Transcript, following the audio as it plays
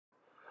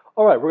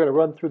All right, we're going to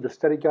run through the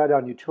study guide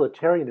on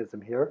utilitarianism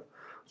here.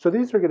 So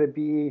these are going to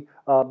be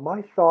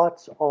my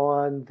thoughts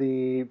on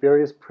the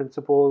various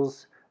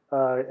principles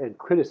and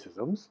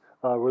criticisms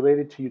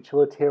related to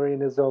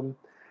utilitarianism.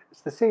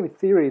 It's the same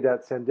theory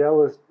that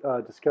Sandel is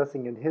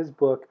discussing in his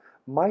book.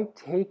 My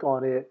take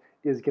on it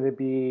is going to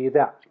be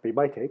that, it's going to be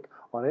my take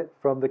on it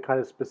from the kind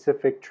of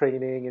specific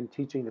training and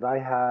teaching that I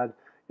had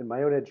in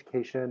my own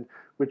education,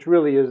 which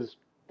really is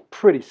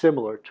pretty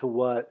similar to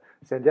what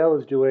Sandel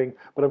is doing,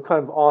 but I'm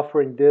kind of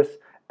offering this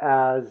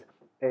as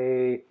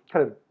a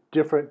kind of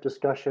different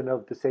discussion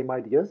of the same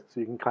ideas. So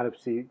you can kind of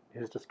see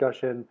his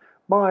discussion,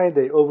 mine,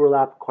 they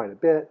overlap quite a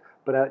bit,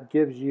 but that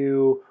gives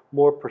you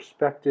more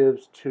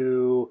perspectives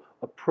to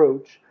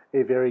approach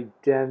a very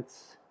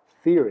dense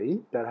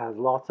theory that has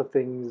lots of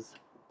things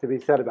to be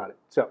said about it.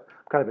 So I'm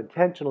kind of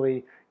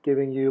intentionally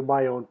giving you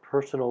my own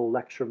personal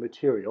lecture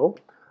material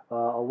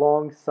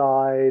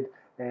alongside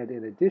and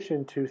in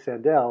addition to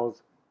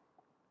Sandel's.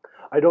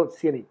 I don't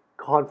see any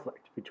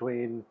conflict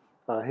between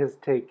his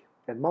take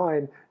and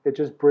mine. It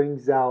just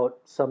brings out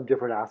some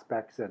different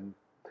aspects, and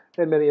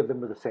many of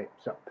them are the same.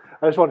 So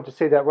I just wanted to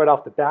say that right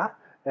off the bat,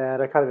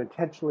 and I kind of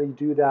intentionally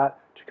do that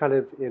to kind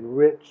of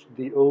enrich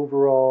the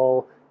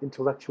overall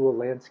intellectual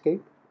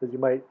landscape, as you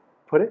might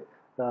put it.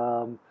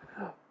 Um,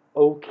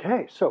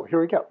 okay, so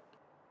here we go.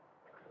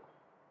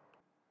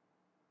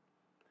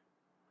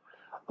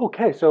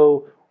 Okay,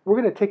 so we're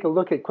going to take a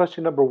look at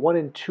question number 1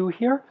 and 2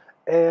 here,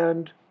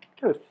 and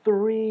kind of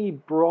three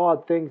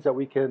broad things that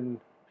we can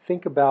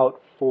think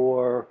about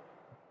for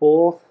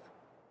both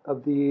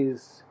of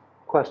these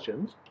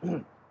questions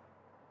is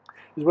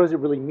what does it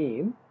really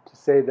mean to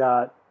say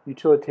that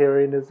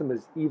utilitarianism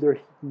is either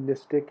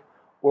hedonistic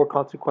or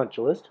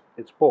consequentialist?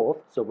 It's both,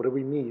 so what do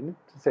we mean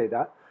to say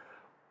that?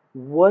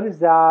 What is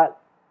that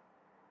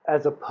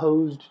as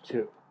opposed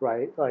to,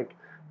 right? Like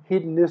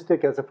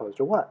hedonistic as opposed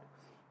to what?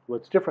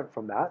 What's different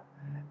from that?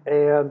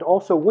 And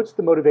also, what's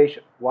the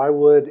motivation? Why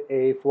would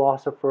a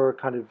philosopher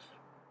kind of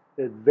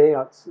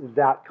advance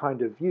that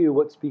kind of view?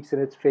 What speaks in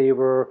its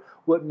favor?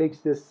 What makes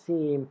this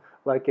seem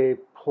like a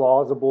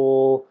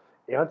plausible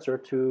answer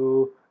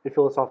to a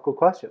philosophical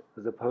question,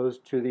 as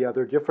opposed to the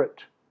other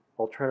different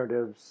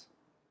alternatives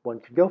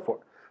one could go for?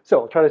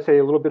 So I'll try to say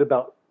a little bit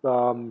about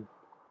 1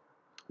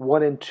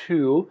 and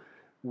 2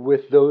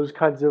 with those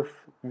kinds of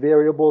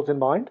variables in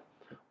mind.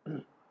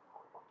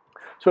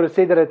 So to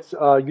say that it's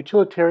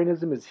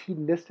utilitarianism is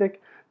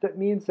hedonistic, that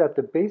means that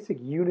the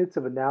basic units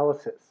of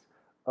analysis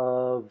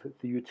of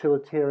the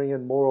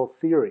utilitarian moral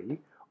theory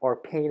are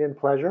pain and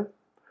pleasure.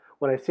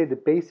 When I say the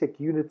basic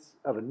units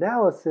of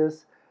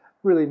analysis,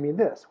 really mean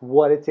this: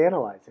 what it's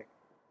analyzing,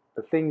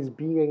 the things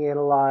being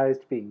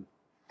analyzed, being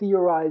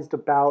theorized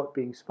about,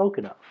 being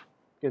spoken of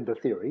in the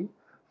theory,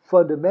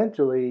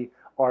 fundamentally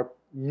are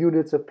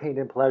units of pain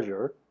and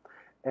pleasure.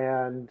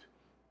 And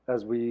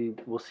as we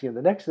will see in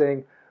the next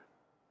thing,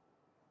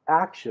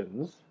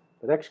 actions,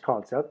 the next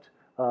concept,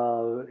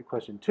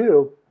 question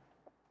 2,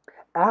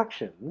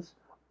 actions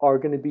are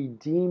going to be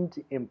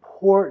deemed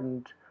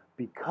important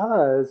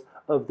because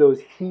of those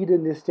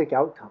hedonistic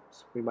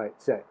outcomes, we might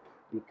say,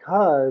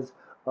 because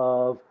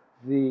of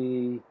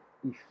the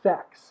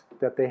effects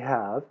that they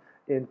have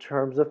in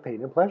terms of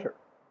pain and pleasure.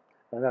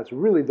 And that's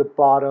really the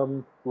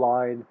bottom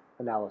line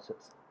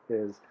analysis,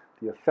 is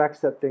the effects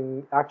that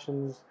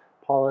actions,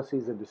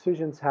 policies, and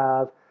decisions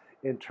have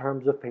in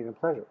terms of pain and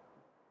pleasure.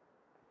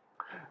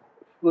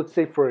 Let's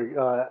say for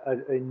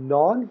a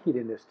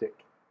non-hedonistic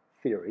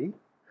theory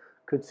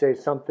could say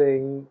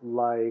something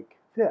like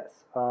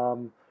this.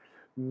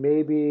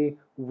 Maybe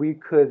we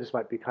could, this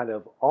might be kind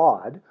of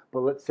odd, but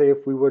let's say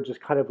if we were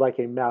just kind of like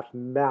a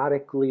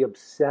mathematically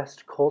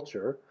obsessed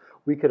culture,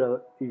 we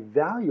could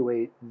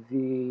evaluate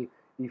the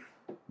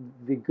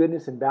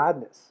goodness and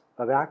badness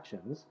of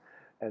actions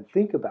and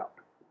think about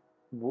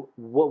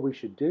what we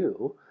should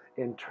do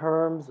in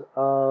terms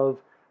of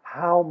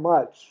how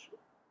much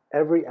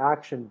every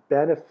action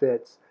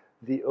benefits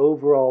the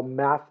overall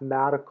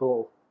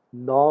mathematical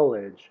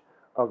knowledge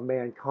of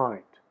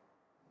mankind.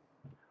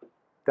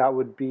 That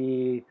would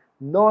be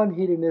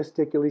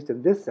non-hedonistic, at least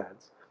in this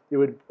sense. It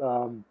would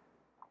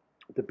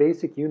the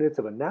basic units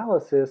of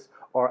analysis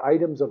are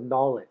items of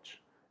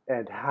knowledge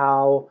and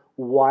how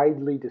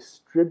widely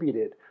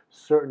distributed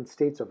certain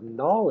states of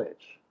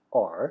knowledge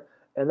are,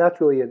 and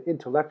that's really an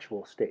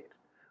intellectual state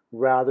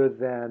rather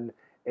than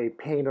a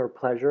pain or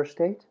pleasure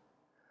state.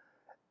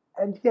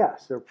 And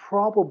yes, there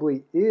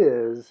probably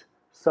is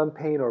some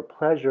pain or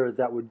pleasure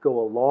that would go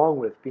along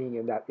with being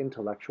in that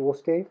intellectual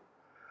state,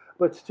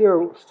 but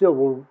still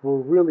we're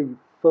really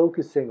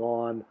focusing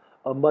on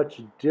a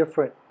much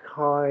different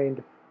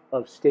kind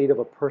of state of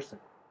a person,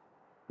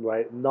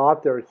 right?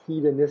 Not their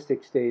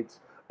hedonistic states,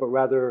 but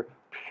rather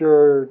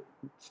pure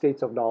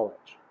states of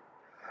knowledge.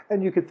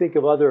 And you could think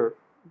of other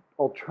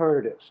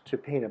alternatives to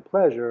pain and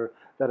pleasure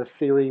that a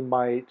theory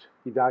might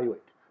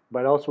evaluate. It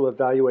might also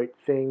evaluate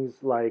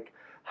things like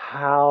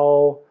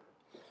how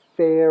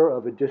fair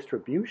of a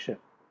distribution,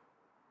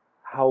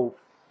 how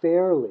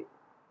fairly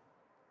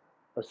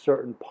a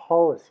certain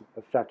policy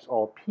affects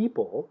all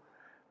people,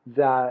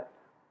 that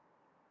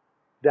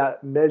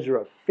that measure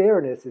of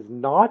fairness is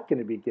not going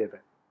to be given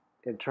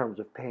in terms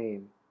of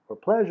pain or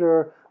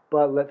pleasure,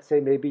 but let's say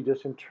maybe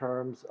just in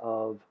terms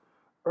of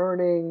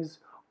earnings,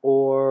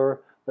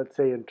 or let's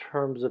say in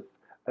terms of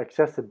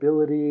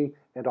accessibility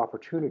and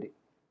opportunity,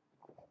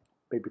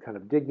 maybe kind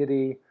of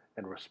dignity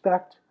and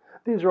respect.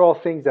 These are all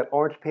things that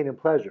aren't pain and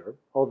pleasure,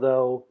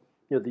 although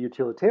the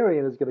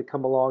utilitarian is going to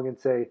come along and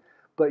say,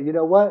 but you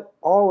know what?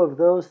 All of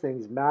those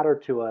things matter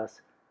to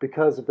us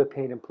because of the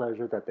pain and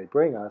pleasure that they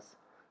bring us.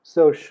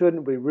 So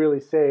shouldn't we really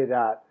say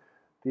that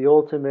the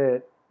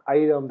ultimate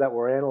item that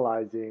we're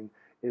analyzing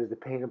is the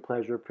pain and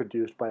pleasure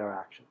produced by our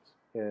actions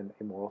in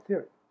a moral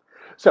theory?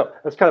 So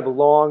that's kind of a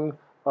long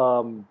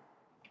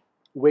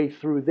way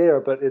through there,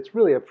 but it's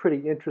really a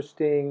pretty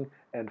interesting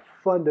and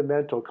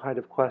fundamental kind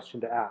of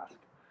question to ask.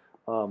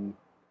 Um,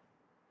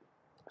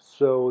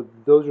 so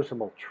those are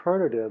some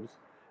alternatives.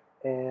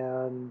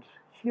 And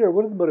here,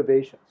 what are the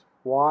motivations?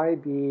 Why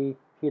be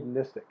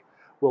hedonistic?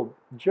 Well,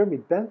 Jeremy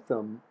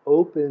Bentham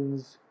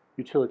opens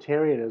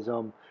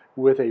utilitarianism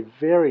with a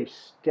very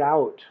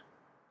stout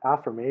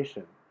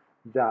affirmation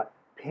that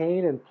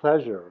pain and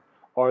pleasure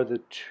are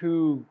the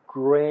two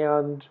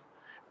grand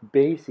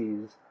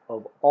bases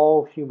of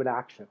all human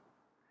action.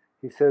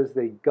 He says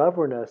they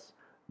govern us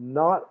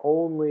not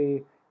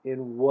only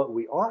in what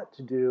we ought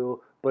to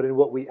do, but in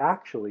what we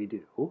actually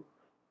do,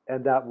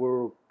 and that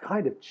we're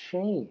kind of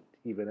chained,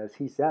 even as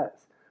he says,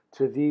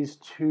 to these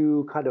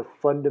two kind of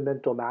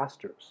fundamental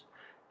masters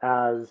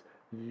as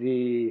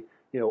the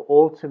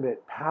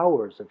ultimate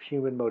powers of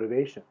human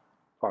motivation,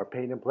 are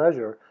pain and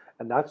pleasure,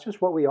 and that's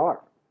just what we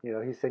are.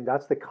 He's saying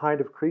that's the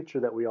kind of creature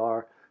that we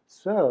are.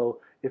 So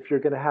if you're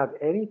going to have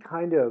any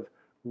kind of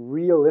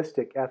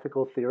realistic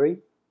ethical theory,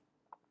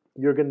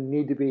 you're going to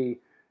need to be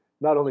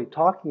not only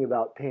talking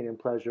about pain and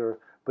pleasure,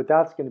 but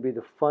that's going to be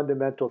the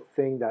fundamental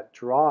thing that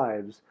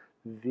drives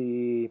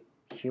the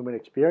human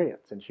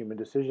experience and human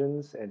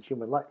decisions and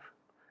human life.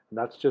 And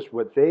that's just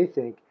what they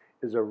think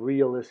is a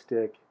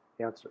realistic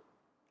answer.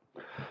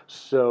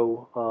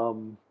 So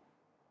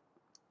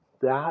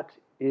that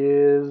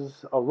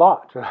is a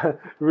lot,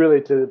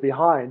 really, to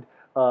behind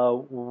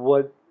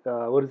what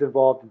is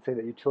involved in saying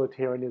that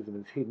utilitarianism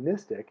is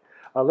hedonistic.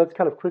 Let's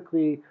kind of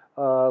quickly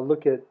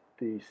look at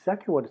the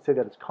second one to say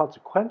that it's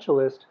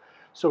consequentialist.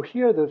 So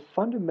here, the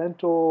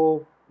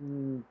fundamental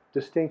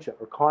distinction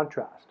or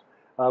contrast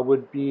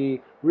would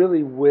be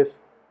really with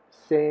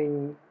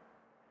saying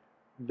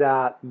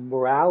that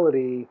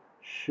morality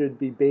should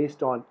be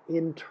based on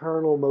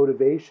internal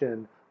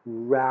motivation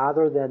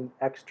rather than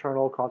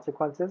external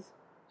consequences.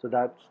 So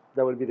that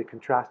would be the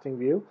contrasting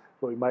view.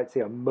 What we might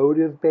say a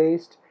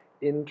motive-based,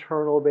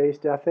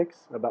 internal-based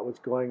ethics about what's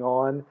going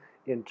on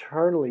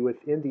internally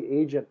within the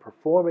agent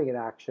performing an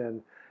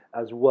action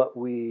as what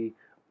we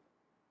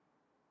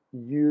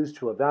use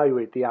to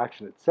evaluate the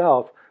action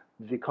itself.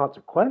 The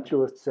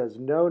consequentialist says,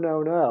 no,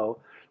 no, no.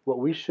 What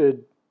we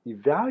should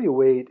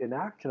evaluate an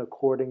action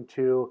according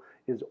to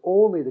is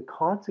only the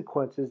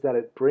consequences that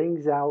it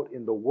brings out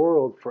in the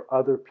world for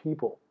other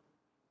people.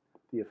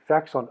 The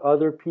effects on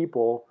other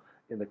people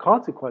in the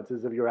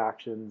consequences of your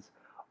actions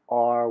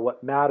are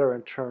what matter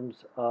in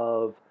terms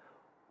of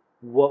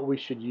what we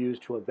should use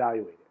to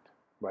evaluate it,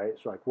 right?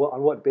 So like,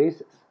 on what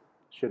basis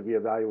should we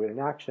evaluate an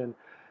action?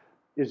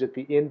 Is it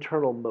the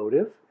internal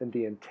motive and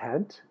the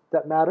intent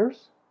that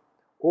matters?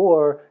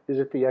 Or is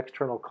it the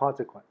external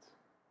consequence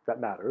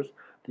that matters?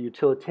 The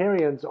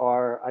utilitarians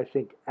are, I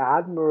think,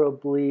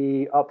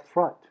 admirably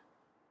upfront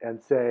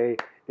and say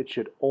it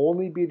should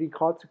only be the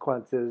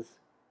consequences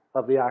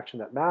of the action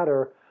that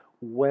matter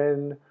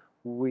when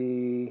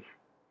we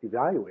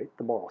evaluate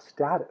the moral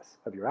status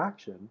of your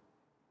action.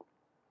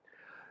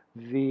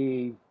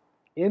 The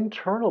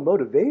internal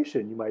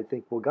motivation, you might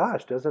think, well,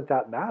 gosh, doesn't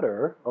that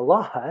matter a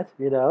lot,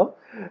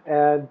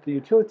 And the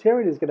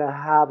utilitarian is going to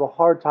have a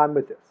hard time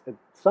with this. At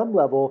some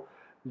level,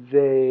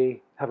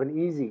 they have an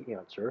easy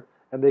answer,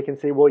 and they can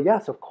say, well,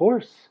 yes, of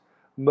course,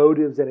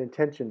 motives and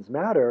intentions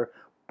matter,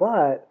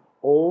 but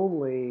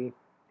only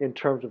in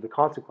terms of the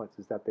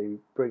consequences that they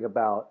bring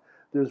about.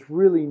 There's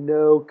really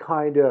no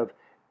kind of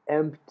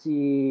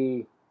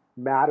empty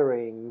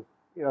mattering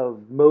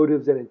of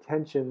motives and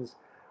intentions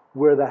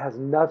where that has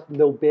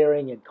no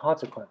bearing in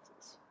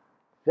consequences.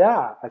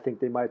 That, I think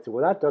they might say,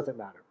 well, that doesn't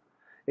matter.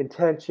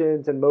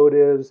 Intentions and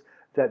motives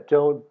that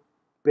don't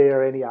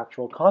bear any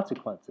actual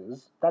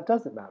consequences, that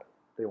doesn't matter,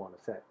 they want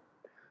to say.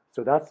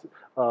 So that's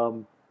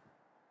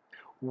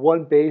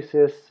one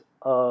basis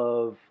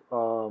of,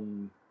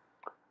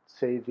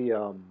 say,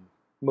 the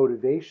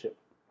motivation,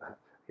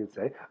 you'd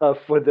say,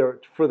 for the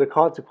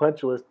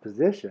consequentialist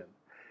position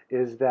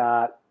is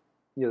that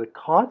the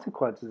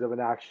consequences of an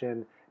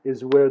action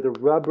is where the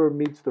rubber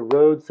meets the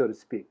road, so to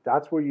speak.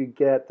 That's where you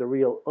get the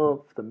real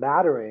oomph, the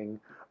mattering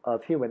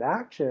of human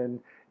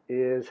action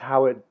is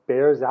how it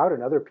bears out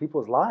in other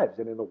people's lives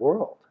and in the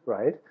world,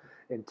 right?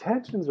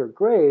 Intentions are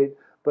great,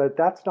 but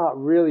that's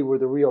not really where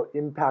the real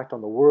impact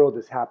on the world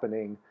is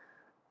happening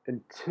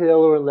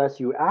until or unless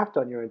you act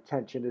on your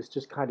intention. It's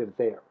just kind of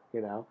there,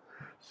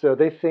 So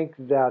they think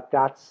that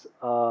that's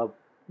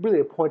really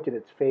a point in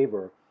its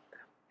favor,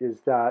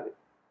 is that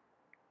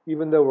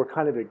even though we're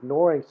kind of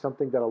ignoring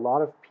something that a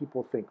lot of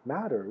people think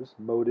matters,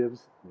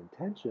 motives and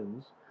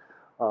intentions,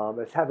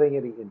 as having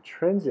any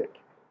intrinsic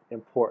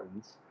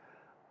importance,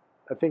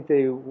 I think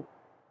they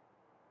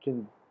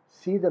can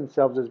see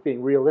themselves as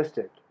being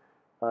realistic,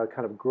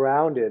 kind of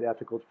grounded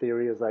ethical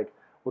theory is like,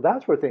 well,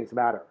 that's where things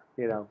matter,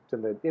 it's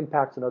in the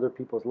impacts on other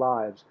people's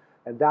lives,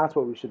 and that's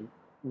what we should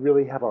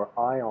really have our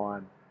eye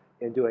on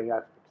in doing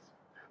ethics.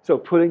 So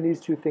putting these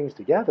two things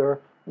together,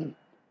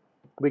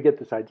 we get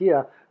this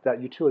idea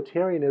that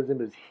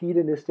utilitarianism is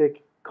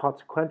hedonistic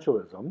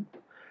consequentialism,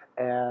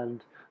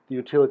 and the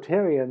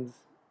utilitarians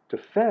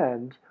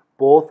defend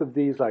both of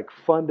these like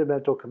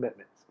fundamental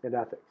commitments in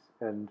ethics.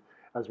 And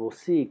as we'll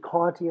see,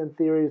 Kantian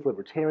theories,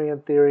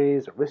 libertarian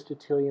theories,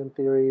 Aristotelian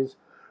theories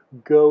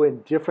go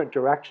in different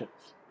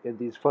directions in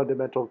these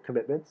fundamental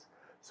commitments.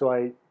 So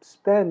I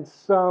spend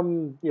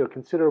some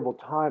considerable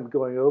time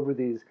going over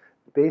these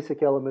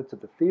basic elements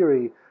of the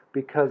theory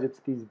because it's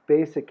these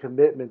basic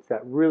commitments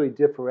that really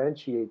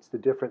differentiates the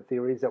different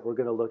theories that we're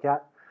going to look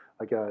at,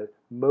 like a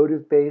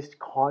motive-based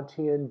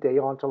Kantian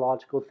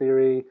deontological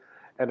theory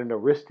and an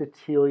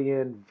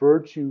Aristotelian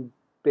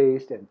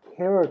virtue-based and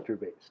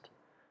character-based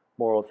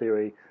moral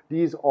theory.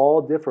 These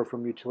all differ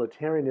from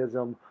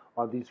utilitarianism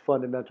on these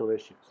fundamental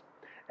issues.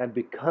 And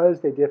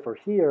because they differ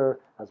here,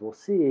 as we'll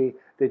see,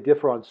 they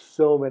differ on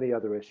so many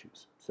other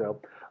issues. So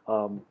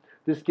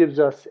this gives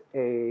us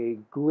a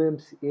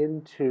glimpse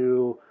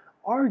into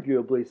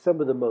arguably some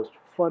of the most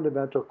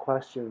fundamental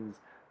questions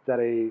that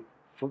a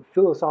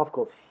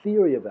philosophical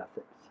theory of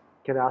ethics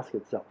can ask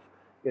itself.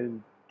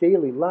 In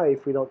daily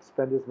life, we don't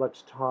spend as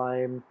much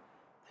time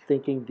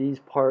thinking these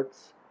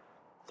parts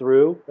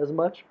through as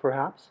much,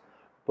 perhaps,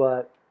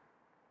 but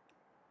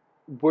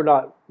we're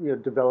not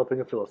developing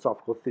a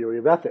philosophical theory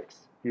of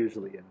ethics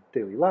usually in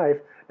daily life,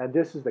 and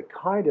this is the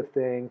kind of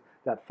thing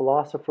that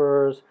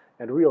philosophers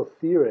and real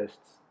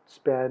theorists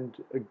spend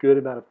a good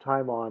amount of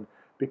time on,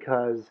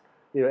 because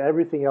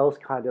everything else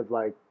kind of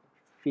like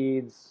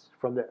feeds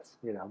from this.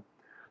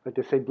 Like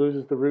they say, blues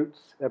is the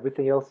roots,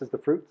 everything else is the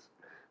fruits.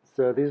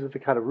 So these are the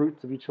kind of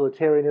roots of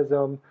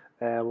utilitarianism,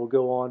 and we'll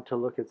go on to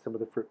look at some of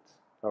the fruits.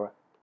 All right.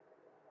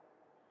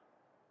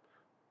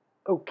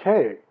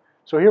 Okay,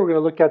 so here we're going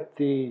to look at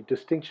the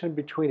distinction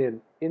between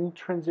an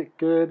intrinsic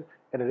good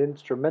and an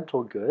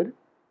instrumental good.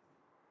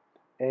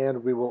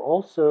 And we will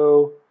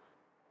also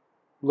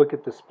look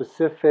at the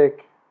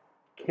specific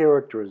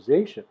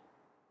characterization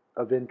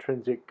of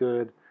intrinsic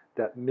good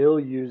that Mill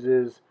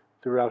uses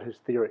throughout his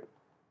theory.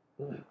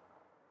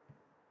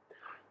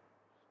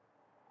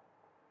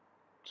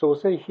 So we'll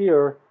say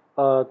here,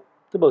 the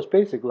most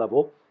basic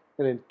level,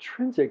 an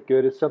intrinsic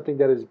good is something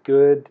that is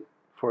good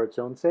for its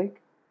own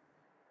sake,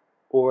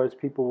 or as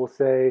people will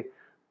say,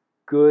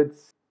 good.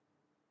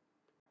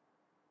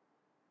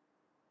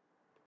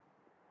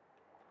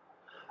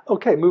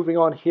 Okay, moving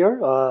on here,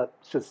 it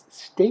says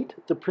state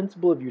the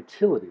principle of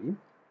utility.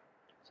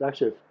 It's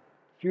actually a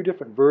few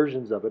different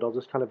versions of it. I'll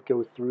just kind of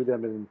go through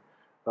them in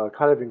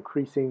kind of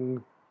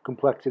increasing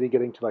complexity,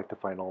 getting to like the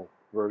final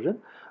version.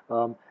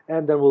 And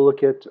then we'll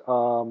look at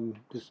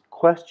this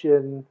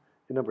question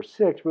in number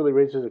 6 really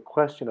raises a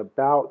question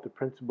about the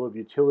principle of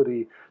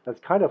utility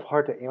that's kind of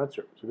hard to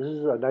answer. So this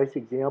is a nice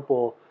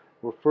example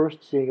we're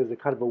first seeing as a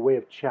kind of a way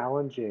of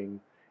challenging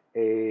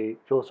a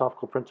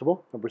philosophical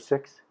principle. Number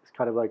 6 is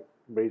kind of like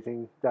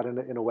raising that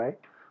in a way.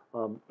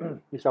 So I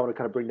want to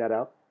kind of bring that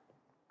out.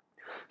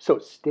 So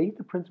state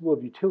the principle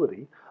of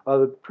utility.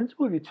 The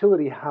principle of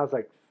utility has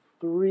like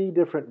 3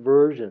 different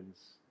versions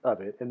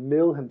of it, and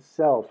Mill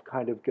himself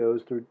kind of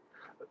goes through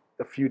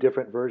a few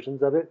different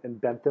versions of it,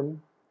 and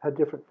Bentham had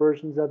different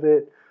versions of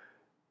it.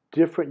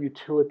 Different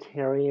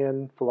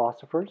utilitarian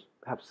philosophers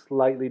have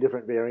slightly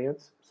different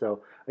variants.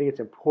 So I think it's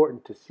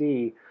important to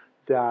see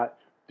that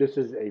this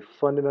is a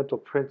fundamental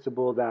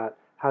principle that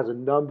has a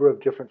number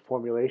of different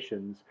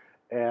formulations,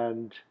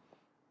 and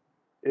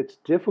it's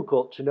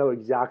difficult to know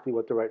exactly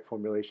what the right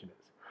formulation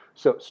is.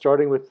 So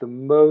starting with the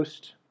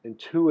most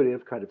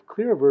intuitive, kind of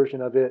clear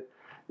version of it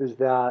is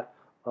that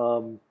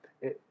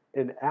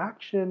an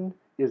action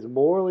is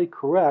morally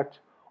correct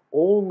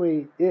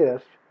only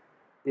if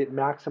it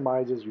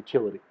maximizes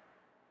utility.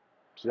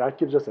 So that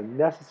gives us a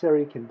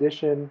necessary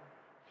condition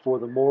for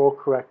the moral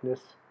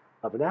correctness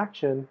of an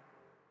action,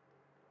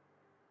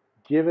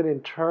 given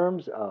in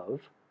terms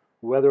of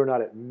whether or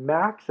not it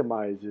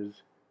maximizes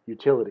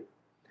utility.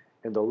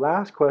 In the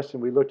last question,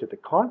 we looked at the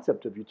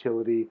concept of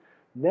utility.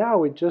 Now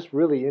we just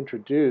really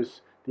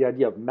introduce the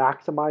idea of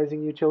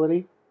maximizing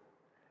utility,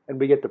 and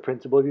we get the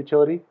principle of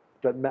utility.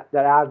 That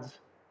adds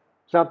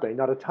something,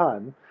 not a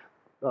ton.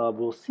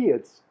 We'll see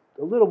it's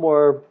a little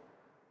more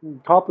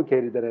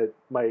complicated than it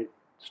might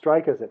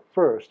strike us at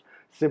first,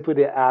 simply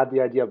to add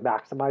the idea of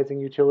maximizing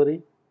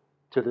utility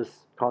to this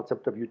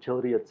concept of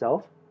utility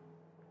itself.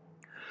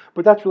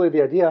 But that's really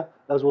the idea.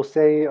 As we'll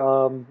say,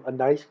 a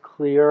nice,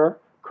 clear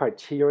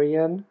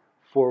criterion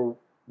for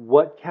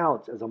what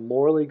counts as a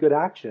morally good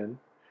action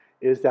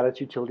is that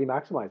it's utility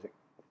maximizing.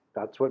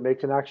 That's what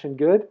makes an action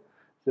good.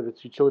 So if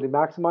it's utility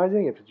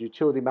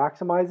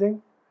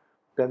maximizing,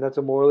 then that's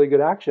a morally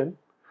good action.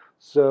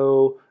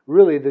 So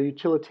really, the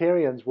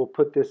utilitarians will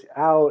put this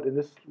out, and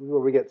this is where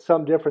we get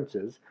some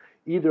differences,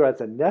 either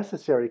as a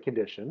necessary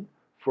condition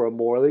for a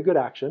morally good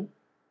action,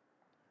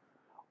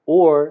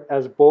 or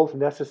as both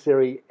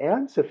necessary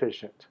and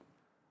sufficient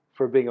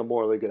for being a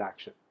morally good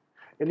action.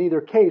 In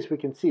either case, we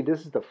can see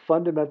this is the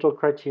fundamental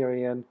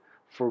criterion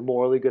for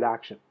morally good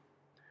action.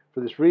 For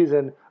this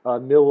reason,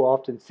 Mill will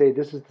often say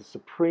this is the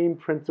supreme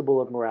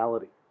principle of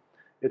morality.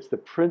 It's the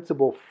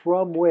principle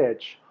from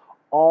which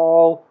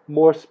all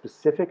more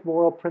specific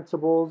moral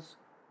principles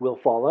will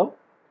follow.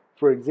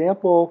 For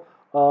example,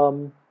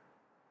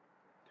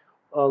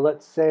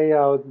 let's say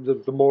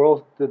the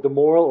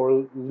moral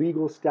or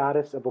legal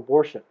status of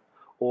abortion,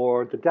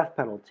 or the death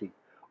penalty,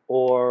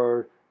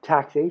 or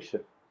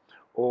taxation,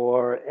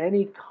 or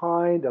any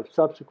kind of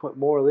subsequent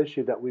moral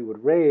issue that we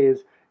would raise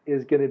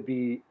is going to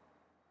be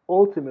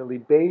ultimately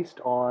based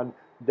on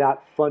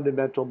that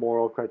fundamental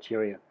moral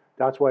criterion.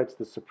 That's why it's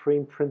the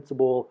supreme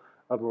principle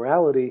of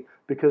morality,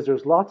 because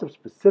there's lots of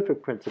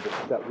specific principles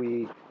that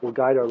we will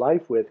guide our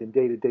life with in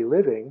day-to-day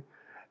living,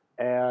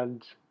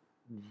 and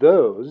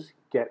those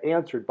get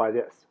answered by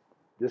this.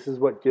 This is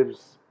what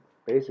gives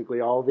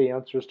basically all the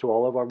answers to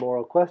all of our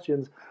moral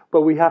questions,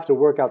 but we have to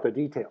work out the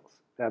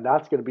details, and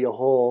that's going to be a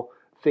whole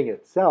thing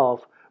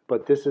itself,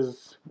 but this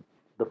is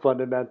the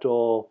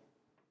fundamental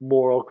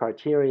moral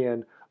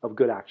criterion of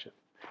good action,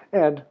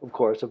 and of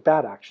course of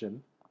bad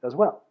action as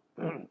well.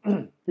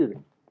 Excuse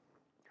me.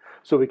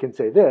 So we can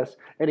say this: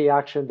 any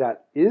action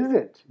that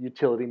isn't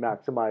utility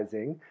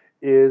maximizing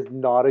is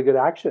not a good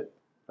action.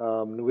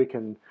 We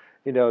can,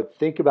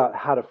 think about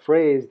how to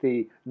phrase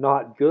the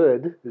not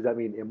good. Does that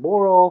mean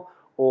immoral,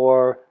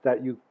 or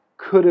that you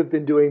could have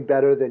been doing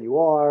better than you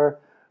are?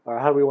 Or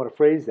how do we want to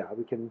phrase that?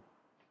 We can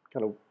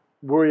kind of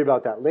worry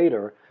about that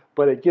later,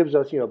 but it gives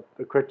us,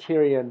 a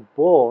criterion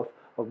both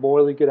of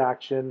morally good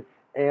action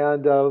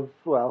and of,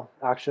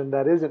 action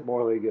that isn't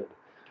morally good.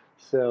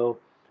 So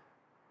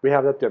we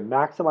have that there,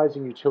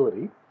 maximizing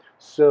utility.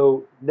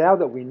 So now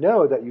that we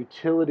know that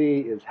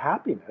utility is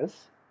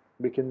happiness,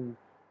 we can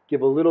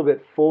give a little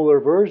bit fuller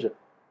version,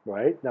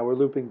 right? Now we're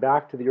looping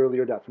back to the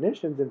earlier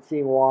definitions and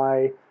seeing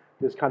why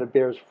this kind of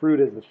bears fruit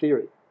as a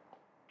theory.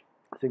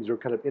 Things are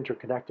kind of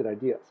interconnected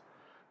ideas.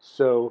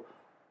 So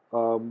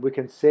we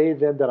can say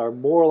then that our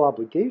moral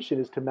obligation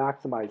is to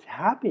maximize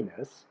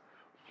happiness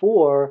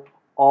for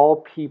all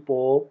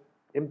people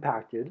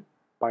impacted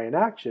by an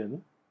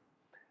action,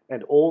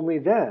 and only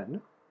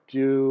then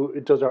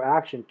does our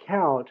action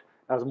count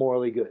as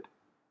morally good.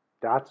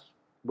 That's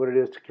what it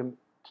is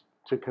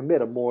to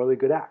commit a morally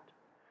good act,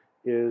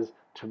 is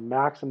to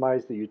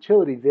maximize the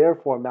utility,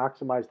 therefore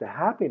maximize the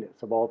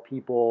happiness of all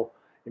people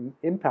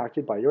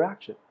impacted by your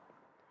action.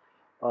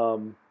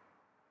 Going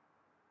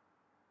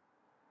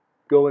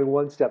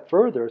one step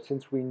further,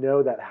 since we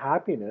know that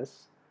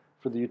happiness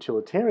for the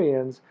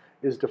utilitarians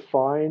is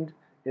defined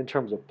in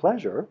terms of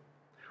pleasure,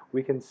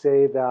 we can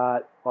say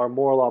that our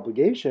moral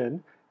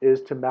obligation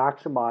is to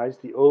maximize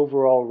the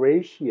overall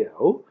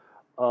ratio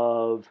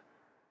of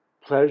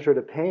pleasure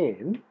to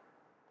pain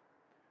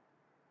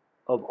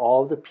of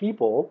all the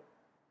people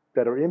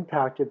that are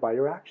impacted by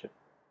your action.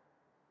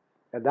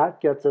 And that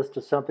gets us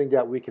to something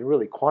that we can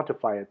really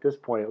quantify at this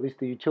point, at least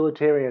the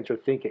utilitarians are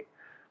thinking.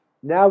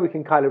 Now we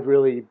can kind of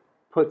really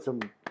put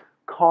some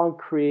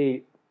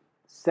concrete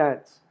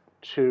sense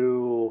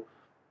to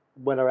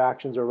when our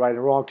actions are right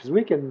and wrong, because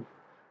we can,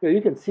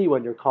 you can see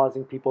when you're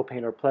causing people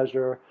pain or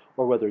pleasure,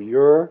 or whether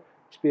you're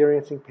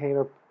experiencing pain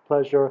or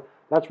pleasure.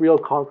 That's real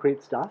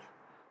concrete stuff.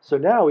 So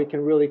now we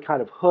can really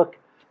kind of hook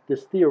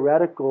this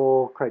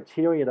theoretical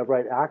criterion of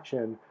right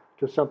action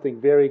to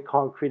something very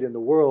concrete in the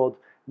world,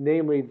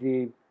 namely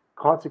the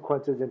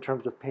consequences in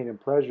terms of pain and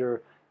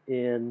pleasure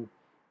in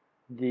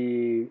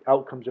the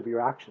outcomes of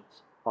your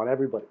actions on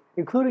everybody,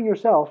 including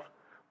yourself.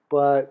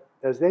 But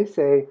as they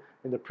say,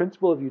 in the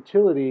principle of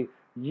utility,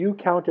 you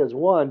count as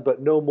one,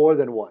 but no more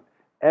than one.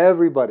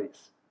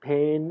 Everybody's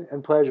pain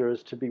and pleasure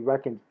is to be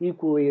reckoned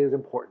equally as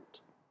important.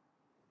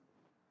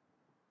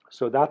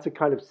 So that's a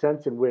kind of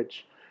sense in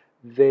which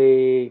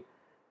they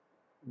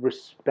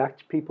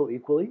respect people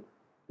equally.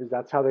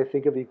 That's how they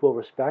think of equal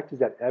respect, is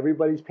that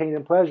everybody's pain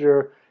and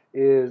pleasure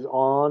is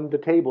on the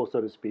table,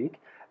 so to speak,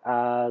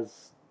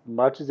 as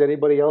much as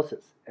anybody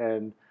else's.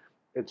 And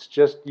it's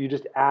just, you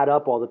just add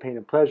up all the pain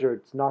and pleasure.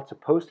 It's not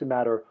supposed to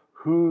matter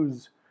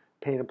whose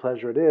pain and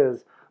pleasure it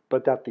is,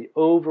 but that the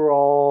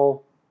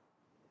overall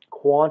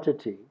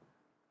quantity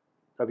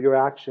of your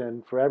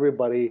action for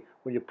everybody,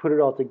 when you put it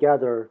all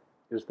together,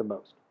 is the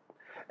most.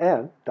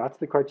 And that's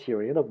the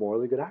criterion of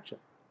morally good action.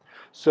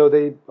 So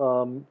they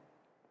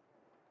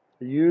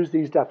use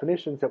these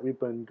definitions that we've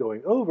been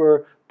going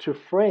over to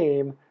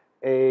frame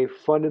a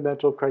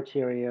fundamental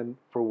criterion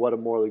for what a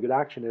morally good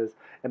action is.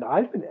 And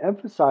I've been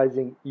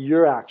emphasizing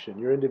your action,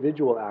 your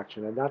individual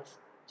action, and that's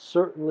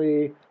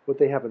certainly what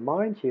they have in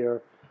mind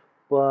here.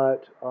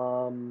 But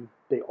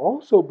they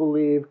also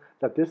believe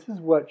that this is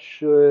what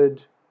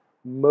should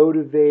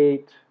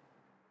motivate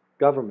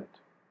government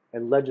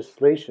and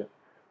legislation,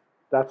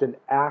 that's an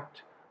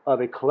act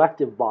of a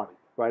collective body,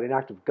 right? An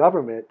act of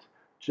government,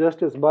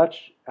 just as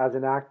much as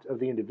an act of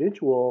the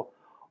individual,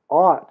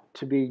 ought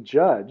to be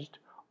judged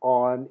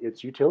on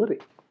its utility,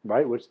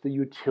 right? What's the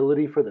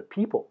utility for the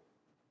people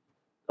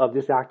of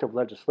this act of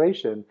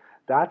legislation?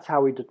 That's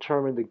how we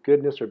determine the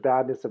goodness or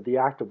badness of the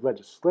act of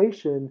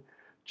legislation,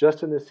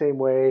 just in the same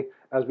way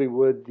as we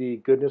would the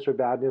goodness or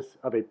badness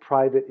of a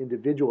private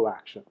individual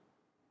action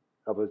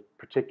of a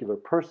particular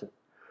person.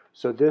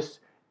 So this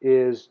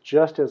is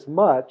just as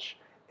much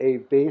a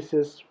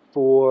basis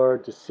for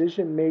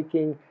decision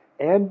making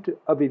and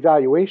of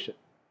evaluation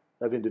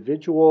of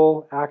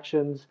individual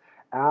actions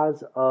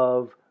as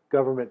of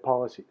government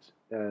policies.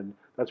 And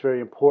that's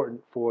very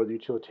important for the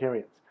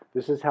utilitarians.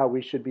 This is how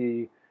we should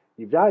be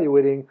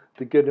evaluating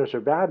the goodness or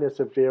badness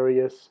of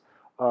various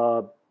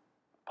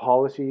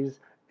policies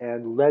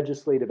and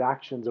legislative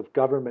actions of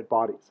government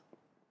bodies.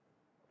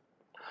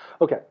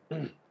 Okay.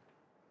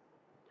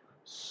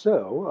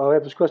 So, I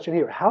have this question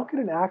here. How can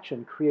an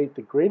action create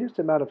the greatest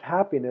amount of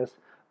happiness,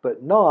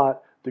 but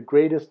not the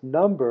greatest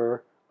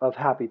number of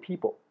happy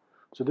people?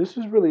 So this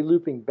is really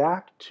looping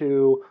back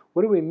to,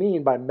 what do we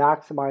mean by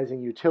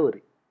maximizing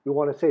utility? We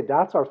want to say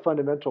that's our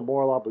fundamental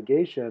moral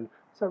obligation.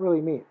 What does that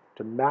really mean,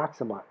 to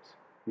maximize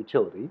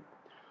utility?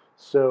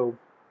 So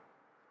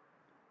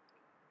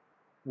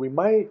we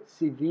might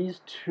see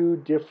these two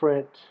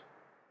different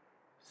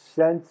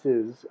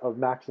senses of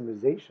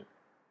maximization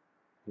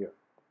here.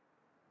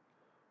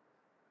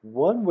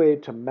 One way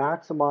to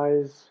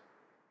maximize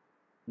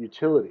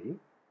utility,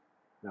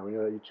 now we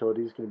know that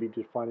utility is going to be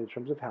defined in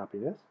terms of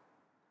happiness,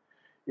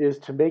 is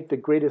to make the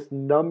greatest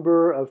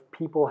number of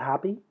people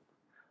happy.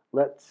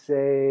 Let's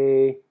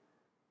say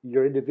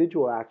your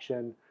individual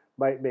action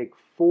might make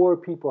 4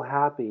 people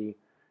happy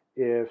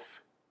if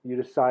you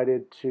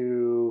decided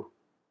to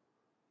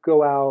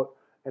go out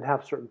and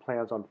have certain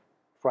plans on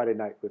Friday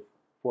night with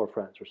 4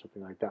 friends or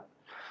something like that.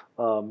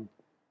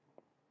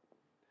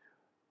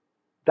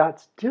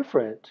 That's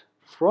different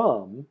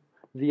from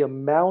the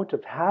amount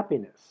of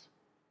happiness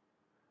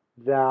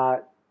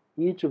that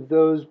each of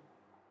those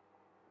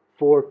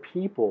 4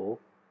 people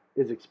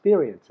is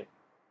experiencing.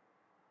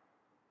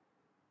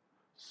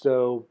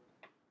 So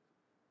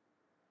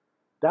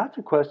that's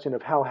a question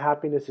of how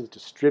happiness is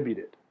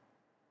distributed,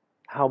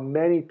 how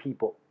many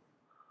people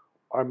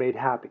are made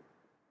happy.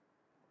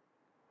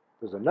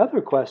 There's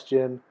another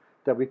question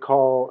that we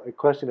call a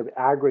question of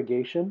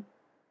aggregation.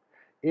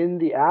 In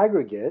the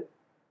aggregate,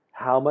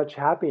 how much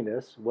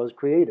happiness was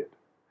created?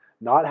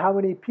 Not how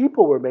many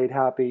people were made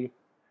happy,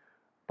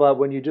 but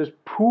when you just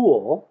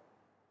pool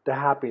the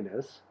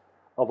happiness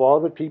of all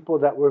the people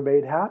that were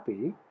made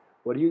happy,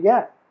 what do you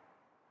get?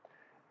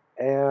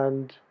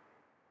 And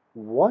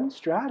one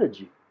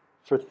strategy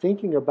for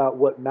thinking about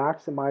what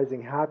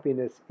maximizing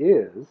happiness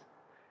is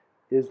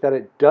that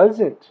it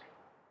doesn't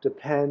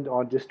depend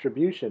on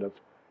distribution of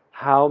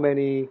how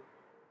many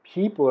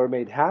people are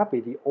made happy.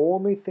 The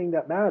only thing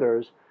that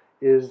matters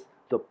is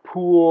the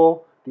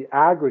pool, the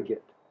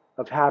aggregate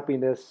of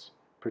happiness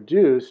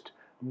produced,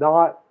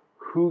 not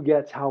who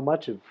gets how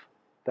much of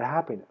the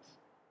happiness.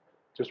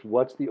 Just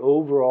what's the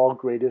overall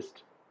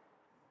greatest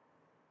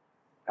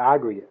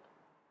aggregate.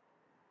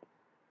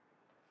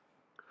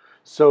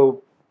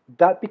 So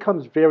that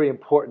becomes very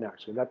important,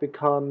 actually. That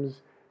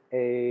becomes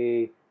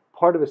a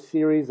part of a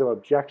series of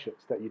objections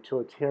that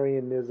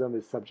utilitarianism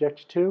is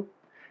subject to,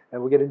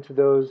 and we'll get into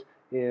those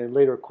in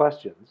later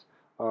questions.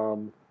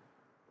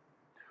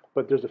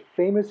 But there's a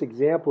famous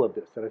example of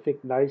this that I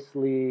think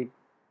nicely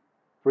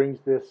brings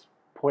this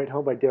point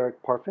home by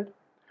Derek Parfit.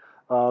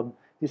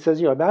 He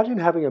says, imagine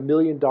having $1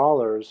 million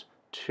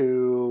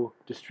to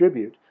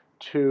distribute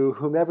to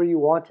whomever you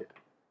wanted.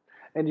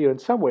 And in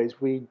some ways,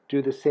 we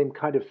do the same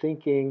kind of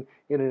thinking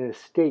in an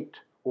estate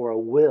or a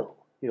will.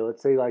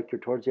 Let's say like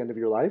you're towards the end of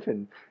your life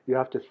and you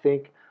have to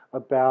think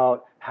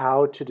about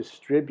how to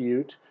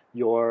distribute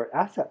your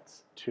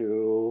assets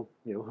to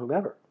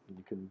whomever.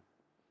 You can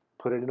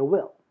put it in a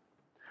will.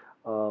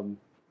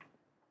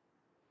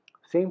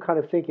 Same kind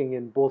of thinking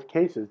in both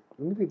cases.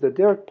 The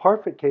Derek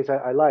Parfit case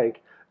I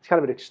like. It's kind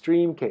of an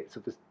extreme case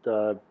of this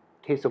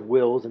case of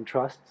wills and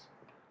trusts.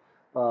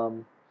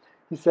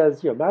 He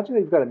says, imagine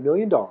that you've got $1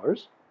 million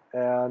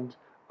and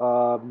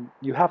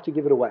you have to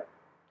give it away.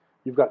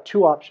 You've got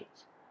 2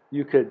 options.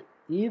 You could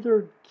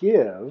either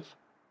give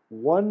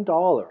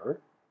 $1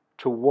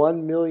 to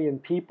 1 million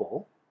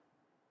people,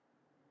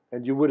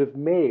 and you would have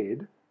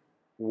made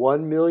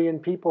 1 million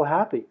people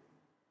happy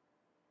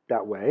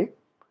that way.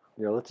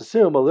 Let's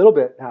assume a little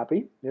bit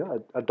happy,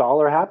 a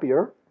dollar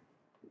happier.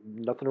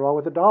 Nothing wrong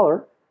with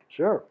 $1,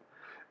 sure.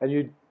 And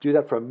you do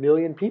that for 1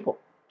 million people.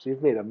 So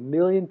you've made 1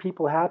 million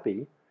people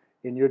happy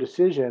in your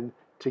decision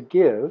to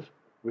give,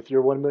 with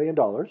your $1 million,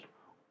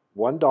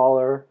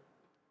 $1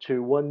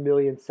 to 1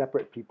 million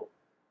separate people.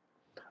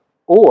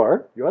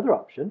 Or, your other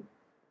option,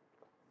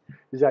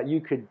 is that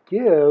you could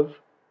give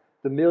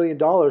the $1 million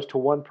to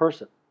one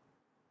person.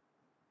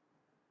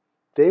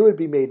 They would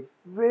be made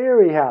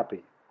very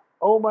happy.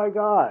 Oh my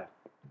God,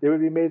 It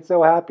would be made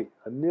so happy.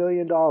 $1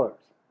 million.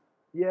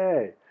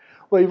 Yay.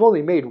 Well, you've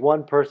only made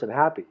one person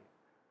happy,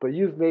 but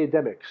you've made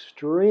them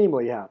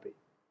extremely happy.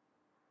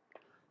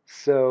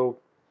 So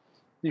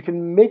you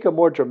can make a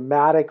more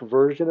dramatic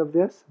version of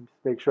this.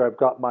 Make sure I've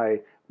got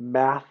my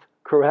math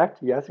correct.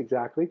 Yes,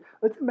 exactly.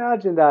 Let's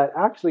imagine that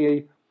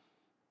actually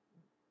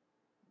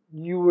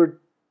you were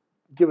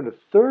given a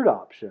third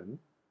option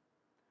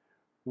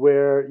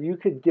where you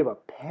could give a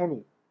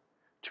penny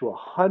to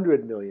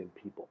 100 million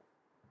people,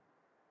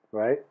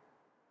 right?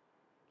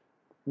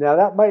 Now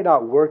that might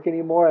not work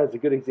anymore as a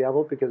good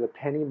example because a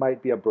penny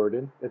might be a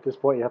burden at this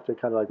point. You have to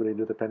kind of like what do you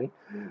do with a penny?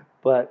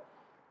 But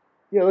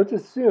let's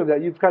assume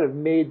that you've kind of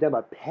made them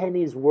a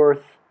penny's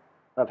worth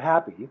of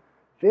happy.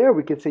 There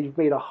we could say you've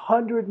made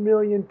 100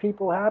 million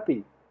people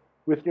happy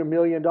with your $1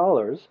 million.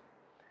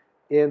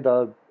 In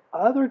the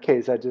other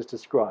case I just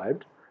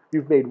described,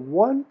 you've made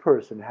one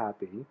person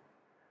happy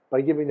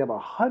by giving them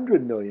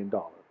 $100 million.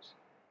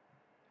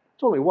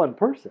 It's only one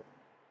person.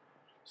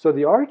 So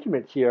the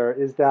argument here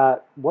is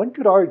that one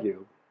could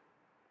argue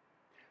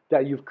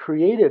that you've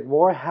created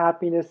more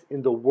happiness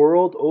in the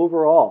world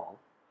overall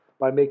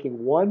by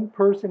making one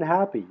person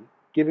happy,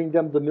 giving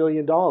them the $1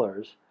 million,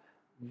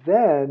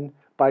 than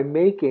by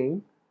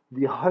making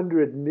the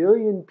 100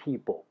 million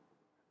people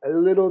a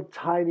little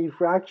tiny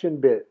fraction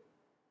bit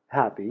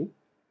happy,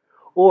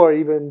 or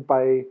even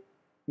by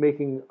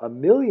making 1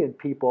 million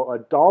people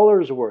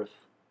 $1's worth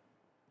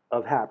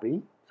of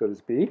happy, so to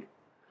speak,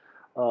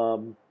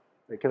 kind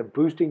of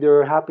boosting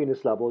their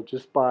happiness level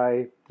just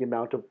by the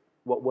amount of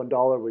what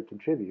 $1 would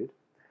contribute.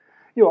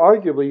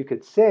 Arguably, you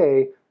could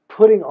say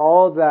putting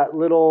all that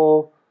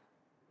little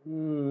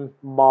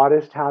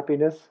modest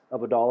happiness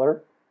of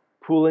 $1,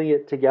 pooling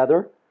it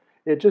together,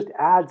 it just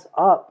adds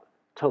up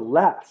to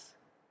less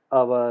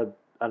of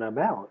an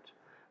amount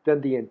than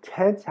the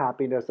intense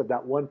happiness of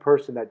that one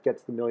person that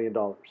gets the $1 million.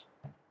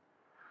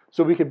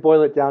 So we could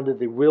boil it down to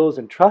the wills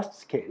and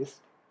trusts case.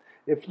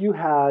 If you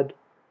had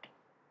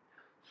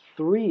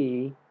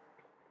 3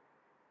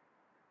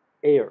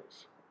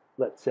 heirs,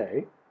 let's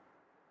say,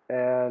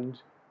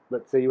 and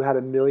let's say you had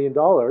 $1 million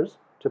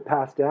to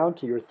pass down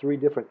to your 3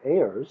 different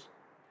heirs,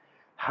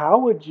 how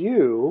would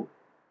you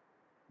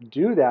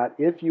do that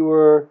if you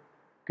were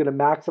going to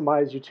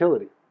maximize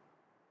utility?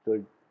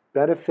 To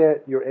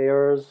benefit your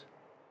heirs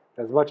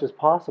as much as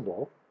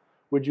possible,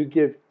 would you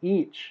give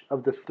each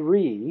of the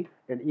 3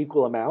 an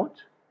equal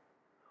amount?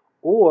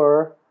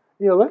 Or,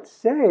 let's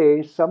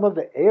say some of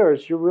the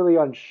heirs, you're really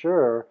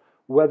unsure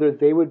whether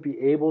they would be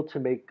able to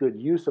make good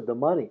use of the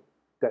money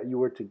that you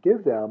were to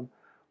give them,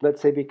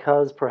 let's say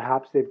because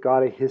perhaps they've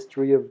got a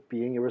history of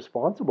being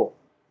irresponsible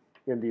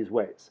in these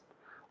ways,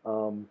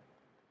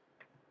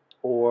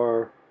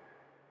 or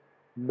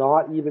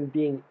not even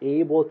being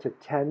able to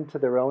tend to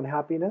their own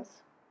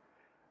happiness.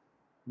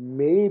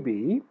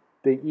 Maybe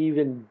they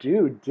even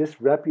do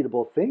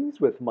disreputable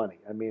things with money.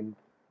 I mean,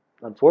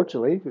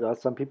 unfortunately,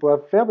 some people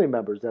have family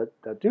members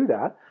that do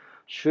that.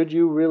 Should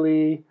you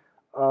really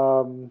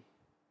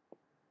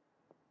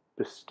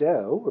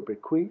bestow or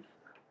bequeath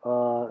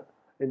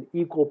an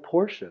equal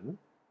portion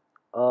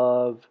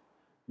of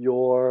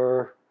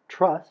your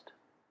trust,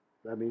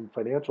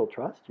 financial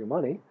trust, your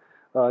money,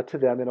 to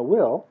them in a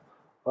will,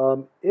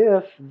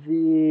 if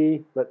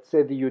let's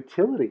say the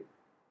utility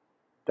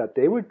that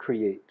they would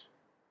create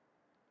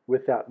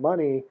with that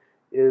money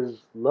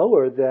is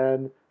lower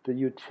than the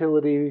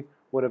utility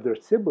one of their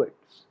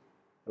siblings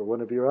or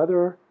one of your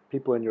other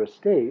people in your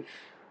estate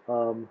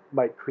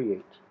might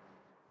create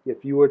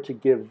if you were to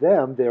give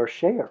them their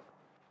share,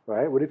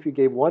 right? What if you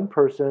gave one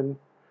person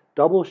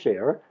double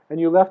share and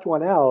you left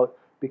one out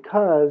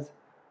because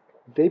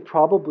they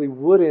probably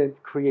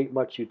wouldn't create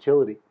much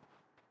utility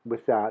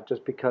with that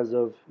just because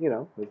of,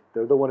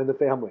 they're the one in the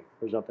family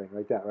or something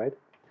like that, right?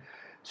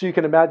 So you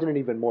can imagine an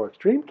even more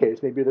extreme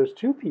case. Maybe there's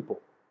 2 people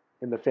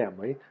in the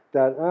family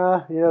that,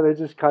 they're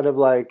just kind of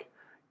like,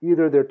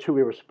 either they're too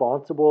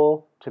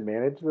irresponsible to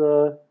manage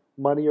the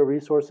money or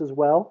resources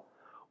well,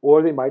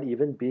 or they might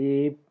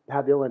even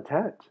have ill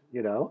intent,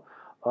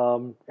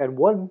 And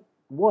one,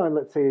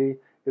 let's say,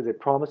 is a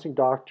promising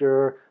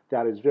doctor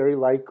that is very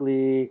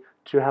likely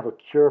to have a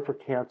cure for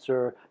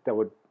cancer that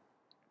would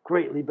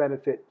greatly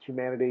benefit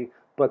humanity,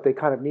 but they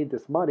kind of need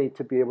this money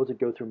to be able to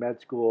go through med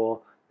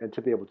school and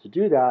to be able to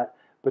do that,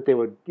 but they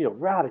would,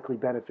 radically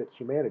benefit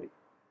humanity.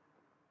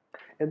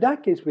 In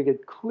that case, we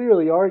could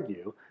clearly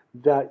argue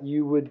that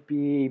you would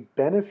be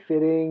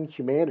benefiting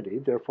humanity,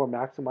 therefore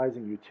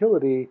maximizing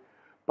utility,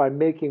 by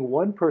making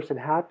one person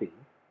happy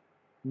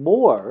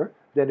more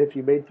than if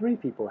you made 3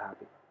 people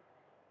happy.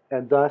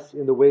 And thus,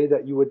 in the way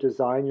that you would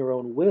design your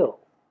own will,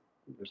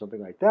 or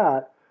something like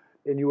that,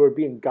 and you are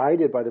being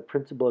guided by the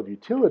principle of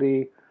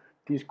utility,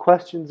 these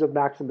questions of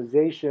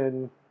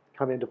maximization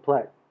come into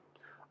play.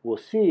 We'll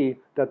see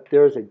that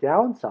there's a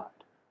downside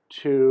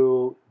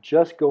to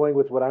just going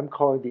with what I'm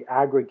calling the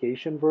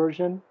aggregation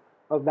version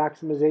of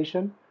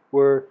maximization,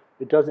 where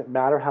it doesn't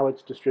matter how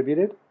it's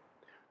distributed,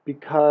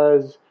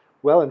 because,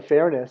 well, in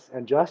fairness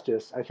and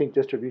justice, I think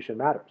distribution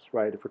matters,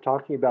 right? If we're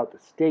talking about the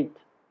state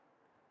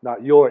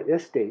not your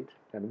estate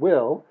and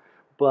will,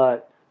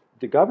 but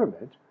the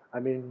government. I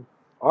mean,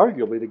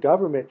 arguably, the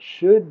government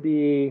should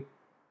be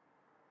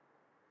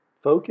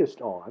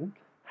focused on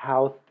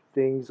how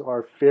things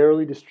are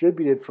fairly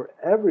distributed for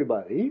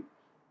everybody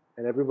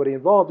and everybody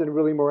involved, and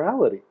really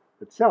morality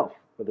itself,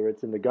 whether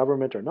it's in the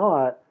government or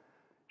not,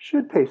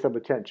 should pay some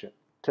attention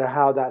to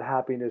how that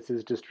happiness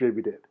is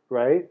distributed,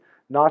 right?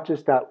 Not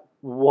just that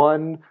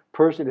one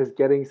person is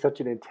getting such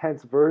an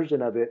intense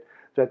version of it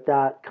that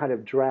that kind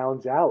of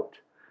drowns out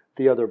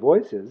the other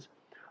voices.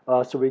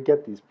 So we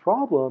get these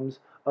problems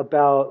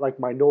about like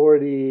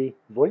minority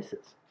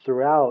voices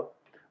throughout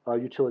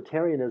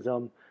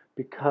utilitarianism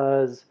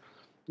because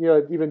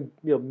even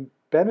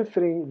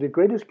benefiting the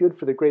greatest good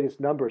for the greatest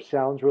number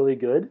sounds really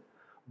good,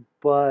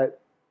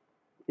 but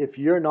if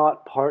you're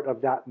not part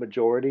of that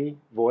majority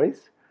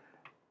voice,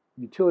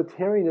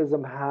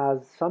 utilitarianism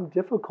has some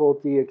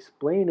difficulty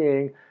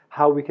explaining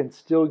how we can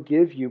still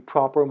give you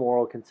proper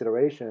moral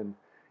consideration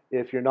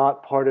if you're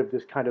not part of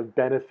this kind of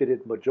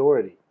benefited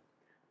majority.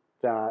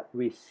 That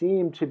we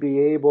seem to be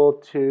able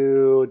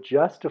to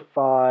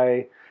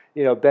justify,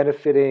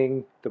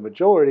 benefiting the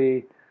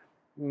majority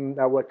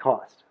at what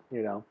cost,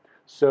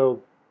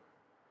 So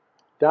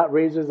that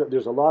raises that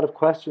there's a lot of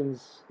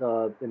questions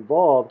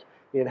involved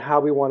in how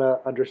we want to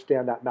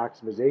understand that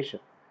maximization.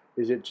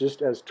 Is it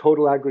just as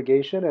total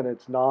aggregation and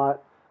it's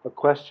not a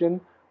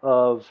question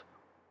of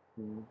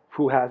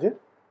who has it?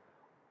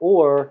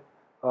 Or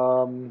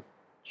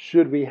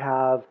should we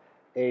have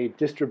a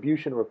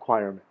distribution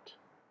requirement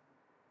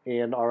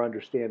in our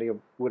understanding of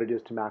what it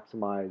is to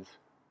maximize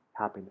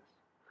happiness?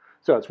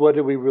 So it's what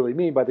do we really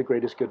mean by the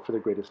greatest good for the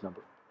greatest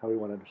number? How we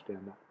want to understand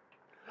that.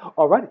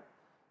 All righty.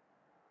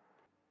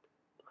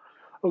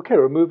 Okay,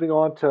 we're moving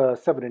on to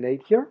 7 and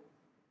 8 here.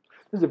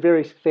 This is a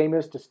very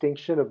famous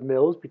distinction of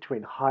Mill's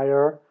between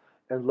higher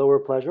and lower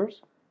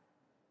pleasures.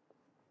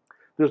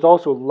 There's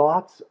also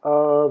lots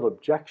of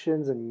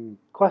objections and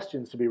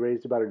questions to be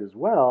raised about it as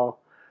well,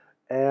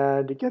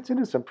 and it gets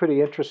into some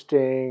pretty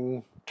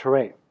interesting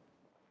terrain.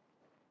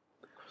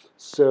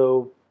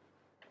 So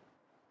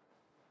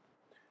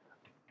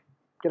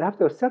I'm going to have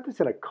to set this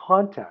in a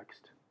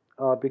context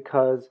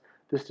because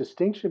this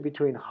distinction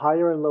between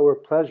higher and lower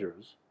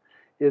pleasures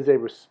is a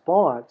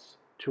response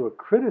to a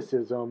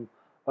criticism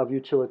of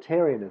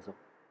utilitarianism.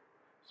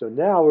 So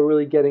now we're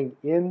really getting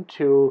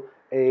into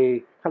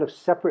a kind of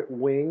separate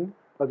wing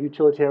of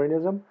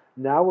utilitarianism.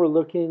 Now we're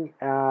looking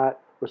at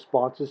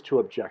responses to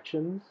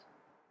objections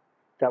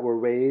that were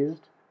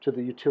raised to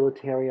the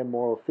utilitarian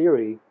moral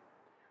theory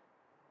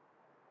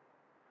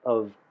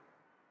of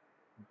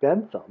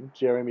Bentham,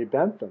 Jeremy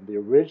Bentham, the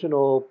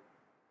original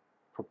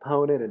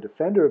proponent and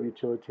defender of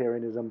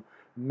utilitarianism.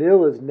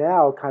 Mill is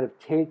now kind of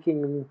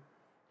taking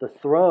the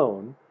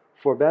throne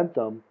for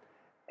Bentham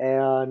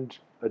and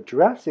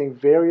addressing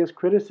various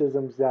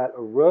criticisms that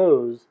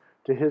arose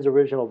to his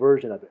original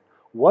version of it.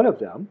 One of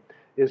them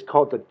is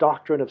called the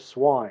doctrine of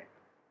swine.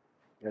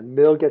 And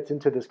Mill gets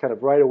into this kind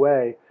of right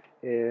away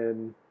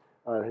in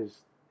his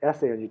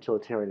essay on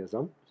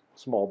utilitarianism,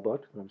 small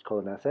book, it's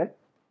called an essay,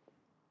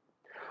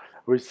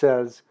 where he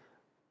says,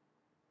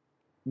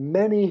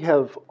 many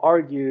have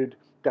argued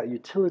that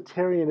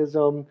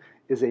utilitarianism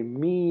is a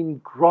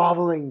mean,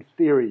 groveling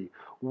theory,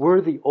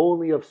 worthy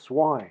only of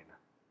swine.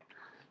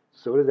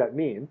 So what does that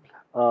mean?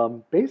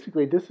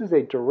 Basically, this is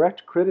a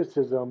direct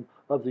criticism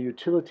of the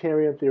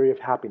utilitarian theory of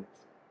happiness.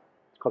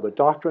 It's called the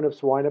doctrine of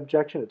swine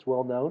objection. It's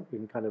well known. You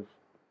can kind of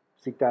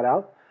seek that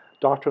out.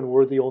 Doctrine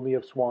worthy only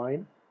of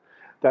swine.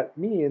 That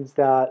means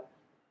that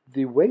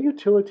the way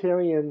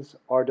utilitarians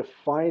are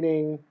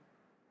defining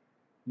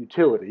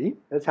utility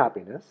as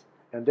happiness,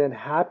 and then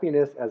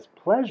happiness as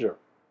pleasure,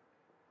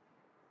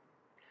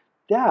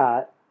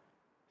 that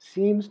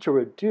seems to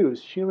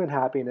reduce human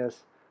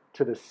happiness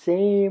to the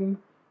same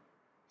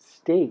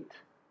state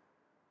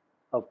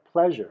of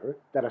pleasure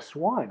that a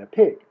swine, a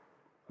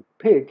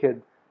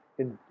pig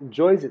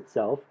enjoys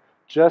itself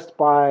just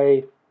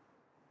by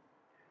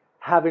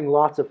having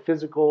lots of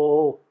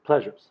physical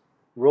pleasures,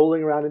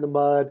 rolling around in the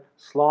mud,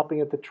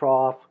 slopping at the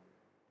trough.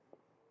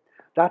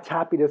 That's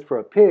happiness for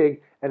a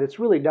pig, and it's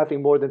really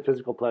nothing more than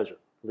physical pleasure.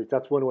 At least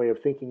that's one way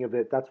of thinking of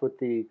it. That's what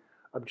the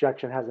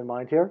objection has in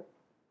mind here.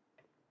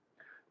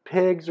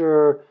 Pigs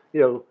are,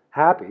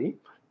 happy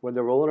when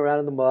they're rolling around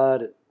in the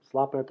mud,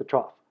 slopping at the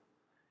trough.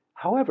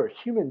 However,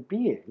 human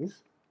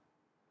beings,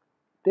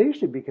 they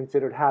should be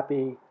considered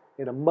happy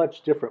in a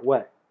much different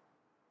way.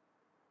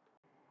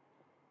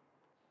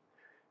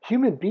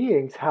 Human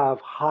beings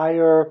have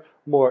higher,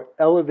 more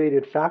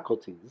elevated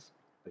faculties,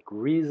 like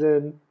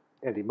reason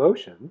and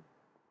emotion.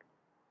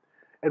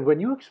 And when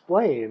you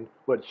explain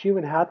what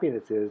human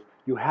happiness is,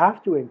 you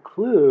have to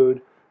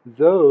include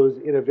those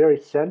in a very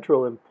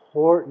central,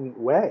 important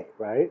way,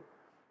 right?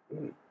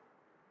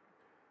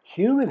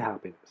 Human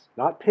happiness,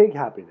 not pig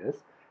happiness,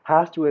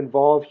 has to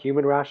involve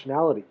human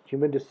rationality,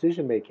 human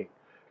decision making,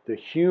 the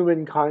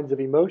human kinds of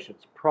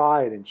emotions,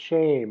 pride and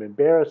shame,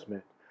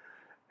 embarrassment.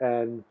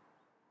 And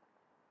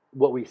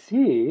what we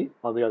see,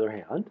 on the other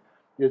hand,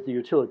 is the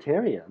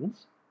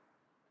utilitarians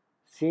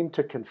seem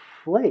to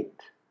conflate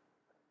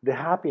the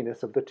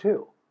happiness of the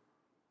two.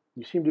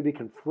 You seem to be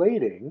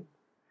conflating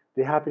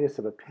the happiness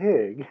of a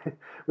pig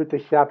with the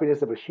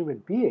happiness of a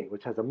human being,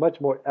 which has a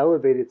much more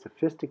elevated,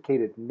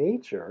 sophisticated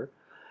nature,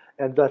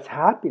 and thus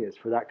happiness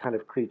for that kind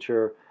of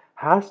creature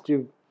has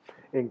to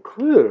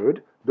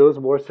include those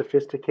more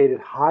sophisticated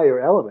higher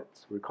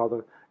elements. We call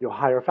them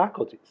higher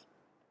faculties.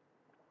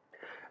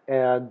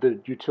 And the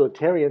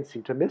utilitarians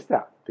seem to miss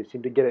that. They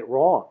seem to get it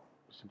wrong.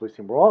 They simply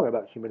seem wrong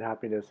about human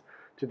happiness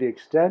to the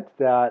extent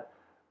that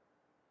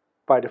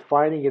by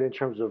defining it in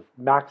terms of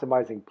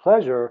maximizing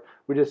pleasure,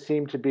 we just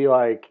seem to be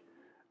like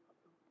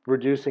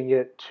reducing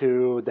it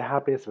to the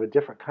happiness of a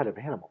different kind of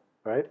animal,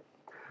 right?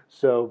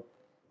 So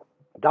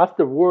that's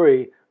the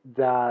worry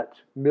that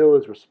Mill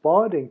is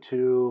responding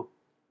to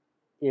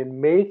in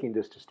making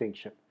this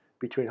distinction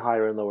between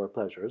higher and lower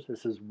pleasures.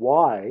 This is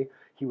why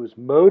he was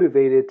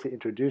motivated to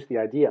introduce the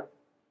idea.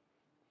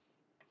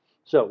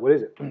 So what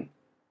is it?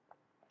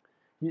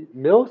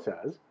 Mill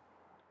says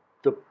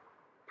the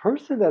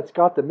person that's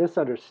got the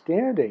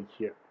misunderstanding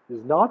here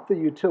is not the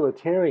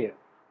utilitarian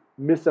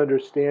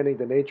misunderstanding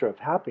the nature of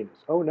happiness.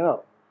 Oh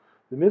no.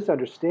 The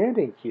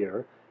misunderstanding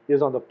here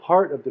is on the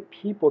part of the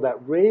people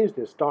that raise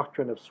this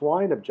doctrine of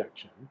swine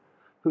objection,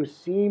 who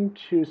seem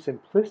to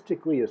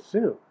simplistically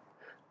assume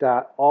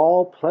that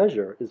all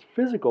pleasure is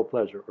physical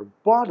pleasure or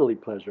bodily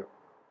pleasure.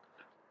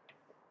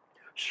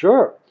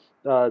 Sure,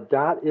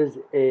 that is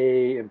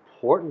an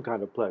important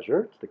kind of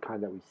pleasure. It's the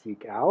kind that we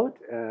seek out,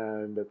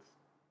 and that's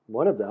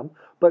one of them.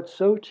 But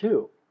so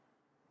too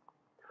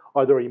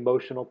are there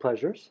emotional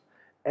pleasures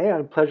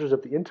and pleasures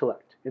of the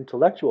intellect,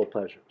 intellectual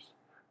pleasures.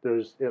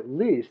 There's at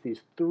least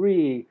these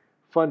three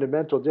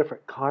fundamental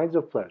different kinds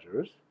of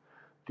pleasures.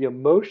 The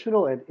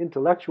emotional and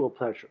intellectual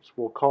pleasures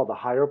we'll call the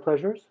higher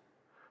pleasures.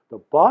 The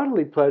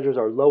bodily pleasures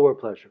are lower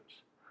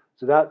pleasures.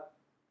 So that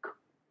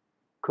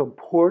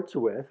comports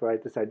with,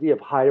 right, this idea of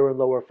higher and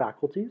lower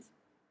faculties.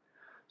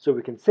 So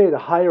we can say the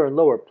higher and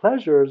lower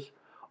pleasures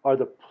are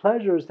the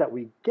pleasures that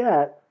we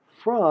get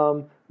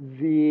from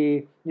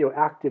the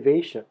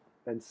activation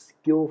and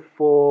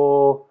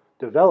skillful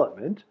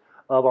development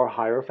of our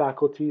higher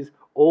faculties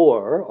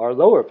or our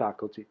lower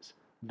faculties.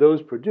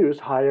 Those produce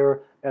higher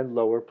and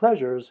lower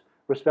pleasures,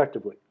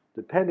 respectively,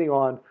 depending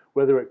on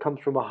whether it comes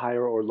from a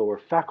higher or lower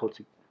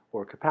faculty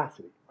or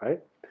capacity,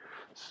 right?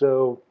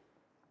 So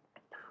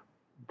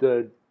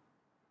the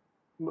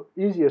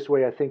easiest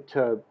way, I think,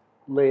 to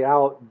lay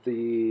out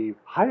the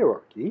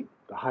hierarchy,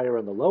 the higher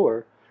and the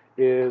lower,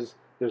 is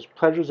there's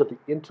pleasures of the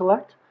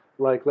intellect,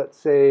 like let's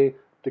say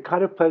the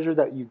kind of pleasure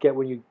that you get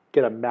when you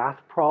get a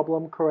math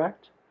problem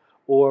correct,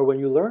 or when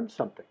you learn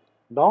something,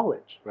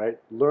 knowledge, right?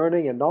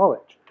 Learning and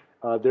knowledge.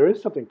 There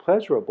is something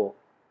pleasurable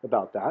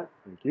about that,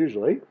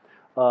 usually.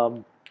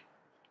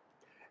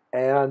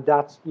 And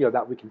that's,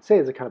 that we can say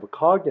is a kind of a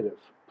cognitive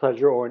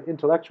pleasure or an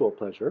intellectual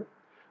pleasure.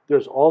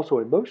 There's also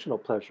emotional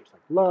pleasures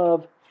like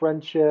love,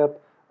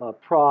 friendship,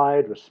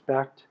 pride,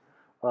 respect.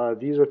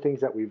 These are things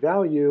that we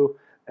value.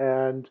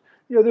 And,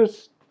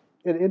 there's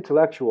an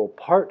intellectual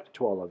part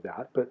to all of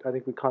that, but I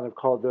think we kind of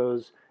call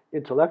those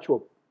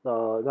intellectual,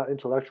 not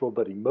intellectual,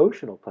 but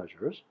emotional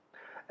pleasures.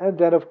 And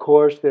then, of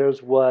course,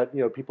 there's what,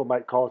 people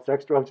might call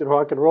sex, drugs, and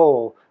rock and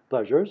roll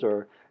pleasures,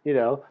 or,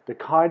 the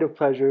kind of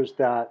pleasures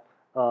that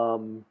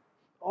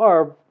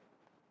are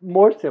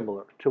more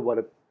similar to what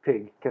a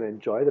pig can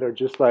enjoy, that are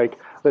just like,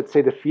 let's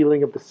say, the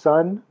feeling of the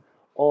sun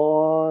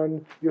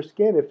on your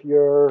skin if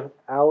you're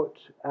out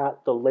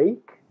at the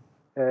lake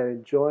and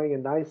enjoying a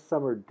nice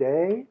summer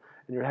day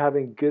and you're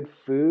having good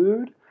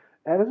food,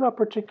 and it's not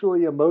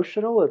particularly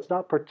emotional, it's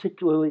not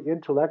particularly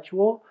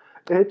intellectual,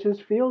 it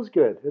just feels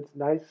good. It's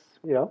nice,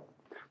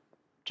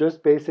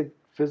 just basic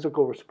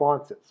physical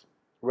responses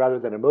rather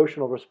than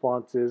emotional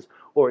responses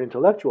or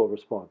intellectual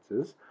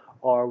responses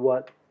are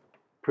what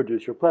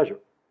produce your pleasure.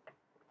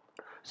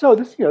 So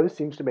this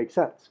seems to make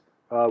sense.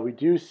 We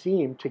do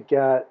seem to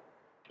get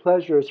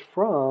pleasures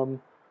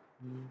from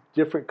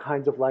different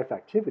kinds of life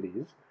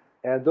activities,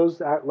 and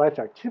those life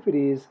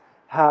activities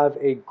have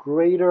a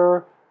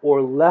greater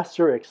or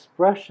lesser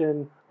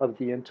expression of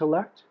the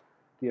intellect,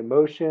 the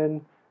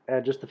emotion,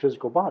 and just the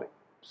physical body.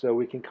 So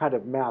we can kind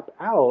of map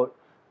out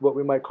what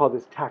we might call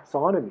this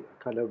taxonomy,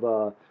 kind of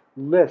a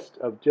list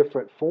of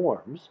different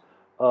forms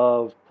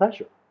of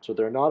pleasure. So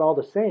they're not all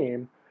the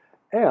same,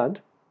 and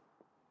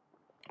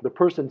the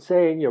person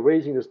saying,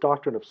 raising this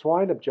doctrine of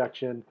swine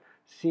objection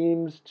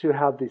seems to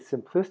have the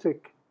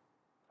simplistic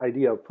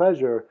idea of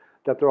pleasure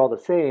that they're all the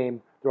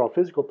same, they're all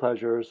physical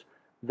pleasures,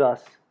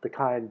 thus the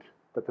kind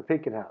that the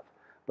pig can have.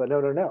 But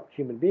no.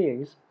 Human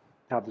beings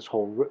have this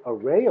whole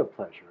array of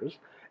pleasures,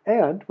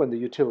 and when the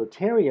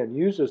utilitarian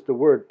uses the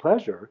word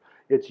pleasure,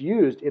 it's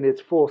used in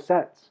its full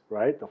sense,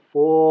 right? The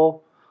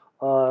full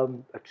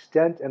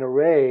extent and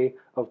array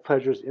of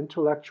pleasures,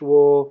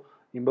 intellectual,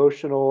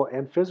 emotional,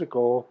 and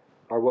physical,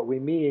 are what we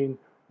mean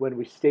when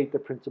we state the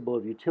principle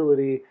of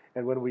utility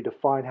and when we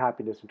define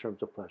happiness in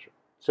terms of pleasure.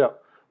 So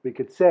we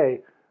could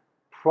say,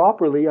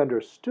 properly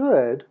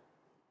understood,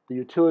 the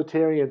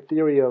utilitarian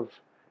theory of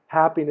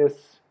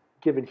happiness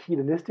given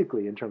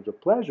hedonistically in terms of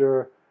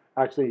pleasure,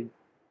 actually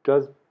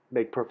does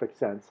make perfect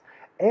sense.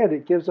 And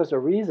it gives us a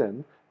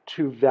reason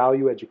to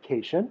value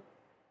education,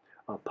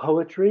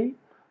 poetry,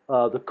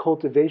 the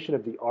cultivation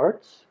of the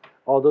arts,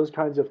 all those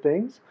kinds of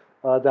things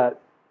that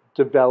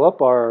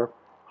develop our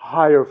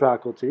higher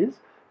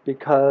faculties,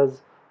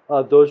 because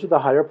those are the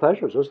higher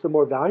pleasures, those are the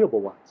more valuable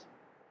ones.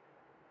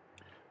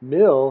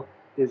 Mill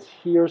is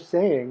here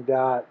saying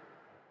that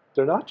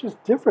they're not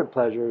just different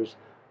pleasures,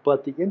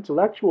 but the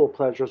intellectual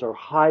pleasures are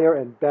higher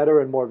and better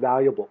and more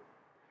valuable.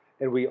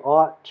 And we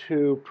ought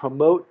to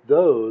promote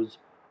those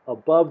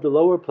above the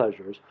lower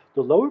pleasures.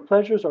 The lower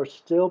pleasures are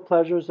still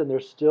pleasures and they're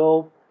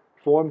still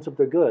forms of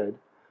the good,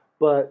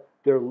 but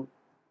they're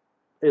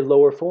a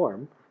lower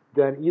form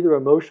than either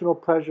emotional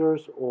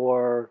pleasures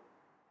or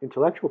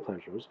intellectual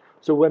pleasures.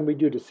 So when we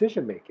do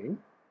decision making,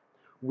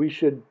 we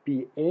should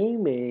be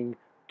aiming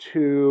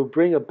to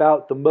bring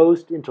about the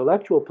most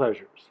intellectual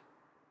pleasures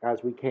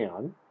as we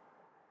can,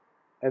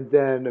 and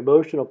then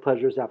emotional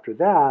pleasures after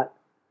that,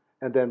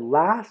 and then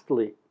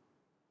lastly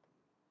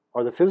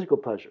are the physical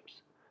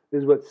pleasures.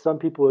 This is what some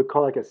people would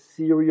call like a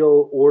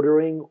serial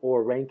ordering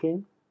or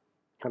ranking,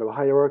 kind of a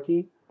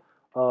hierarchy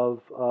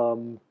of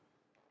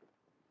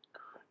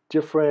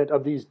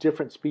these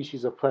different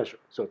species of pleasure.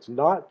 So it's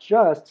not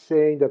just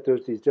saying that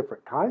there's these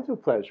different kinds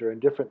of pleasure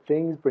and different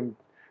things bring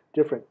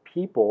different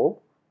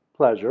people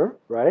pleasure,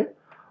 right?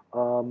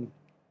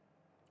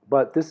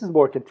 But this is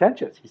more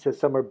contentious. He says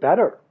some are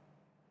better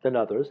than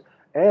others,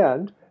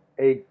 and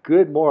a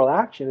good moral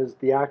action is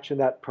the action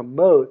that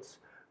promotes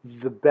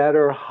the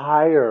better,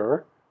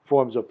 higher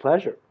forms of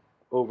pleasure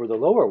over the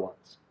lower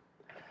ones.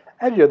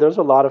 And there's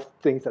a lot of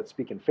things that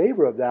speak in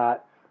favor of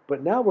that,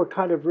 but now we're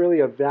kind of really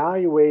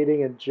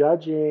evaluating and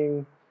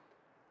judging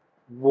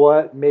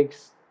what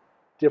makes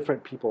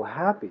different people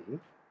happy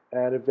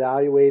and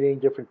evaluating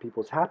different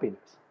people's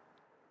happiness.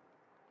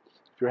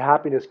 If your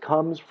happiness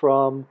comes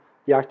from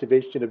the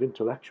activation of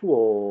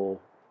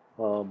intellectual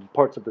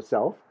parts of the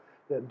self,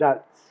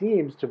 that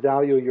seems to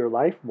value your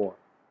life more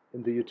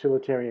in the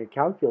utilitarian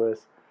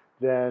calculus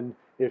than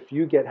if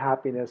you get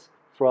happiness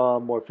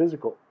from more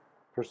physical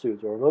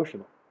pursuits or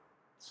emotional.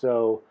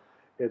 So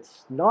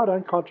it's not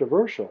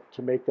uncontroversial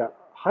to make that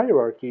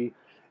hierarchy,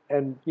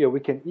 and we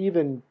can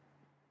even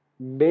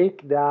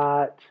make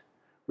that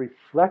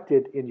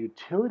reflected in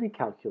utility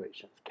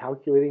calculations,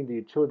 calculating the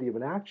utility of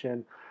an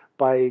action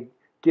by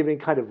giving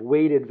kind of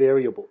weighted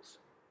variables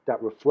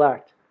that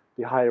reflect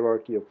the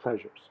hierarchy of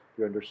pleasures.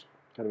 You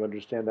kind of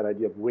understand that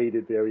idea of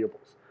weighted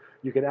variables.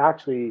 You can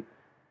actually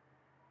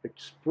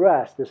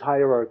express this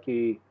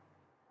hierarchy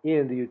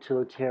in the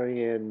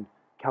utilitarian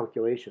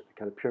calculation, the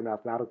kind of pure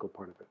mathematical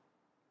part of it.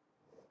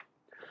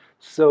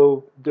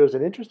 So there's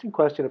an interesting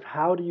question of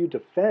how do you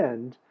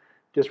defend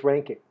this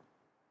ranking?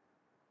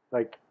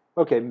 Like,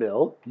 okay,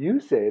 Mill, you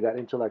say that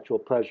intellectual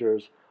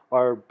pleasures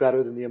are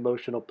better than the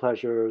emotional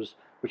pleasures,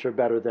 which are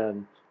better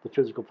than the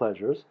physical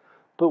pleasures,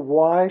 but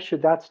why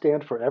should that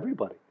stand for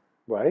everybody,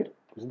 right?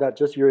 Isn't that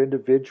just your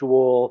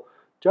individual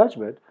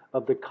judgment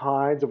of the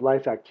kinds of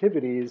life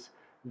activities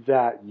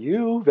that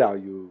you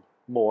value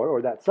more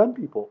or that some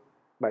people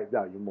might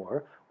value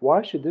more?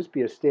 Why should this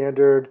be a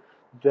standard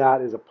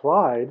that is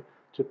applied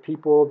to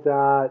people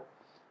that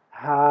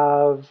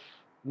have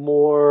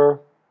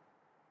more,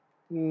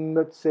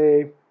 let's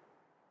say,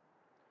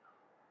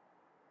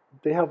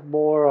 they have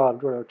more,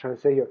 what I'm trying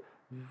to say here,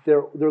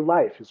 their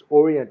life is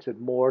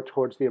oriented more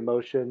towards the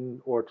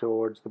emotion or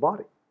towards the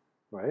body,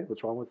 right? Is there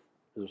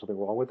something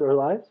wrong with their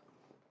lives?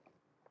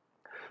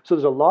 So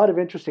there's a lot of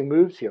interesting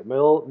moves here.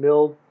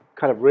 Mill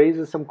kind of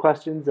raises some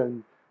questions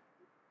and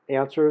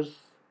answers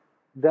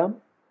them.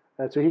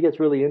 And so he gets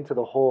really into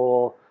the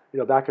whole,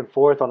 back and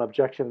forth on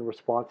objection and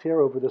response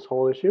here over this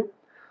whole issue.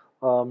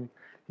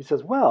 He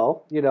says,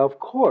 well, of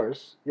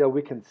course,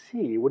 we can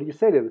see, what do you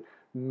say to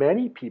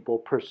many people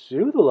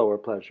pursue the lower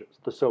pleasures,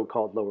 the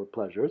so-called lower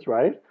pleasures,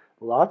 right?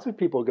 Lots of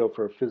people go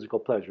for physical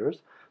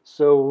pleasures.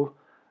 So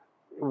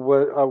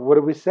what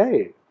do we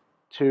say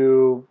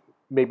to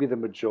maybe the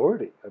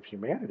majority of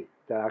humanity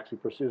that actually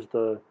pursues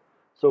the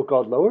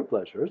so-called lower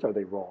pleasures? Are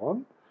they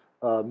wrong,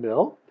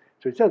 Mill?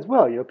 So he says,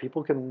 well,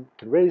 people can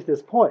raise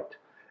this point.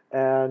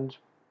 And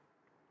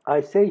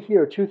I say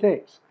here two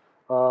things.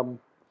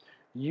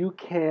 You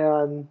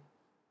can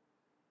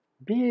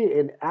be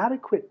an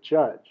adequate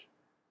judge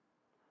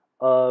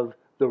of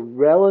the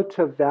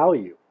relative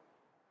value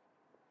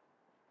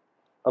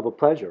of a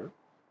pleasure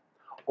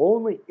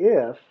only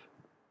if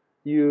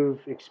you've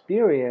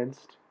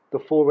experienced the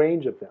full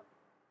range of them.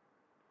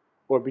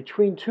 Or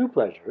between two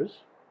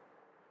pleasures,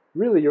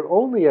 really you're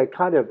only a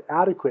kind of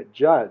adequate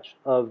judge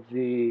of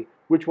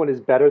which one is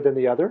better than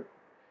the other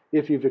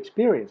if you've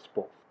experienced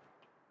both.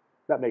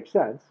 That makes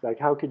sense. Like,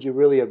 how could you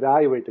really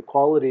evaluate the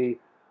quality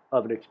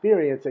of an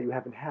experience that you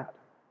haven't had,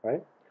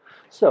 right?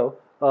 So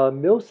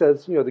Mill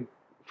says,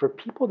 for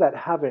people that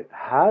haven't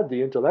had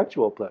the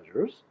intellectual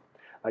pleasures,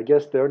 I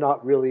guess they're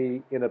not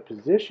really in a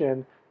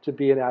position to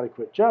be an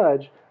adequate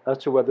judge as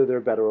to whether they're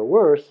better or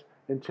worse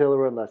until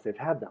or unless they've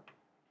had them.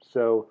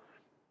 So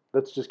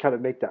let's just kind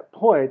of make that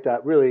point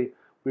that really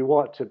we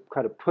want to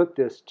kind of put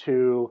this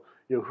to,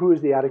 who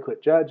is the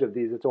adequate judge of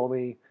these? It's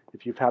only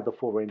if you've had the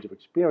full range of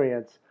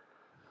experience.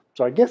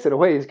 So I guess in a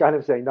way he's kind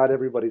of saying not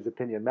everybody's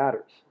opinion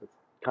matters. It's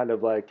kind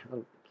of like,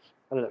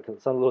 I don't know,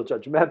 it sounds a little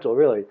judgmental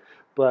really,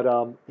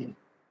 but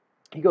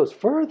he goes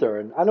further,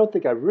 and I don't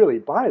think I really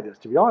buy this,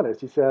 to be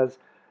honest. He says,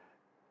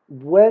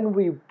 when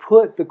we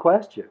put the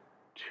question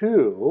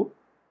to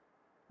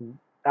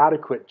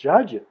adequate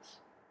judges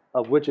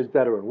of which is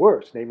better and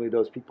worse, namely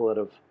those people that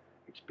have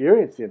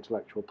experienced the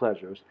intellectual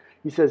pleasures,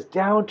 he says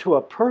down to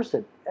a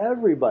person,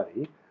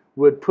 everybody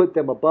would put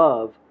them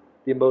above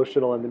the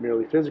emotional and the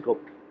merely physical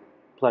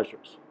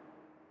pleasures.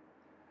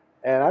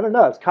 And I don't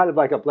know, it's kind of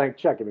like a blank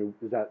check. I mean,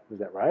 is that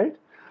right?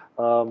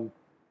 Kind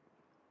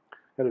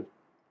of a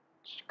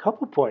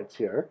couple points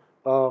here.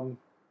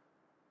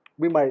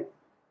 We might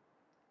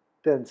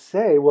then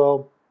say,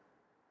 well,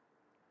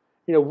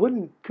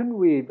 couldn't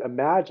we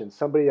imagine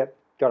somebody that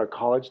got a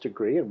college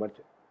degree and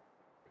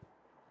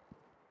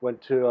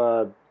went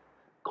to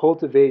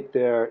cultivate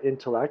their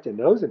intellect and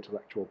those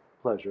intellectual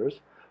pleasures,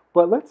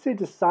 but let's say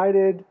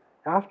decided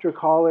after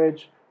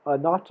college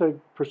not to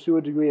pursue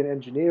a degree in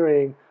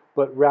engineering,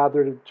 but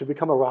rather to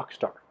become a rock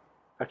star.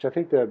 Actually, I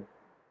think the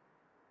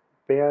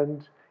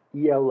band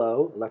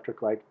ELO,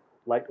 Electric Light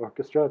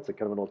Orchestra, it's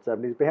kind of an old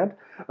 70s band,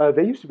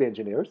 they used to be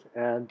engineers,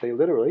 and they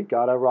literally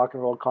got a rock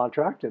and roll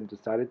contract and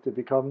decided to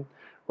become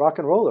rock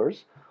and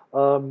rollers.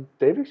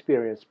 They've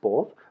experienced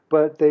both,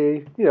 but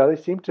they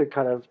seem to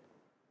kind of,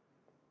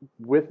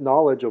 with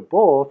knowledge of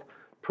both,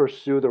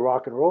 pursue the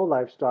rock and roll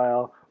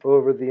lifestyle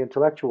over the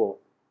intellectual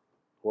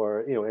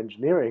or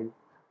engineering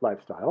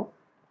lifestyle.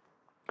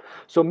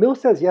 So Mill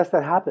says, yes,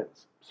 that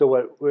happens.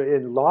 So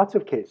in lots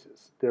of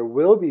cases, there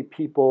will be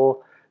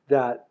people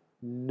that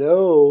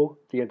know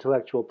the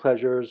intellectual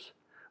pleasures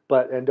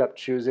but end up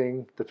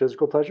choosing the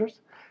physical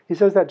pleasures. He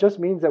says that just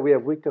means that we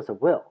have weakness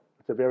of will.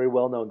 It's a very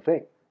well-known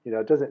thing.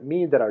 It doesn't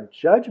mean that our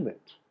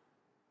judgment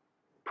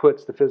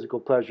puts the physical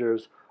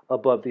pleasures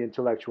above the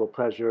intellectual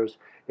pleasures.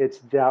 It's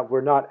that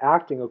we're not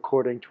acting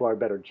according to our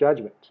better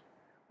judgment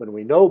when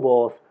we know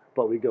both,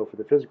 but we go for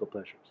the physical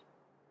pleasures.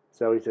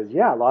 So he says,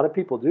 yeah, a lot of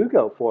people do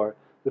go for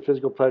the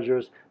physical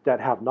pleasures that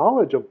have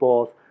knowledge of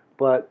both,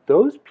 but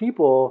those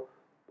people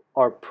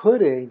are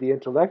putting the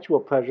intellectual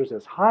pleasures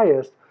as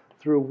highest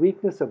through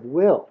weakness of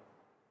will.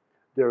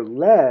 They're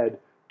led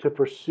to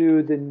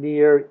pursue the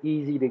near,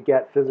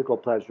 easy-to-get physical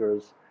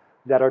pleasures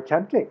that are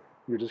tempting.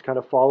 You're just kind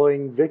of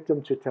falling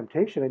victim to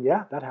temptation, and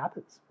yeah, that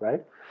happens,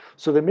 right?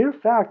 So the mere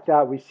fact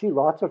that we see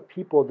lots of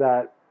people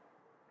that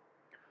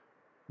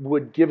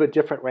would give a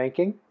different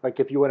ranking, like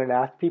if you went and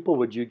asked people,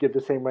 would you give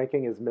the same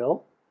ranking as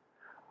Mill?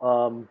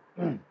 I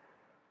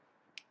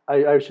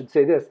should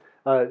say this,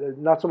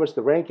 not so much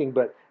the ranking,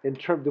 but in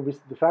terms of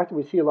the fact that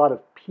we see a lot of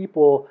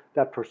people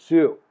that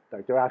pursue,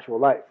 like their actual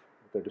life,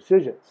 their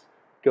decisions,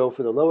 go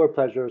for the lower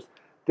pleasures,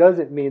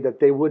 doesn't mean that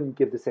they wouldn't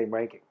give the same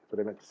ranking. That's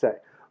what I meant to say.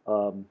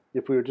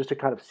 If we were just to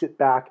kind of sit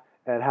back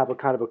and have a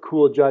kind of a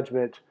cool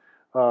judgment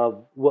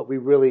of what we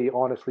really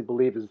honestly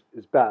believe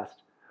is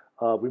best,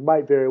 we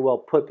might very well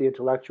put the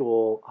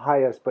intellectual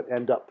highest but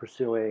end up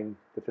pursuing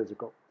the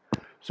physical.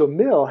 So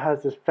Mill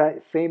has this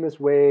famous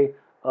way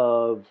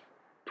of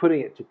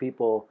putting it to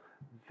people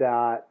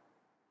that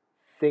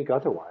think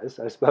otherwise.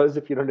 I suppose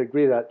if you don't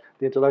agree that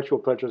the intellectual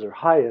pleasures are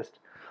highest,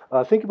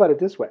 think about it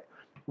this way.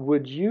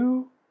 Would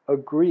you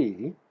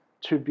agree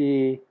to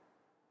be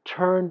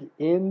turned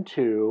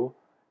into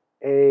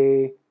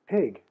a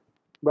pig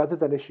rather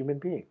than a human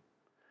being,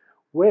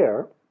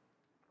 where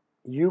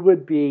you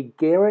would be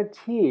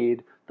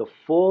guaranteed the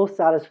full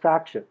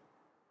satisfaction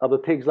of a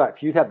pig's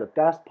life? You'd have the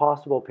best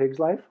possible pig's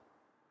life,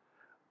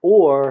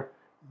 or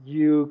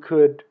you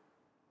could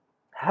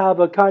have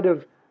a kind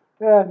of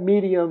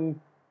medium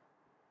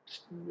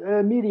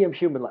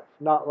human life,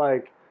 not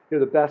like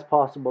the best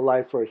possible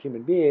life for a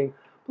human being.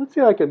 Let's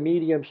say like a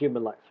medium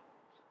human life.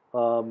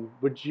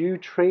 Would you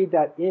trade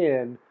that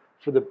in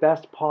for the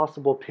best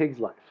possible pig's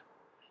life?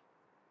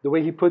 The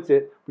way he puts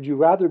it, would you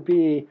rather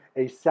be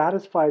a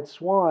satisfied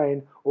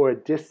swine or a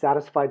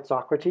dissatisfied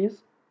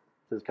Socrates?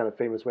 This is kind of a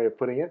famous way of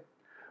putting it,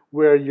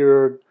 where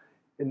you're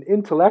an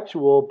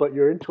intellectual, but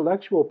your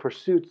intellectual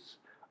pursuits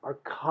are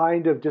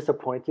kind of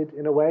disappointed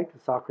in a way,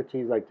 because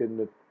Socrates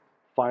didn't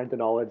find the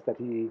knowledge that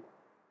he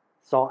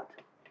sought.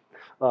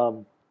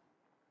 So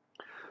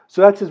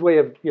that's his way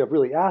of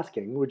really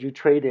asking, would you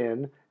trade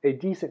in a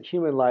decent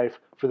human life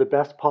for the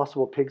best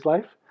possible pig's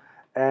life?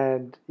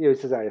 And he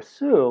says, I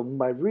assume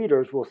my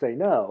readers will say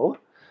no,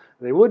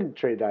 they wouldn't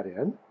trade that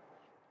in.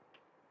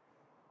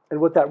 And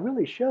what that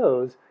really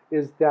shows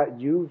is that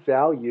you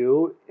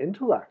value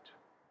intellect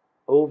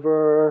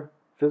over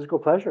physical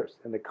pleasures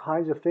and the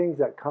kinds of things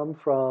that come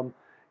from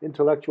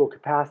intellectual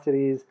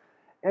capacities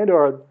and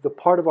are the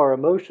part of our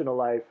emotional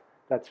life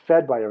that's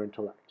fed by our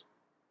intellect,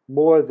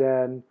 more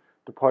than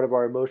the part of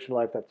our emotional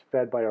life that's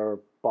fed by our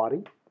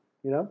body,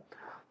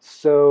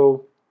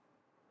 So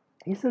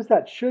he says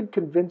that should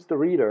convince the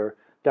reader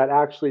that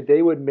actually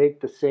they would make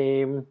the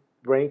same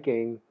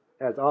ranking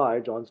as I,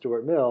 John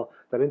Stuart Mill,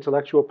 that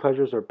intellectual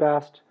pleasures are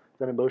best,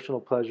 then emotional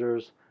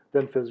pleasures,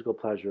 then physical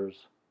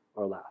pleasures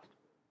are last.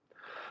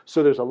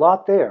 So there's a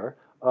lot there,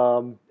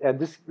 and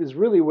this is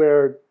really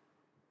where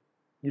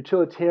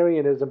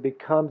utilitarianism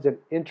becomes an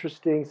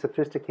interesting,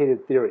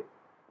 sophisticated theory,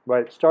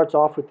 right? It starts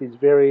off with these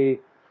very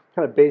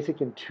kind of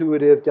basic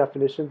intuitive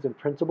definitions and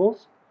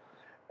principles,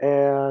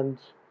 and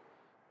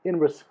in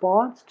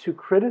response to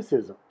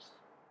criticisms,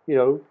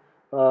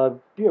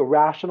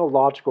 rational,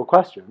 logical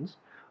questions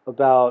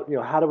about,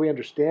 how do we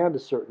understand a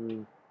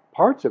certain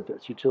parts of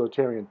this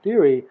utilitarian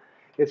theory,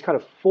 it's kind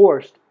of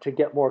forced to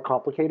get more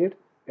complicated.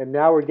 And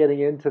now we're getting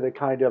into the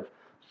kind of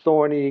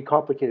thorny,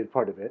 complicated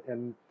part of it.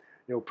 And,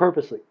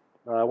 purposely,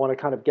 I want to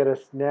kind of get us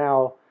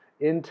now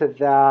into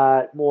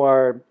that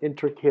more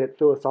intricate,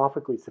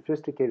 philosophically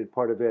sophisticated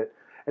part of it.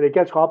 And it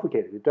gets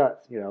complicated. It does,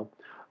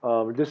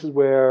 This is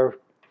where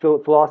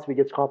philosophy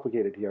gets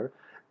complicated here.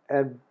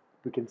 And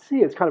we can see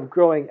it's kind of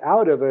growing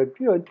out of a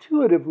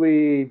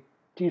intuitively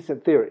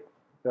decent theory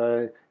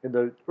in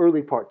the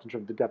early parts in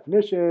terms of the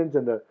definitions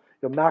and the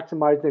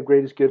maximizing the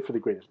greatest good for the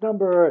greatest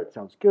number. It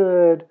sounds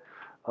good.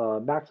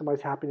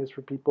 Maximize happiness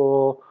for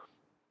people.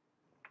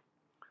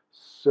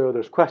 So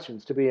there's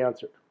questions to be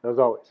answered, as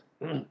always.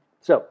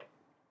 So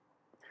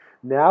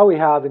now we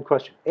have in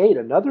question 8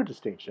 another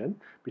distinction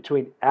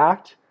between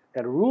act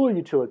and rule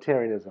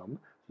utilitarianism.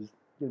 This is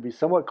going to be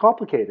somewhat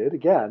complicated,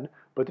 again,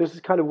 but this is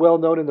kind of well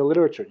known in the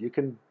literature. You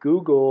can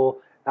Google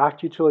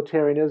act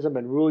utilitarianism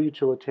and rule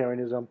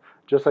utilitarianism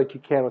just like you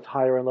can with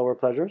higher and lower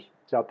pleasures.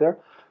 It's out there.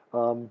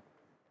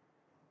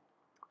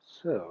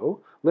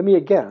 So let me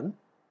again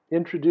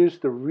introduce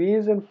the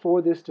reason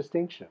for this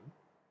distinction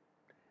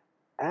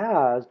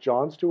as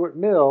John Stuart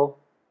Mill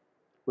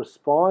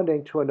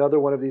responding to another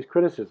one of these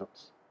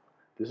criticisms.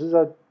 This is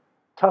a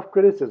tough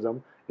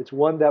criticism. It's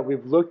one that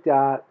we've looked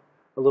at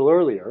a little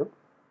earlier,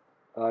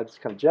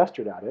 just kind of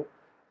gestured at it,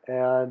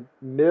 and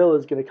Mill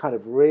is going to kind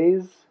of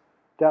raise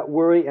that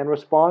worry and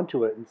respond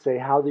to it and say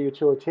how the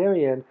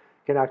utilitarian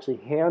can actually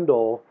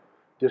handle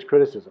this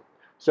criticism.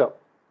 So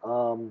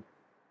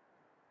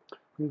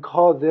we can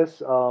call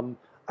this,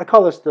 I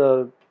call this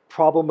the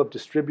problem of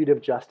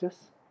distributive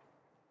justice.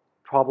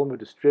 Problem of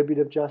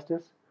distributive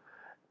justice.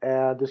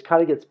 And this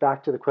kind of gets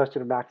back to the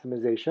question of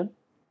maximization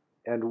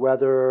and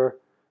whether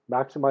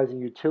maximizing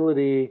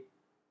utility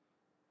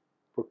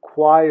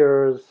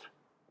requires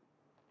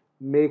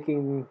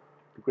making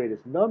the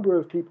greatest number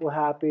of people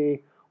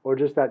happy or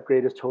just that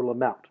greatest total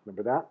amount.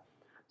 Remember that?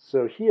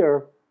 So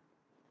here,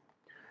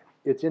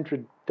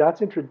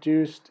 that's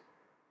introduced,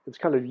 it's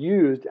kind of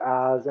used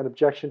as an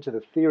objection to the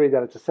theory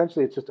that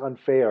it's just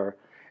unfair,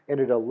 and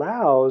it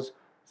allows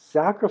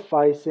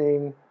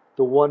sacrificing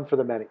the one for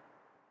the many.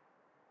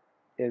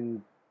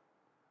 And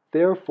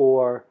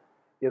therefore,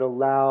 it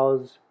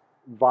allows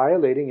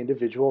violating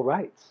individual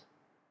rights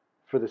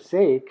for the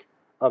sake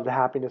of the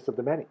happiness of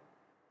the many.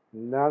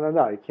 No,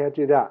 you can't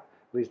do that.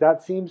 At least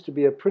that seems to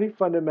be a pretty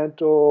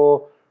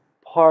fundamental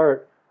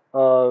part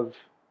of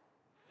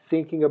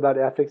thinking about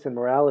ethics and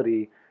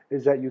morality,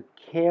 is that you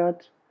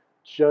can't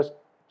just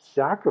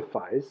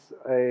sacrifice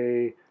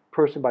a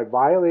person by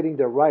violating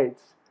their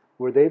rights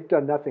where they've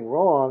done nothing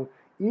wrong,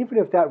 even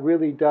if that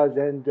really does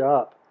end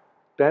up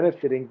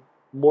benefiting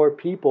more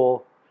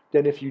people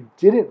than if you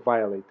didn't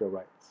violate their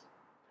rights.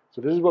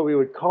 So this is what we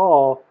would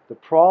call the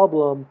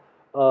problem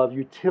of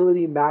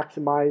utility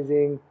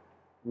maximizing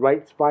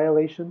rights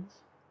violations.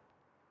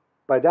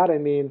 By that I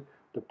mean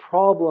the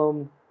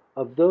problem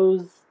of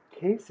those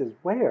cases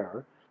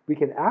where we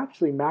can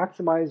actually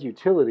maximize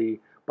utility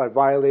by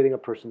violating a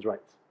person's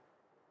rights.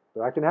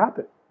 So that can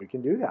happen. We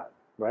can do that,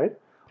 right?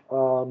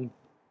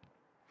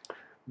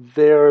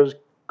 There's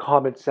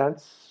common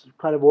sense,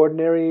 kind of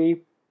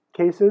ordinary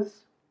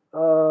cases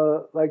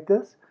like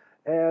this,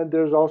 and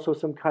there's also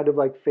some kind of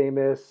like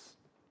famous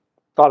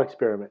thought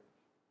experiment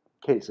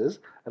cases,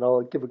 and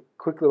I'll give a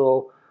quick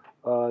little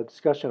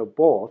discussion of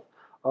both.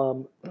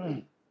 Let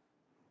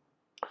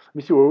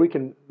me see where we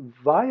can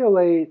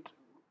violate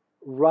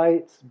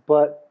rights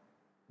but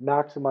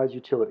maximize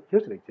utility.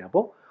 Here's an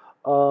example.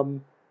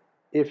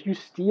 If you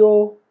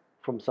steal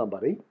from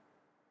somebody,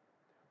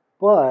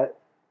 but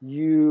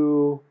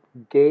you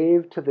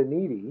gave to the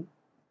needy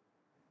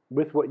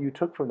with what you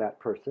took from that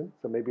person,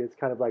 so maybe it's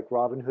kind of like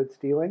Robin Hood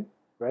stealing,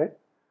 right?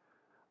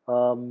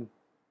 Arguably,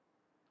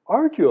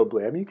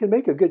 I mean, you can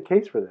make a good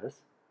case for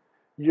this.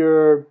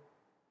 You're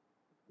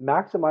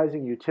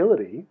maximizing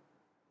utility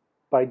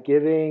by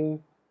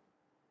giving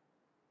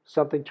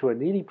something to a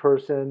needy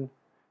person,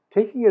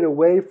 taking it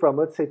away from,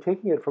 let's say,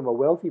 taking it from a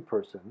wealthy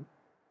person,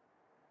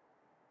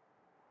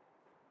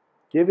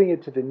 giving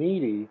it to the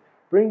needy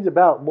brings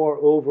about more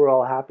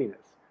overall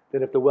happiness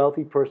than if the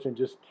wealthy person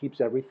just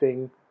keeps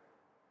everything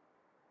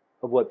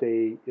of what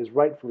is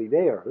rightfully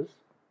theirs,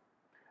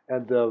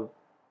 and the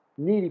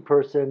needy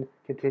person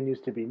continues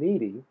to be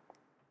needy.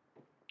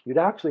 You'd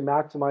actually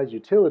maximize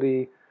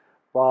utility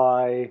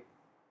by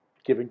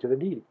giving to the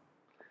needy.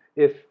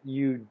 If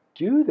you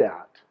do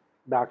that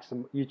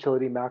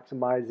utility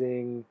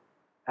maximizing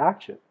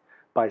action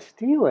by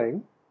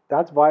stealing,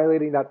 that's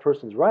violating that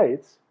person's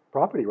rights,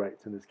 property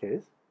rights in this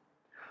case.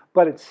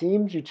 But it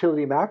seems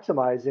utility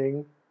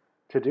maximizing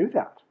to do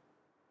that.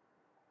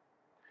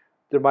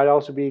 There might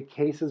also be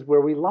cases where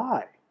we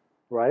lie,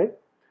 right?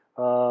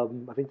 I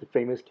think the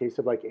famous case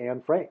of like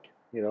Anne Frank,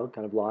 kind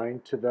of lying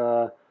to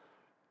the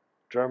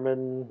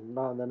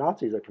the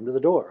Nazis that come to the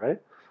door,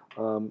 right?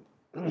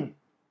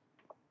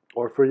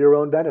 Or for your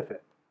own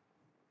benefit,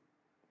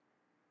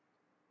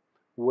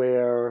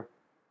 where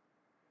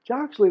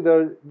actually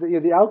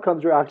the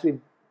outcomes are actually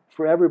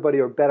for everybody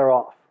are better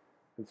off.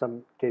 In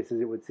some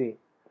cases, it would seem.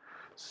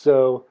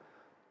 So,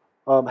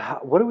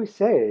 what do we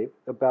say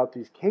about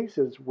these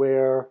cases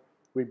where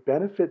we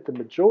benefit the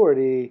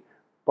majority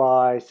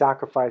by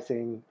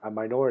sacrificing a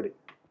minority?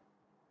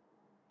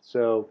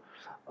 So,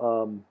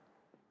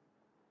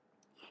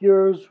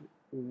 here's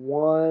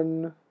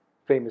one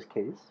famous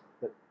case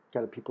that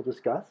kind of people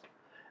discuss,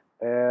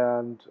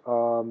 and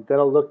then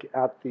I'll look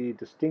at the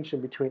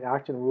distinction between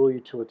act and rule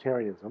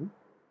utilitarianism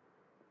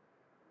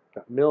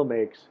that Mill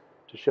makes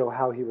to show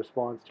how he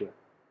responds to it.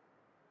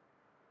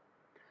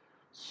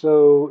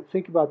 So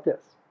think about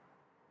this.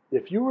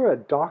 If you were a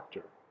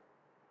doctor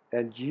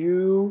and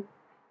you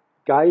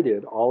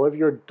guided all of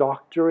your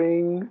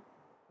doctoring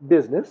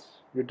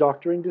business, your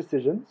doctoring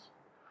decisions,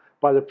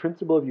 by the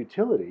principle of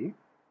utility,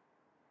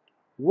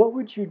 what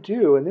would you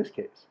do in this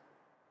case?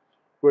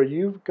 Where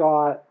you've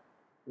got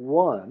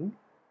one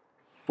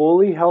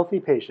fully healthy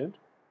patient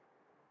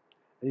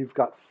and you've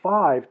got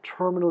 5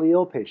 terminally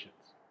ill patients.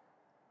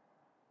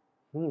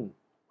 What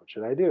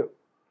should I do?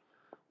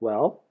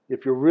 Well,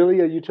 if you're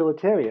really a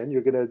utilitarian,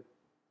 you're going to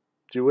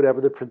do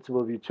whatever the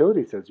principle of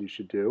utility says you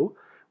should do,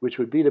 which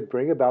would be to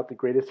bring about the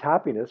greatest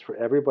happiness for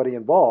everybody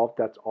involved.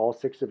 That's all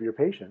 6 of your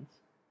patients.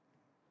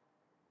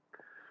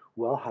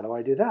 Well, how do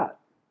I do that?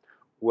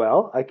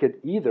 Well, I could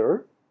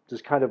either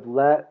just kind of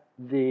let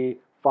the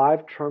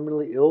 5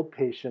 terminally ill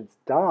patients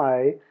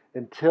die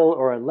until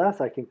or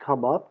unless I can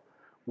come up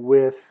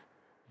with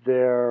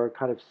their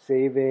kind of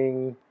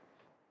saving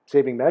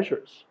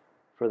measures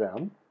for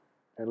them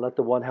and let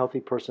the one healthy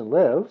person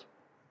live.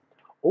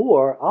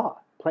 Or,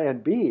 plan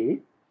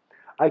B,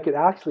 I could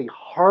actually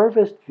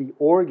harvest the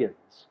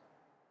organs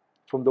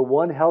from the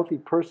one healthy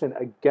person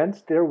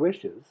against their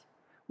wishes,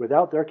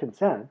 without their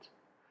consent,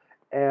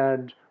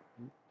 and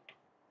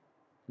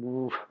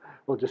will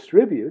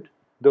distribute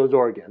those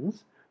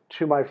organs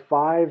to my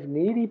 5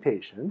 needy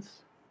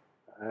patients,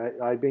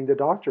 I being the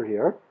doctor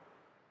here.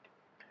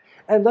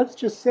 And let's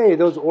just say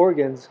those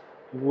organs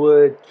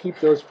would keep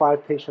those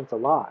 5 patients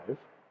alive.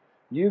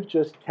 You've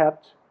just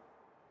kept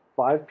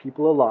 5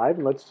 people alive,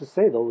 and let's just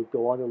say they'll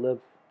go on to live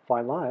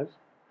fine lives.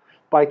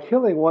 By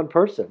killing one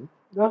person,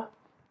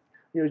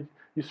 you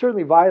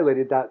certainly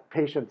violated that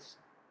patient's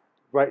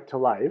right to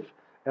life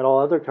and all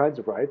other kinds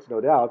of rights,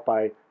 no doubt,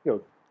 by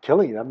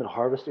killing them and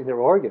harvesting their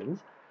organs.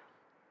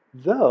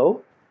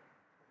 Though,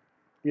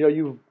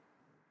 you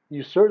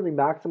certainly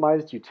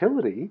maximized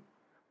utility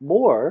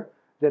more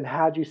than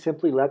had you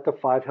simply let the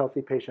 5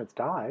 healthy patients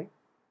die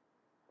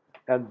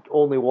and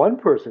only one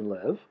person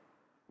live.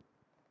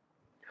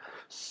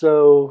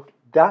 So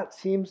that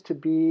seems to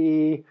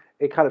be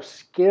a kind of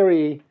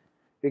scary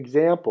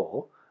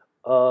example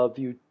of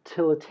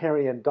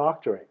utilitarian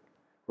doctoring,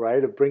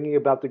 right? Of bringing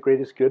about the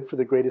greatest good for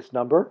the greatest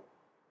number.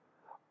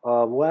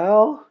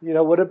 What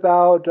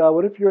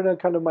if you're in a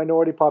kind of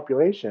minority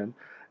population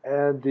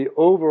and the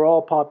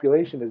overall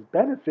population is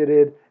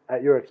benefited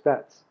at your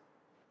expense?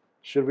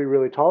 Should we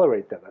really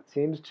tolerate that? That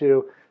seems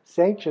to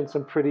sanction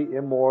some pretty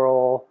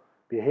immoral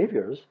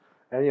behaviors.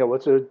 And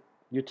what's a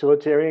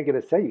utilitarian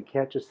going to say? You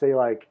can't just say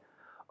like,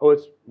 oh,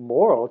 it's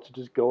moral to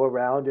just go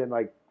around and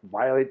like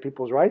violate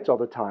people's rights all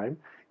the time,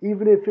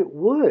 even if it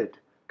would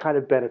kind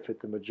of benefit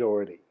the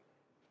majority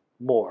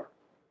more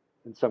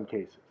in some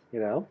cases,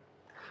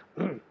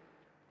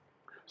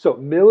 So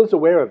Mill is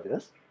aware of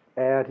this,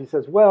 and he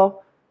says,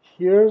 well,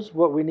 here's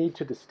what we need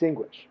to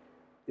distinguish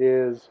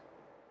is,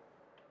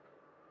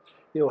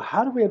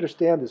 how do we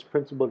understand this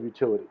principle of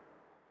utility?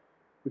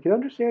 We can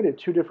understand it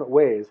 2 different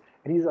ways,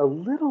 and he's a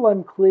little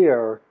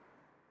unclear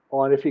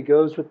on if he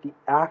goes with the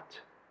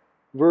act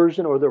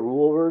version or the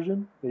rule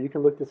version. You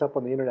can look this up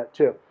on the internet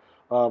too.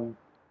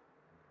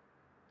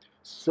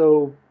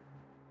 So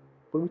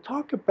when we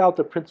talk about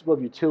the principle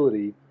of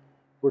utility,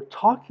 we're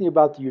talking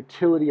about the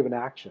utility of an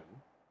action.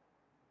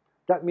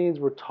 That means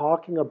we're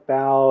talking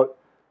about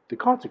the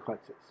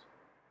consequences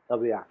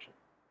of the action.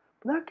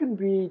 But that can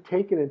be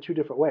taken in 2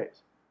 different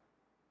ways.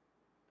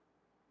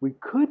 We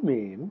could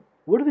mean,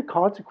 what are the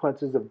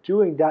consequences of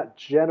doing that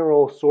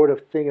general sort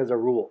of thing as a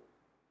rule?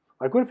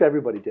 Like, what if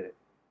everybody did it?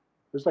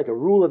 There's like a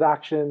rule of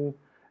action,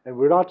 and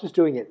we're not just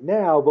doing it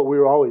now, but we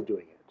were always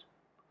doing it.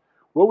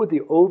 What would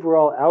the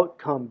overall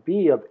outcome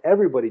be of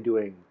everybody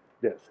doing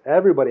this,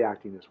 everybody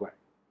acting this way?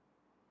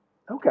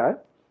 Okay,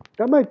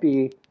 that might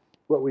be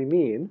what we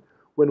mean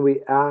when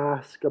we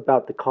ask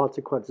about the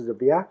consequences of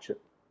the action.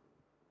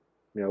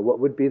 What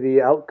would be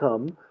the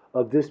outcome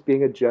of this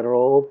being a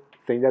general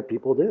thing that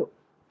people do?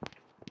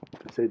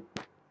 So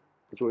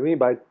that's what we mean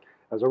by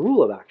as a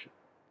rule of action.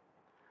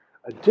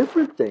 A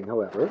different thing,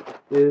 however,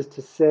 is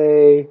to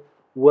say,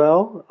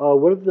 well,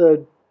 what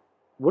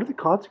are the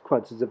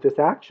consequences of this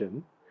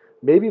action?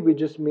 Maybe we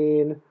just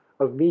mean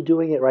of me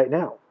doing it right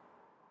now,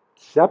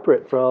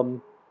 separate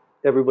from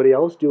everybody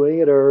else doing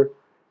it, or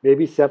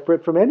maybe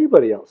separate from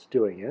anybody else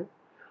doing it.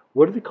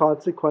 What are the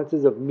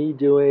consequences of me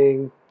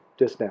doing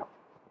this now?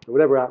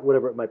 Or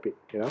whatever it might be,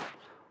 you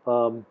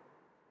know?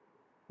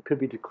 It could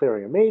be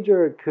declaring a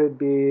major, it could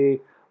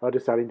be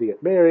deciding to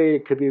get married,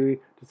 it could be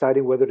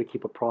deciding whether to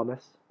keep a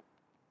promise.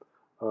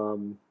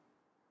 Um,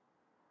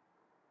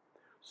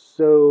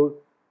 so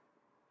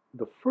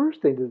the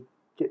first thing to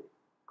get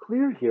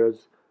clear here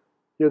is,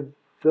 you know,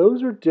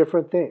 those are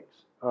different things.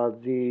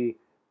 The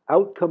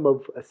outcome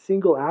of a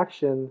single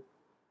action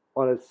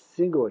on a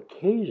single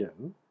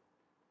occasion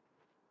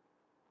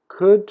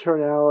could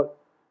turn out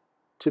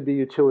to be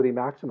utility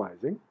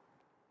maximizing.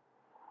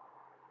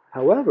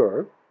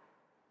 However,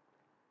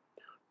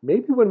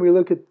 maybe when we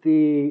look at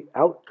the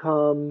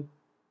outcome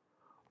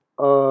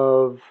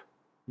of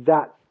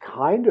that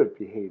kind of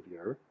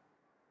behavior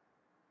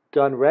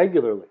done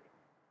regularly,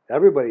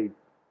 everybody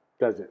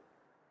does it.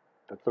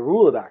 That's the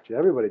rule of action.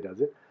 Everybody does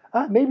it.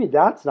 Maybe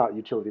that's not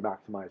utility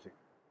maximizing,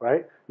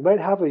 right? You might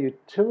have a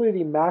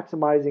utility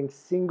maximizing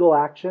single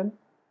action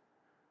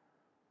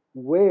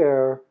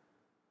where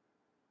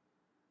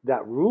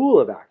that rule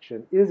of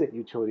action isn't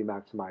utility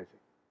maximizing.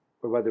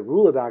 Or by the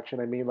rule of action,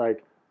 I mean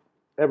like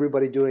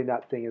everybody doing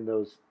that thing in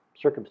those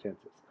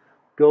circumstances.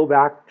 Go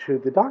back to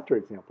the doctor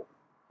example.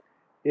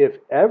 If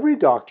every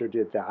doctor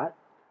did that,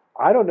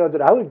 I don't know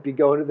that I would be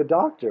going to the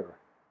doctor,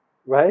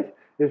 right?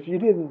 If you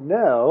didn't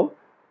know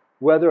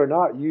whether or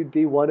not you'd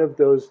be one of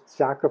those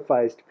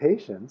sacrificed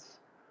patients,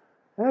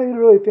 you'd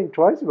really think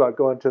twice about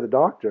going to the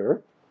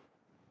doctor.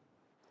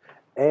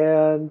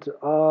 And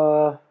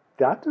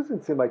that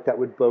doesn't seem like that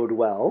would bode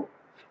well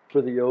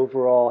for the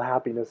overall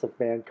happiness of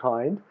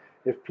mankind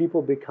if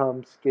people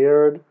become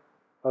scared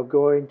of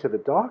going to the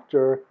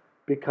doctor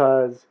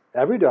because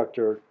every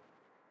doctor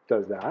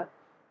does that.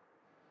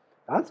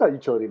 That's not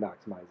utility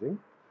maximizing.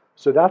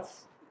 So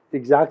that's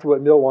exactly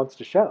what Mill wants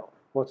to show.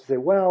 He wants to say,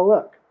 well,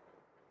 look,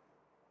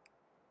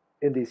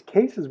 in these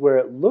cases where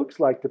it looks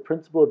like the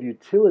principle of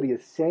utility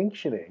is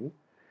sanctioning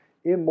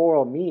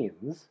immoral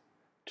means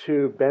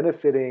to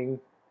benefiting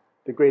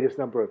the greatest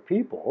number of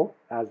people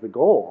as the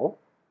goal,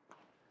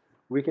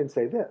 we can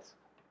say this.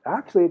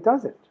 Actually, it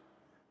doesn't.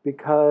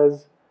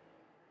 Because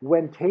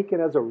when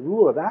taken as a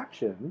rule of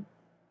action,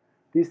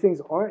 these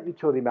things aren't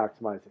utility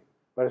maximizing.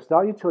 But it's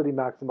not utility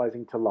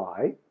maximizing to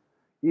lie,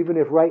 even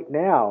if right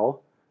now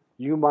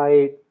you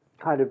might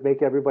kind of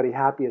make everybody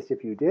happiest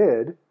if you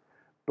did.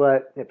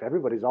 But if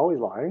everybody's always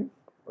lying,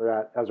 or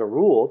that as a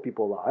rule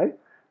people lie,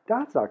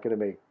 that's not going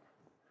to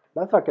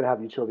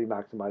have utility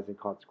maximizing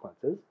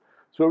consequences.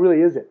 So it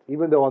really isn't.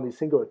 Even though on these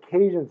single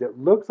occasions it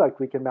looks like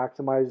we can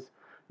maximize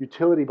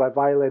utility by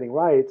violating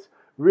rights,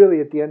 really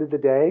at the end of the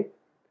day,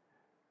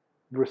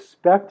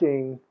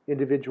 respecting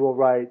individual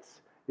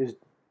rights is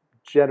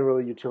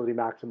generally utility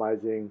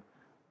maximizing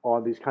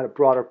on these kind of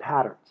broader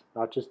patterns,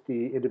 not just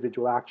the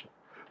individual action.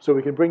 So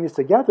we can bring this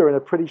together in a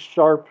pretty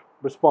sharp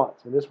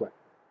response in this way.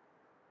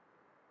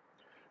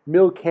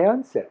 Mill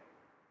can say,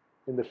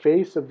 in the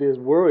face of this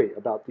worry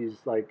about these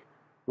like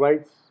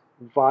rights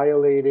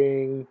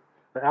violating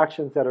or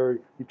actions that are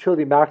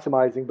utility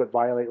maximizing but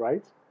violate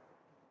rights,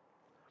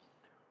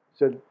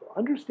 so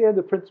understand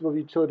the principle of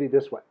utility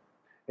this way.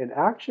 An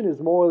action is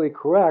morally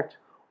correct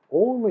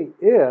only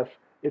if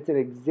it's an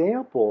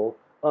example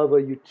of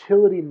a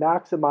utility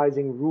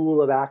maximizing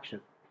rule of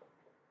action.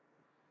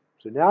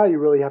 So now you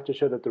really have to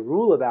show that the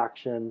rule of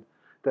action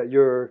that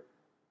your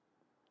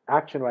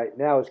action right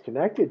now is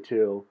connected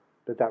to,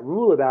 that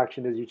rule of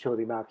action is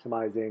utility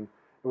maximizing, and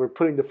we're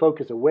putting the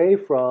focus away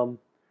from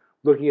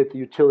looking at the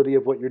utility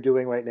of what you're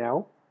doing right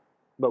now,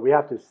 but we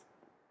have to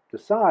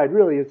decide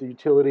really is the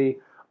utility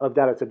of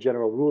that as a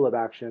general rule of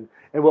action,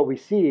 and what we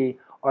see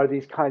are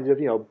these kinds of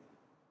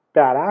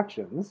bad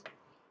actions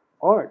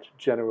aren't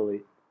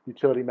generally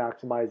utility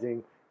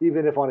maximizing,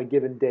 even if on a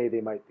given day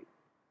they might be.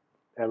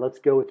 And let's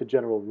go with the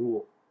general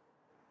rule.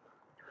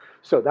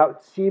 So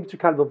that seems to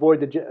kind of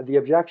avoid the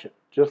objection,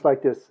 just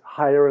like this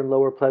higher and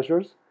lower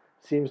pleasures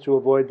seems to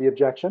avoid the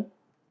objection.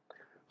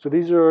 So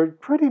these are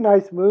pretty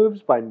nice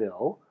moves by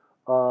Mill.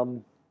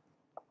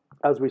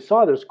 As we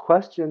saw, there's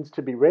questions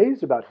to be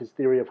raised about his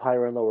theory of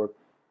higher and lower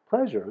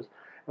pleasures,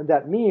 and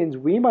that means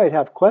we might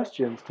have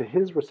questions to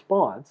his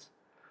response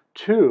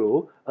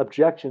to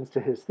objections to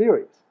his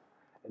theories.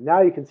 And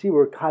now you can see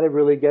we're kind of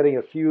really getting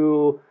a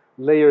few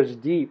layers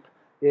deep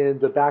in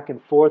the back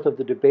and forth of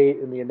the debate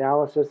and the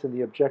analysis and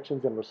the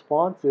objections and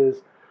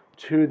responses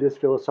to this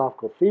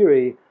philosophical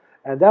theory.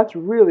 And that's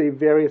really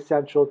very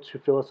essential to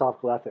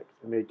philosophical ethics.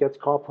 I mean, it gets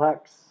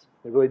complex,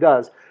 it really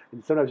does,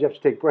 and sometimes you have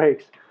to take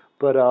breaks,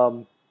 but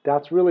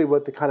that's really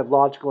what the kind of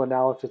logical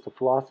analysis of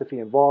philosophy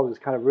involves, is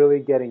kind of really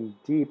getting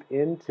deep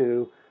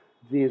into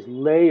these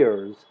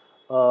layers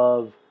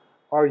of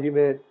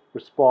argument,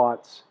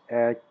 response,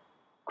 and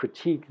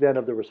critique then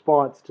of the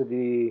response to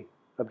the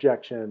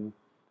objection,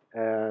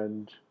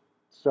 and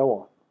so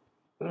on.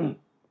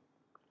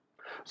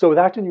 So with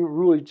acting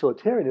rule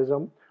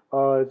utilitarianism,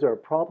 is there a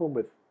problem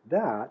with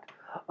that?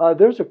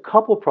 There's a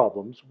couple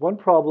problems. One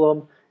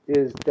problem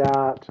is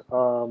that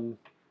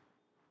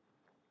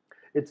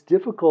it's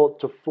difficult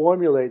to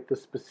formulate the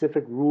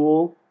specific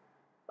rule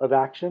of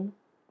action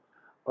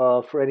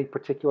for any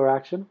particular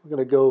action. We're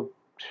going to go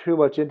too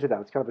much into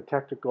that. It's kind of a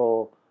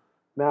technical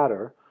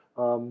matter.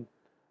 Um,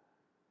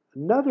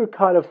 Another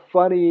kind of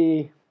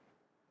funny,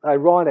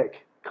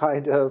 ironic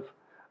kind of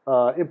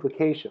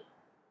implication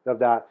of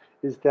that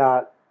is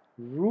that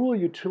rule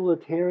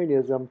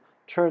utilitarianism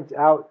turns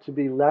out to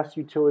be less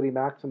utility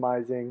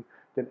maximizing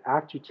than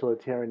act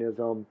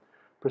utilitarianism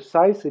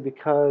precisely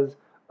because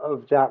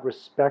of that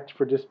respect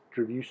for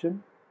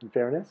distribution and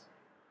fairness.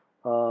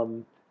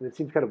 And it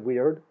seems kind of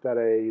weird that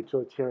a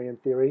utilitarian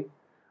theory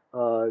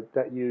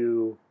that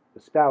you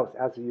espouse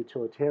as a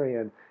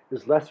utilitarian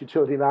is less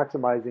utility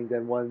maximizing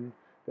than one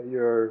that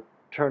you're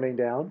turning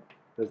down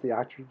as the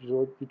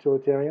actual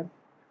utilitarian.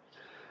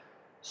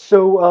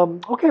 So,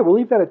 okay, we'll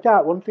leave that at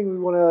that. One thing we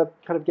want to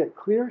kind of get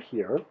clear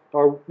here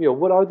are,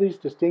 what are these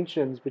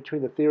distinctions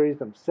between the theories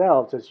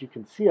themselves? As you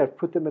can see, I've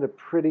put them in a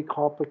pretty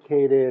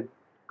complicated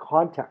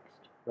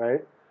context,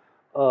 right,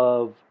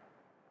 of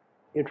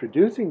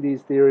introducing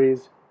these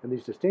theories and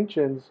these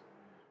distinctions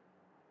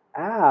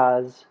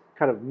as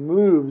kind of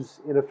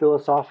moves in a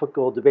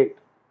philosophical debate,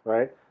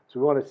 right? So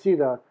we want to see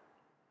the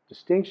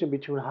distinction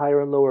between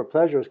higher and lower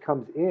pleasures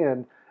comes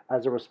in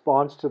as a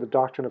response to the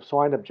doctrine of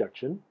swine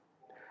objection.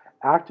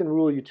 Act and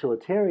rule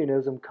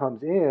utilitarianism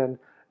comes in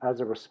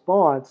as a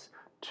response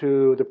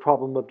to the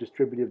problem of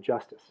distributive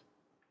justice.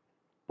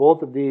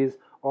 Both of these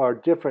are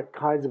different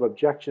kinds of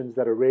objections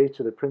that are raised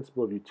to the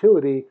principle of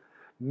utility.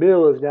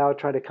 Mill is now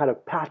trying to kind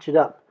of patch it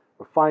up,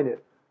 refine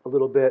it a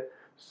little bit,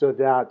 so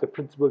that the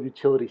principle of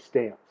utility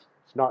stands.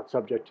 It's not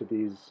subject to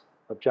these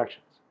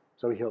objections,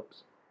 so he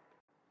hopes.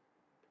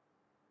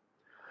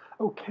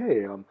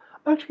 Okay, I'm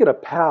actually going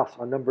to pass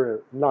on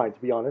number 9, to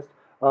be honest.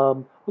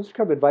 I'll just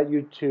kind of invite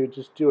you to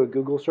just do a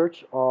Google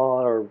search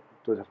on, or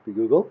doesn't have to be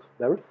Google,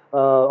 whatever,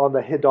 on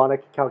the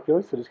hedonic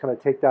calculus. So just kind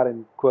of take that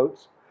in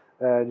quotes,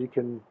 and you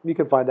can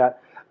find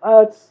that.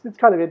 It's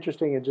kind of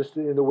interesting, and just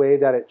in the way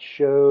that it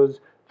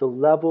shows the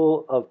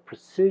level of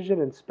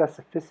precision and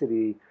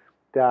specificity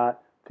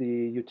that the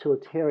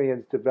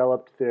utilitarians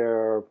developed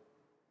their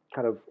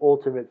kind of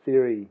ultimate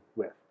theory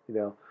with.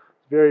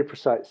 Very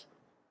precise.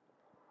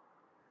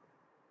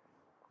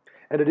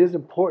 And it is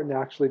important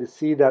actually to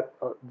see that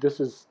this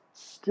is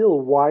still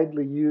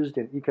widely used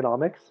in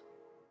economics.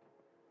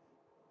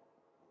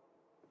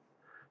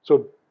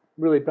 So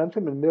really,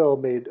 Bentham and Mill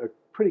made a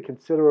pretty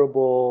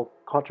considerable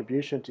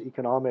contribution to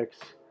economics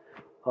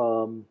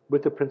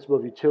with the principle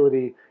of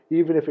utility,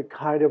 even if it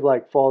kind of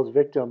like falls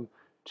victim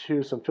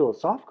to some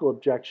philosophical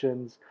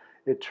objections.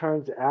 It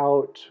turns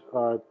out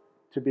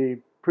to be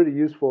pretty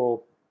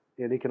useful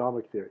in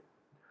economic theory.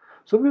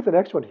 So look at the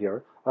next one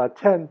here,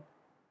 10.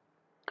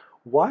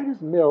 Why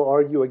does Mill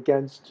argue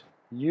against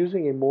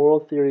using a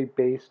moral theory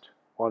based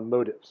on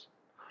motives?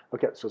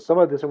 Okay, so some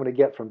of this I'm going to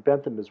get from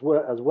Bentham as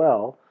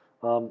well.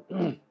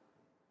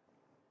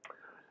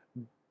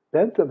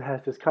 Bentham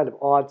has this kind of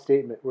odd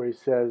statement where he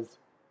says,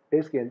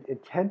 basically,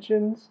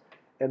 intentions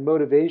and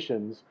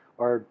motivations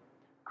are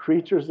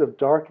creatures of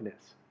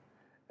darkness.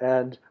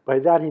 And by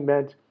that he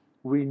meant,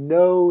 we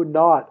know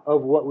not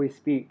of what we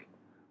speak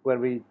when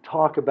we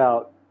talk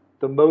about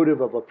the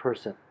motive of a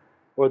person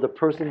or the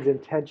person's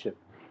intention.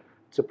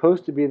 It's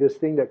supposed to be this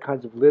thing that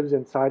kind of lives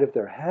inside of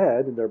their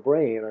head and their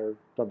brain or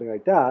something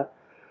like that,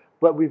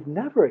 but we've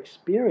never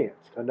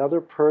experienced another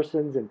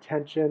person's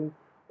intention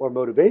or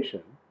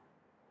motivation.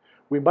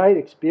 We might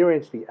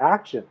experience the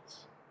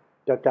actions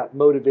that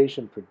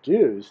motivation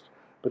produced,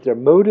 but their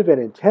motive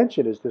and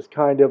intention is this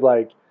kind of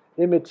like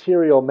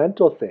immaterial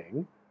mental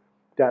thing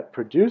that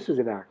produces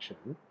an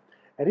action.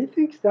 And he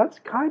thinks that's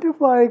kind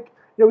of like,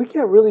 we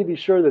can't really be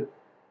sure that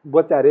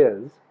what that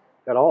is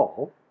at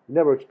all. We've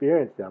never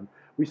experienced them.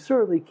 We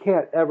certainly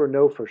can't ever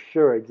know for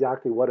sure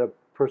exactly what a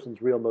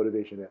person's real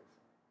motivation is.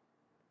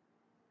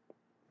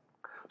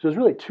 So there's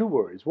really two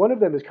worries. One of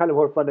them is kind of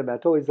more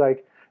fundamental. He's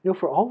like,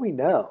 for all we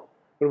know,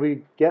 when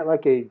we get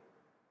like a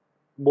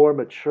more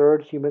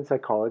matured human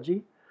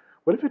psychology,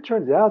 what if it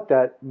turns out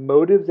that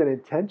motives and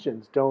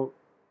intentions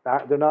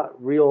they're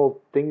not real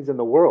things in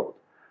the world?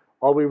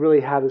 All we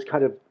really have is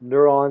kind of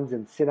neurons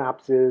and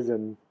synapses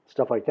and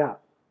stuff like that,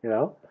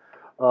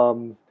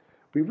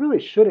 We really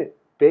shouldn't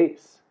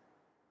base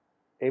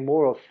a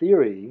moral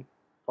theory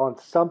on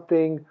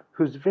something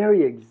whose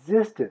very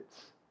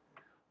existence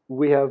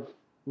we have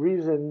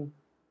reason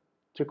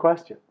to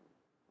question,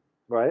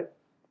 right?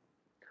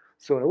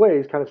 So in a way,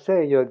 he's kind of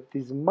saying,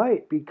 these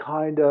might be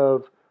kind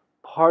of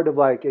part of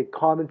like a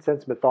common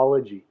sense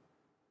mythology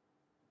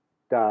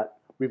that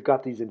we've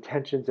got these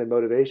intentions and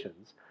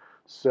motivations.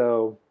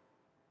 So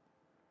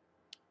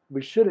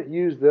we shouldn't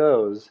use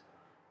those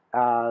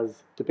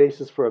as the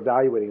basis for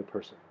evaluating a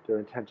person, their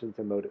intentions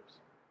and motives.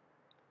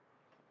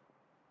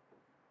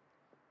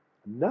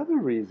 Another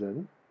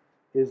reason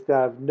is that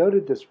I've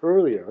noted this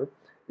earlier,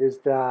 is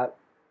that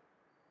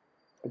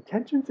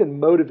intentions and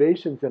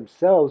motivations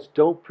themselves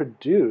don't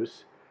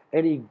produce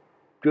any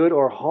good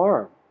or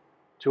harm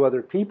to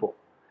other people.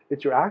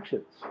 It's your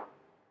actions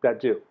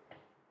that do.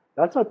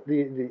 That's not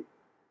the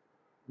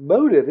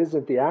motive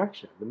isn't the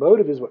action. The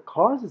motive is what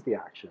causes the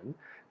action.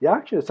 The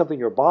action is something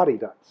your body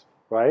does,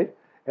 right?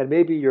 And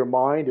maybe your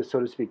mind is, so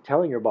to speak,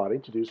 telling your body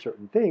to do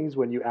certain things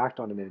when you act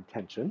on an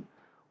intention,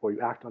 or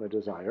you act on a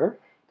desire,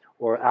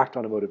 or act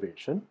on a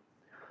motivation.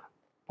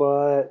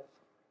 But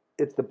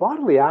it's the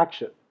bodily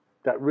action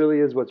that really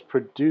is what's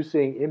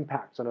producing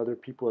impacts on other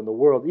people in the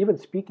world, even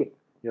speaking.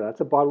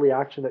 That's a bodily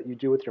action that you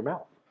do with your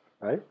mouth,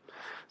 right?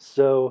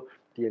 So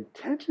the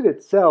intention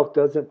itself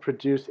doesn't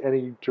produce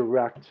any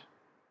direct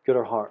good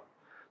or harm.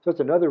 So it's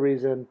another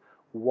reason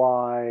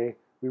why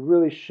we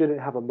really shouldn't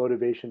have a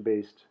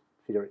motivation-based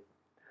theory.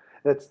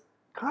 That's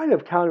kind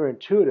of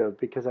counterintuitive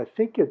because I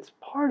think it's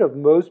part of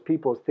most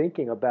people's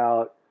thinking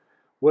about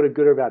what a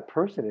good or bad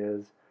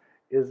person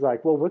is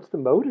like, well, what's the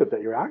motive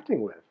that you're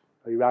acting with?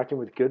 Are you acting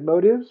with good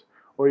motives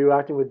or are you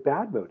acting with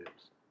bad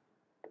motives?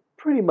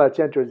 Pretty much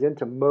enters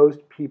into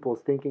most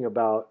people's thinking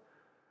about,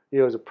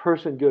 is a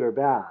person good or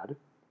bad?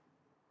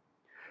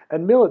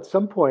 And Mill at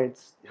some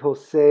points, he'll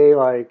say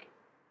like,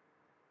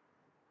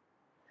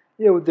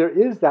 there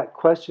is that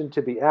question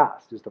to be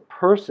asked. Is the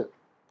person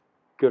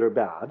good or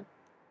bad?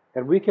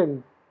 And we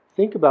can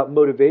think about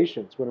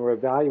motivations when we're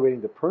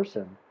evaluating the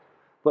person,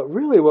 but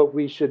really what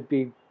we should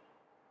be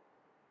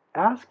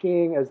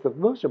asking as the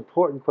most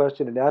important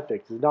question in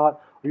ethics is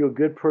not, are you a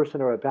good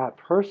person or a bad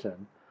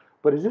person,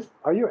 but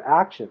are your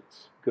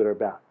actions good or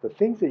bad? The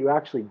things that you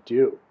actually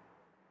do,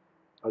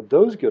 are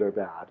those good or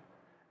bad?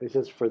 And he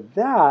says, for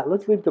that,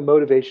 let's leave the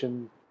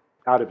motivation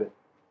out of it.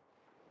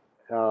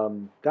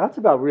 That's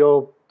about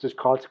real just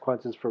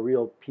consequences for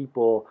real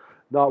people,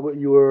 not what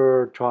you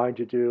were trying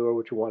to do or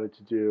what you wanted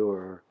to do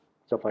or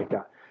stuff like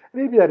that.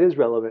 And maybe that is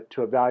relevant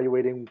to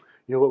evaluating,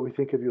 what we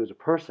think of you as a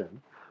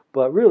person.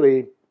 But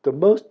really, the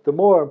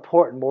more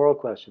important moral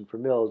question for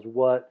Mill is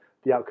what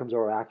the outcomes of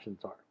our actions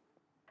are.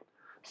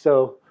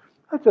 So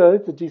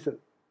it's a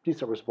decent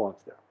response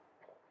there.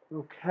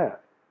 Okay,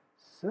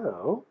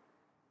 so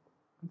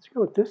let's go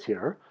with this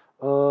here.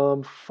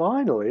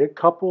 Finally, a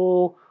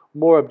couple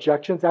more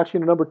objections.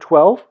 Actually, number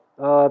 12,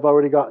 I've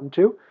already gotten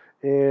to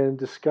in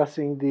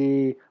discussing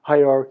the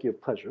hierarchy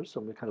of pleasures. So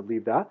I'm going to kind of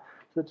leave that.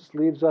 So that just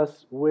leaves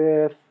us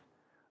with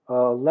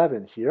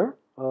 11 here,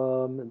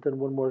 and then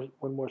one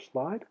more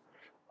slide.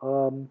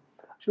 Actually,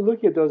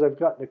 looking at those, I've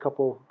gotten to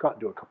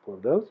a couple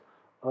of those.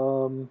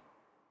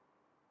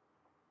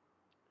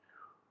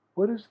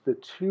 What is the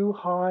too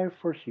high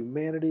for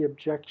humanity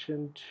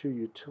objection to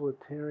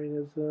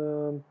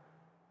utilitarianism?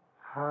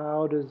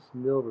 How does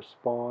Mill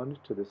respond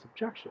to this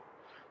objection?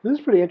 This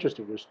is pretty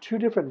interesting. There's two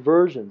different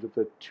versions of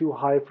the too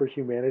high for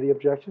humanity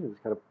objection. It's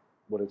kind of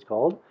what it's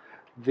called.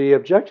 The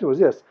objection was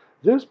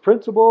this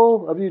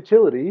principle of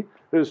utility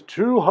is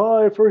too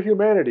high for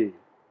humanity.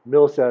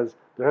 Mill says,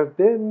 there have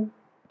been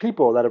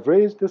people that have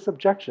raised this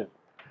objection.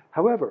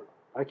 However,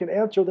 I can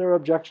answer their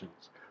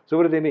objections. So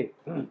what do they mean?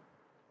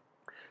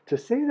 To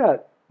say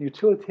that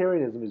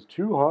utilitarianism is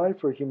too high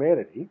for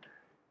humanity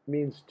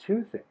means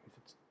two things.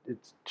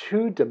 It's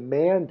too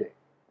demanding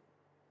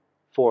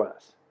for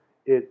us.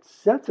 It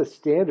sets a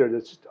standard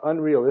that's just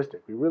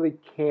unrealistic. We really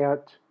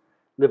can't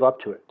live up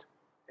to it.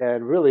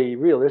 And really,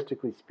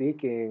 realistically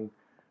speaking,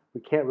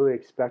 we can't really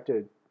expect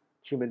a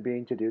human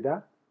being to do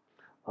that.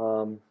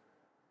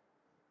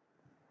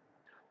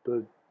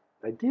 The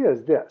idea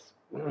is this.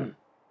 The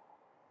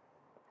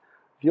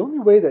only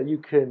way that you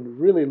can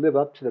really live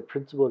up to the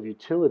principle of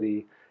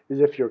utility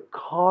is if you're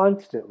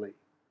constantly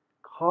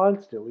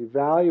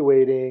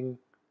evaluating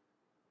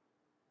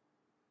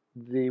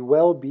the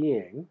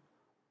well-being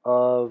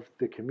of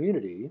the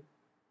community,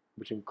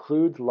 which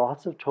includes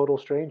lots of total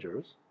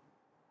strangers,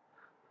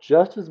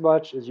 just as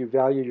much as you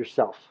value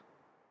yourself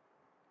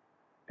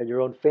and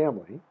your own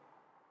family,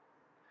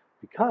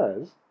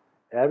 because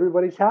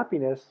everybody's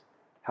happiness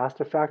has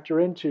to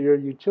factor into your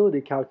utility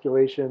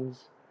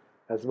calculations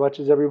as much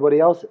as everybody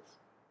else's.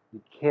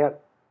 You can't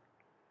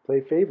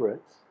play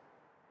favorites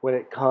when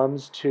it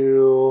comes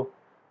to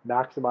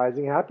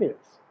maximizing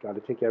happiness. Got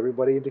to take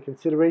everybody into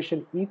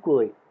consideration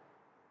equally.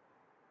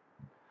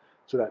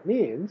 So that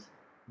means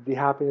the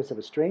happiness of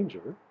a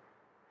stranger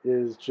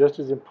is just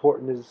as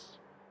important as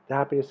the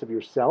happiness of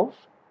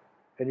yourself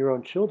and your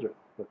own children,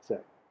 let's say.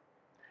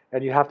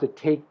 And you have to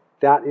take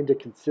that into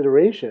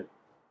consideration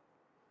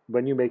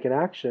when you make an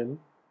action,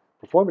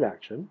 perform an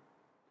action,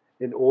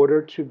 in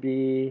order to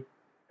be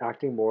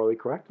acting morally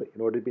correctly, in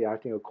order to be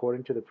acting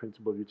according to the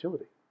principle of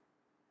utility.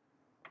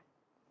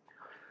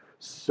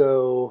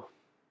 So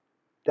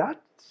that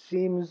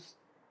seems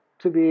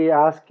to be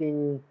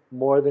asking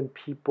more than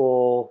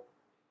people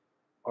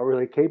are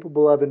really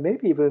capable of, and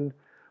maybe even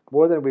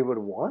more than we would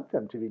want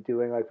them to be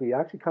doing. Like, we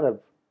actually kind of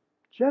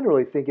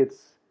generally think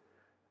it's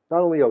not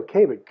only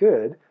okay but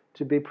good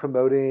to be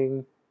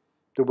promoting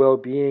the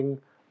well-being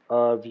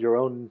of your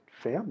own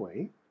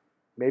family,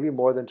 maybe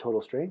more than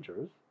total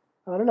strangers.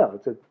 I don't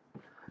know.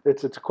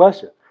 It's a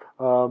question.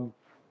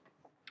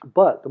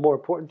 But the more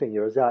important thing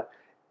here is that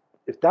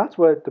if that's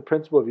what the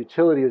principle of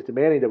utility is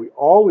demanding, that we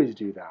always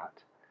do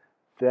that,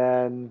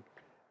 then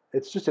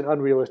it's just an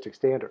unrealistic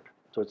standard.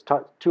 So it's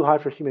too high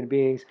for human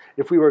beings.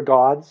 If we were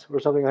gods or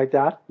something like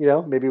that,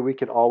 maybe we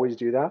could always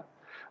do that.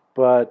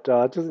 But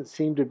it doesn't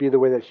seem to be the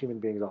way that human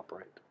beings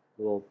operate.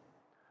 A little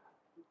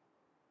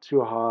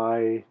too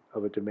high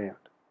of a demand.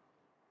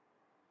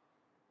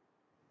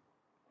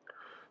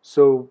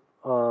 So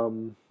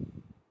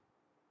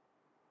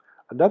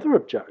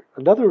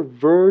another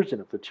version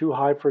of the too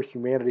high for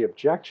humanity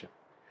objection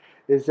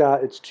is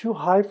that it's too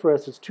high for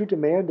us, it's too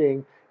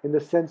demanding in the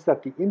sense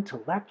that the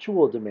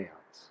intellectual demands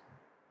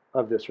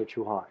of this are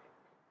too high.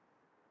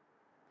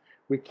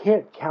 We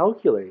can't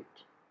calculate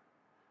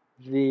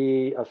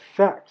the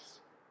effects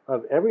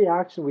of every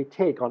action we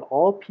take on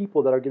all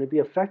people that are going to be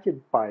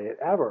affected by it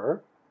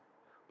ever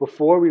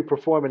before we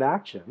perform an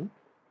action.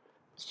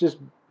 It's just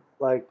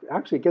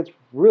actually it gets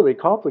really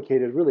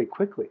complicated really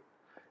quickly.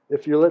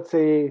 If you're, let's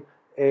say,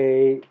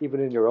 even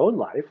in your own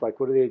life,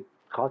 what are the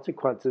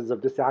consequences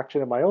of this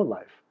action in my own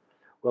life?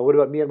 Well, what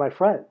about me and my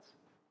friends?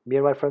 Me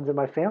and my friends and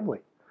my family?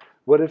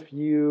 What if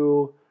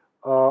you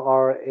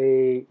are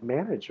a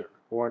manager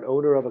or an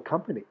owner of a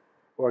company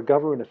or a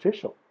government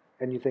official,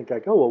 and you think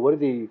oh, well, what are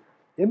the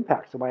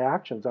impacts of my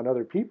actions on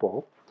other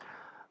people?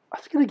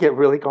 It's going to get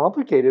really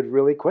complicated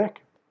really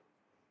quick.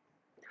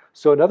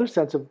 So another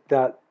sense of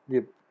that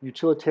the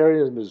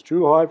utilitarianism is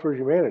too high for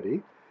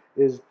humanity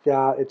is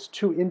that it's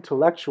too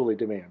intellectually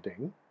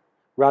demanding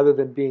rather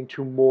than being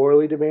too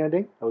morally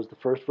demanding. That was the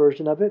first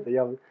version of it.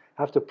 You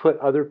have to put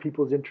other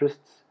people's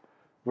interests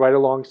right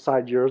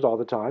alongside yours all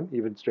the time,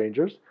 even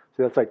strangers.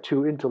 So that's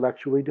too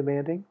intellectually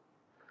demanding.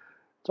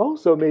 It's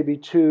also maybe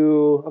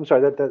too, I'm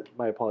sorry,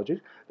 my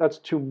apologies. That's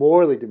too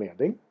morally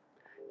demanding.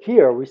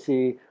 Here we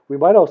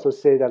might also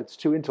say that it's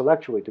too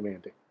intellectually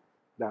demanding.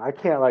 Now, I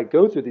can't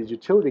go through these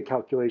utility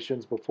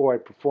calculations before I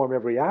perform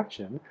every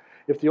action.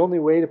 If the only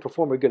way to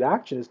perform a good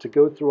action is to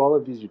go through all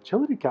of these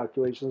utility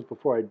calculations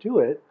before I do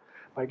it,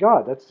 my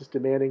God, that's just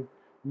demanding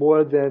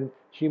more than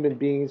human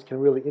beings can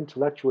really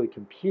intellectually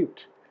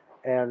compute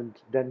and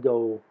then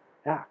go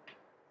act.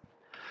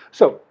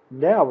 So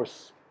now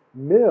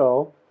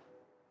Mill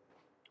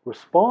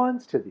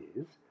responds to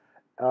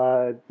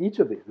each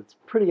of these. It's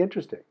pretty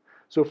interesting.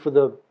 So for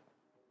the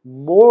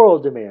moral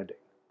demanding,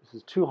 this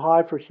is too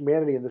high for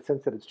humanity in the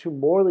sense that it's too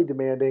morally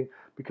demanding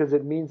because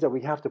it means that we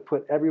have to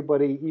put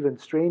everybody, even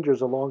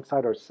strangers,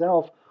 alongside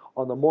ourselves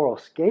on the moral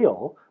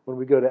scale when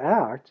we go to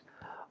act.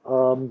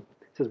 It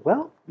says,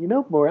 well,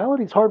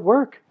 morality is hard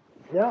work.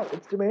 Yeah,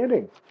 it's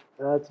demanding.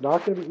 It's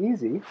not going to be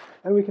easy,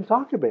 and we can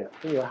talk about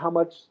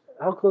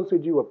how closely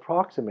do you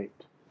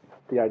approximate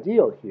the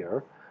ideal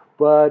here.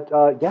 But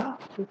yeah,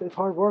 it's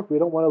hard work. We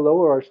don't want to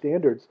lower our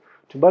standards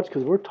too much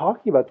because we're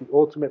talking about the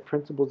ultimate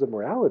principles of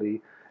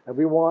morality, and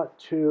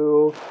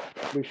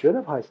we should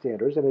have high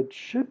standards, and it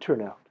should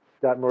turn out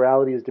that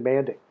morality is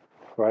demanding,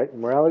 right?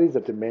 Morality is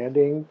a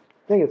demanding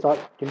thing. It's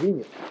not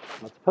convenient.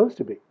 It's not supposed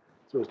to be.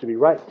 It's supposed to be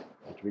right. It's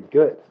supposed to be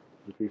good. It's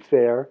supposed to be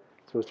fair.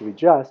 It's supposed to be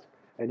just.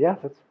 And yeah,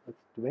 that's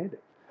demanding.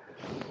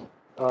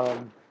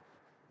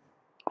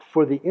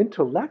 For the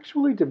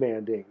intellectually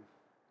demanding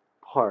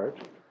part,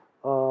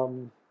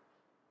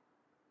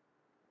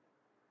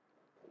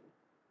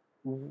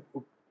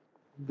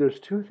 there's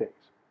two things.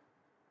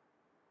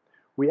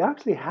 We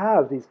actually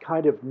have these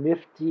kind of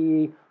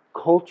nifty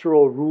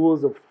cultural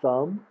rules of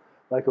thumb,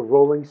 like a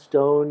rolling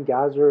stone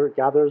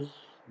gathers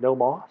no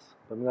moss,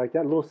 something like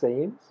that, little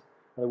sayings,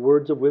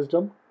 words of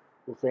wisdom,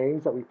 little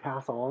sayings that we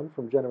pass on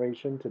from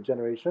generation to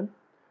generation.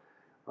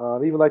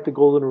 Even like the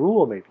golden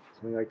rule, maybe,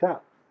 something like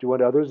that. Do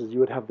unto others as you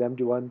would have them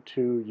do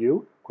unto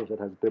you. Of course, that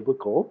has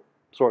biblical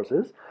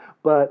sources.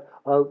 But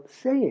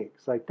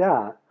sayings like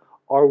that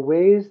are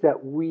ways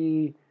that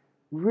we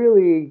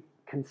really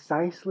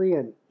concisely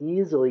and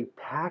easily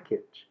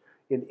package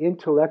in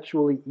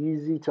intellectually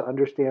easy to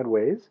understand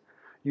ways,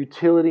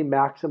 utility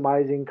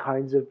maximizing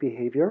kinds of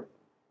behavior,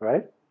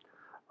 right?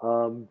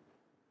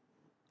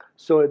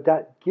 So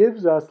that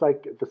gives us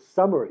the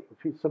summary.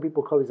 Some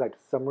people call these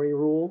summary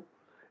rule.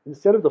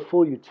 Instead of the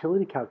full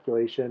utility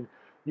calculation,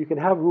 you can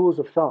have rules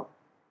of thumb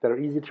that are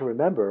easy to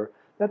remember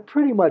that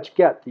pretty much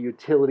get the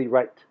utility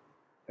right.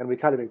 And we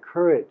kind of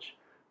encourage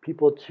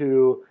people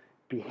to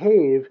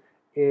behave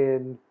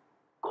in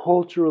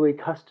culturally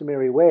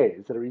customary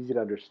ways that are easy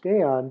to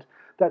understand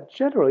that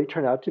generally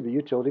turn out to be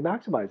utility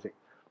maximizing.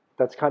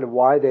 That's kind of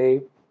why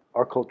they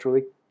are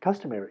culturally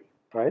customary,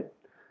 right?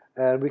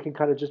 And we can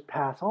kind of just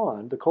pass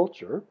on the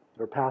culture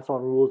or pass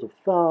on rules of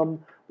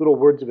thumb, little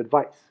words of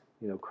advice,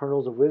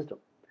 kernels of wisdom,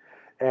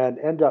 and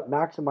end up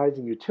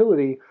maximizing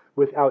utility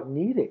without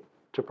needing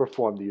to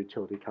perform the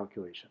utility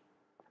calculation.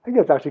 I think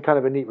that's actually kind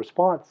of a neat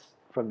response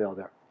from Mill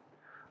there.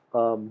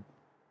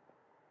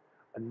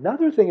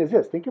 Another thing is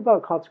this. Think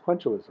about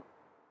consequentialism.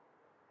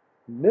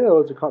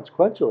 Mill is a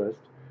consequentialist.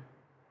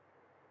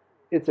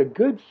 It's a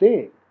good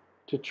thing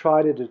to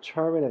try to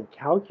determine and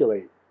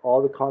calculate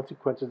all the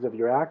consequences of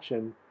your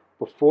action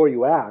before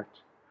you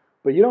act,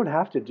 but you don't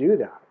have to do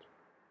that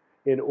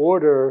in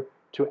order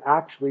to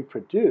actually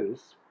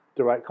produce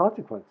the right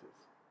consequences.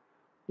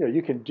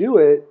 You can do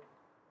it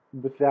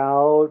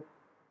without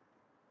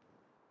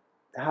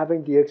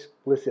having the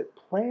explicit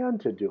plan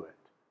to do it.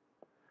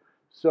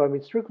 So, I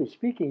mean, strictly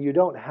speaking, you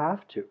don't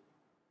have to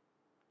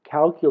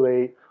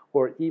calculate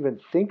or even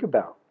think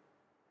about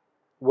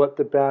what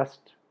the best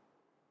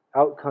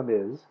outcome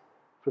is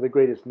for the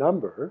greatest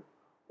number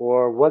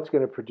or what's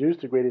going to produce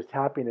the greatest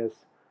happiness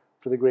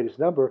for the greatest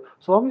number,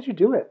 so long as you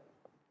do it.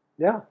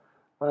 Yeah.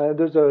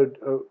 There's a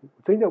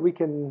thing that we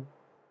can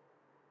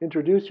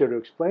introduce here to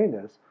explain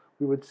this.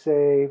 We would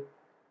say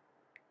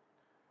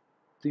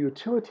the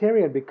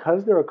utilitarian,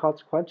 because they're a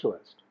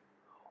consequentialist,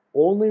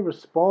 only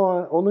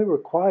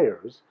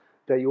requires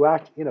that you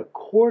act in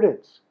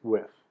accordance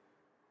with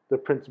the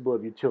principle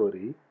of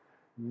utility,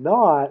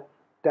 not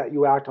that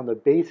you act on the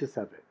basis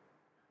of it.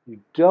 You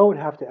don't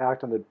have to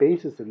act on the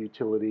basis of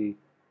utility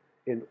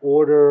in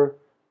order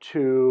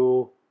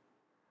to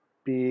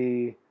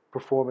be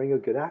performing a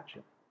good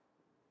action.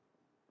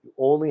 You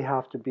only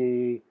have to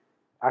be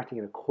acting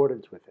in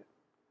accordance with it.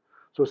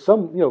 So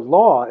some,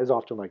 law is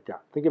often like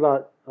that. Think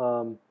about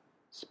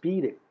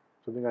speeding,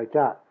 something like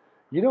that.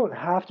 You don't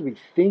have to be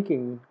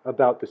thinking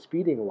about the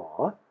speeding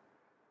law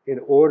in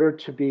order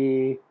to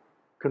be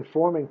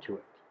conforming to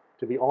it,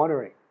 to be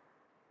honoring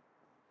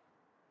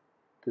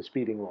the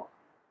speeding law,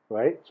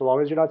 right? So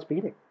long as you're not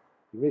speeding.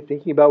 You can be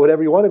thinking about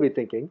whatever you want to be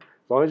thinking.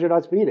 As long as you're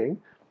not speeding,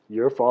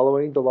 you're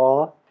following the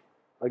law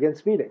against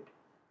speeding.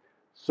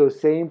 So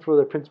same for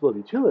the principle of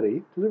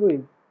utility.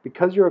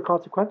 Because you're a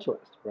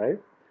consequentialist, right?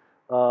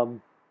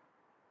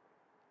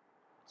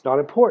 It's not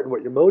important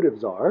what your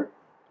motives are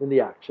in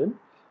the action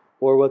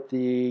or what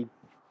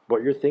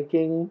you're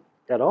thinking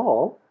at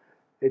all.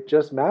 It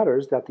just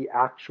matters that the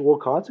actual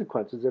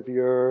consequences of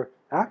your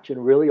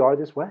action really are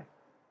this way.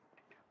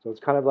 So it's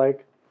kind of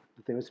like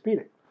the thing with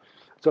speeding.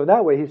 So in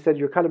that way, he said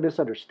you're kind of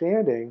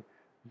misunderstanding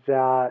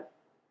that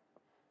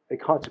a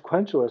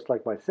consequentialist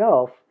like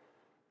myself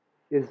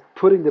is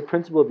putting the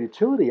principle of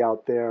utility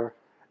out there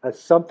as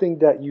something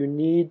that you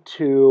need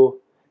to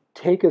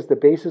take as the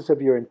basis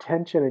of your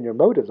intention and your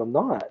motives. I'm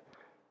not.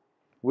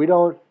 We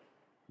don't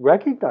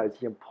recognize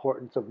the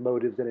importance of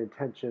motives and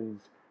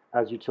intentions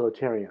as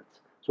utilitarians.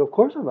 So of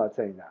course I'm not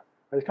saying that.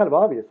 It's kind of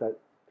obvious that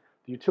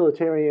the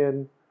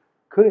utilitarian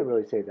couldn't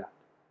really say that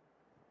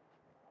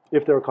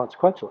if they're a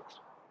consequentialist.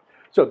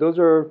 So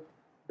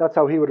that's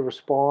how he would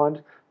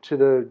respond to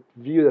the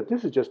view that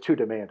this is just too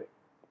demanding.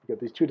 You get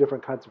these two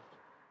different kinds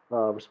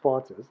of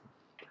responses.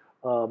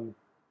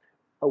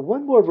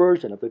 One more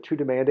version of the too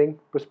demanding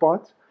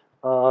response,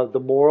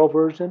 the moral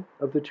version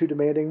of the too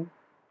demanding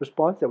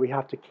response, that we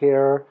have to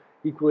care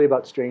equally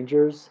about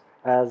strangers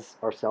as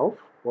ourselves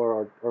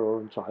or our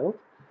own child.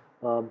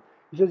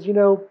 He says,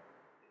 in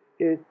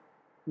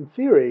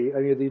theory,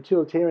 the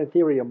utilitarian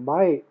theory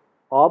might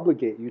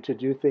obligate you to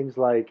do things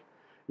like,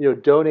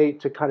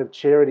 donate to kind of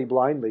charity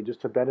blindly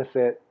just to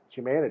benefit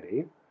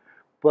humanity.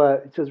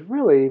 But it says,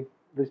 really,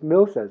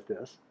 Mill says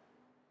this,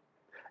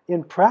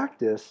 in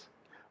practice,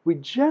 we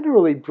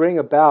generally bring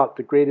about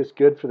the greatest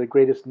good for the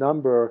greatest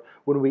number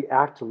when we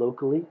act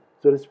locally,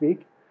 so to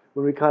speak.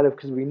 When we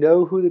because we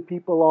know who the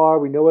people are,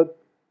 we know what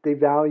they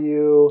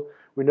value,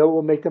 we know what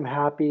will make them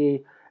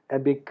happy,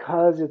 and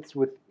because it's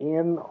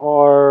within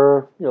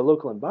our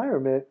local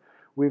environment,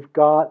 we've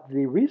got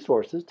the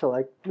resources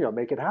to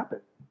make it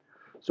happen.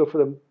 So for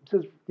them, it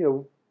says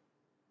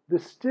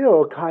this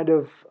still kind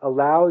of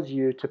allows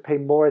you to pay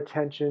more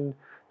attention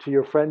to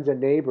your friends and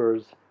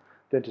neighbors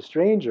than to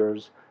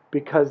strangers,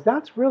 because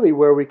that's really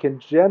where we can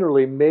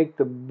generally make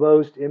the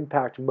most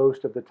impact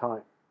most of the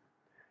time.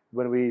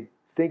 When we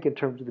think in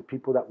terms of the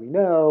people that we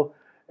know,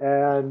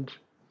 and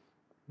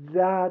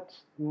that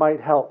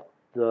might help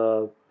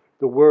the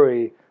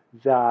worry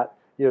that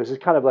it's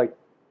just kind of like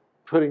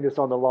putting this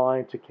on the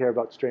line to care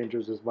about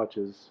strangers as much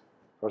as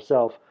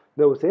ourselves.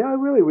 They will say,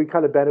 really, we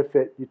kind of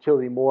benefit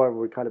utility more when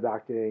we're kind of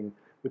acting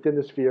within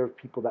the sphere of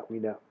people that we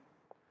know.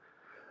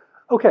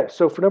 Okay,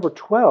 so for number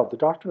 12, the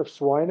doctrine of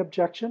swine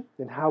objection,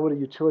 and how would a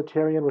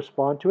utilitarian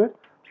respond to it?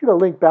 I'm going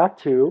to link back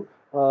to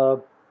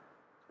the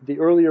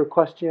earlier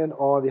question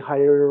on the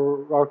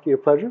hierarchy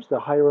of pleasures, the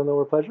higher and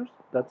lower pleasures.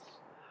 That's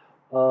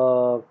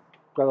got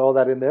all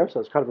that in there, so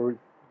it's kind of a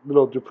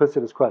little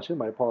duplicitous question.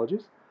 My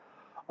apologies.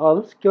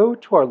 Let's go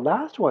to our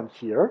last one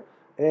here,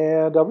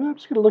 and I'm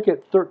just going to look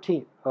at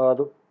 13.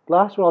 The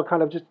last one, I'll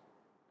kind of just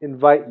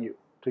invite you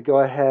to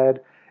go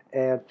ahead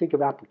and think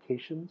of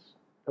applications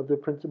of the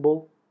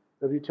principle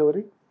of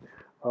utility.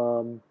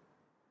 13.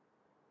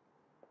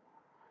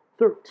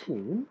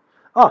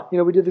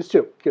 We did this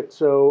too. Good.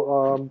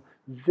 So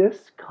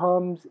this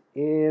comes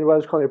in what I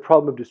was calling a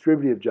problem of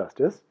distributive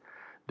justice.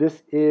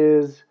 This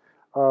is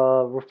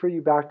refer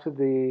you back to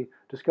the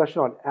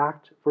discussion on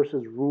act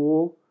versus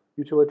rule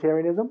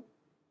utilitarianism.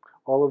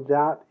 All of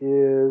that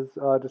is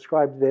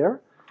described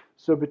there.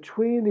 So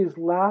between these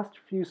last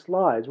few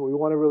slides, what we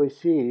want to really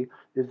see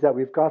is that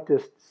we've got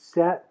this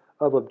set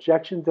of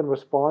objections and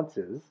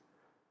responses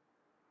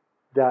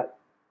that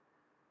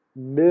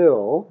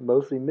Mill,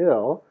 mostly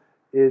Mill,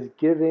 is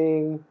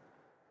giving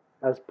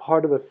as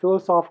part of a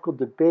philosophical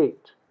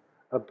debate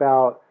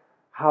about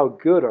how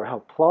good or how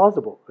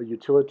plausible a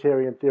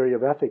utilitarian theory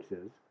of ethics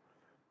is,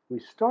 we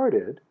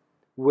started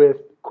with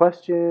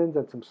questions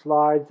and some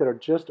slides that are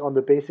just on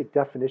the basic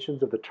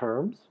definitions of the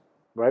terms,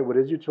 right? What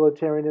is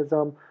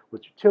utilitarianism?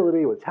 What's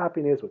utility? What's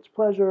happiness? What's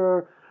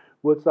pleasure?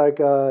 What's like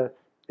a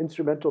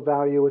instrumental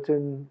value? What's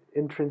an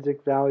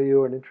intrinsic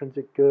value or an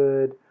intrinsic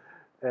good?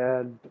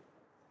 And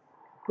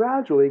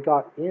gradually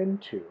got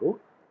into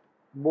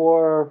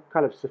more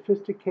kind of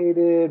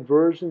sophisticated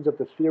versions of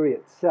the theory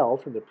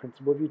itself and the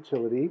principle of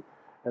utility,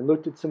 and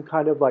looked at some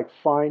kind of like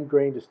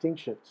fine-grained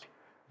distinctions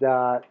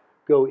that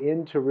go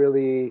into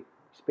really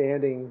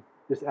expanding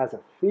this as a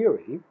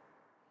theory.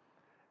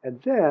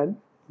 And then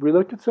we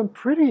looked at some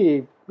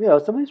pretty,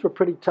 some of these were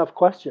pretty tough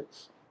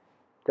questions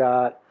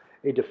that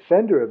a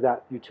defender of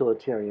that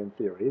utilitarian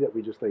theory that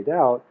we just laid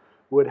out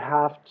would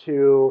have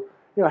to,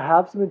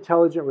 have some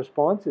intelligent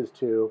responses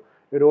to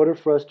in order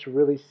for us to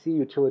really see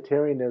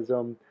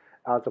utilitarianism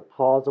as a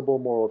plausible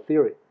moral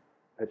theory.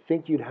 I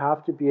think you'd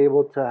have to be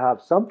able to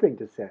have something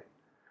to say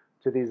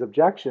to these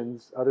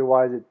objections,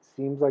 otherwise it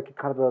seems like a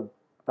kind of a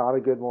not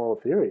a good moral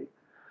theory.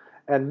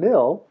 And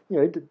Mill,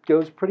 it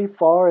goes pretty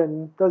far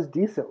and does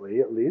decently,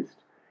 at least,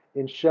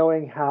 in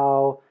showing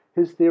how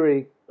his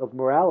theory of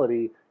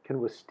morality can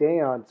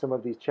withstand some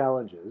of these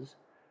challenges.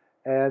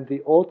 And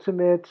the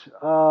ultimate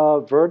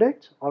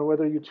verdict on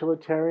whether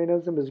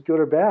utilitarianism is good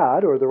or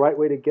bad, or the right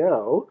way to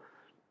go,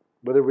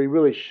 whether we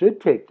really should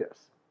take this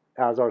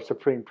as our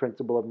supreme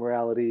principle of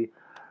morality,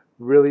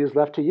 really is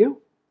left to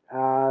you.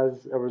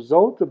 As a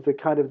result of the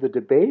kind of the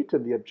debate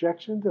and the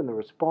objections and the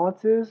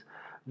responses,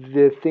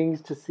 the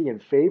things to see in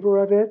favor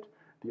of it,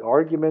 the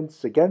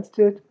arguments against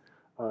it,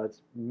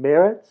 its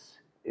merits,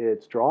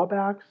 its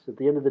drawbacks, at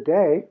the end of the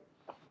day,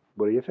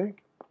 what do you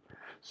think?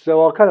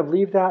 So I'll kind of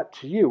leave that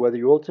to you, whether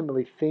you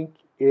ultimately think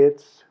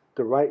it's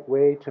the right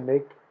way to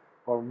make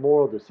our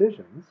moral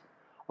decisions.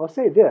 I'll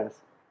say this,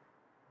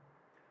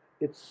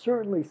 it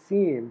certainly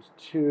seems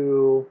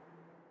to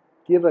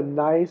give a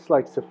nice,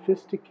 like,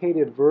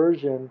 sophisticated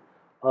version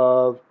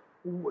of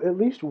at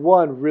least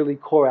one really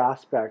core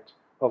aspect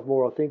of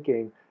moral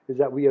thinking, is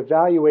that we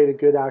evaluate a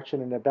good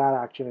action and a bad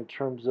action in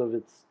terms of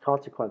its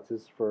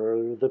consequences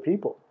for the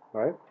people,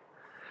 right?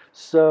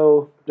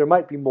 So there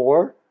might be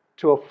more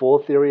to a full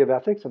theory of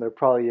ethics, and there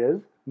probably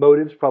is.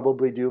 Motives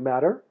probably do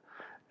matter,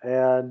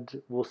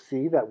 and we'll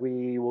see that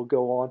we will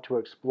go on to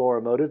explore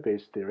a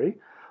motive-based theory.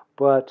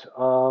 But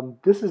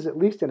this is at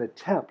least an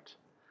attempt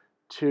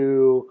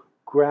to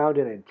ground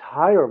an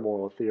entire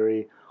moral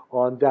theory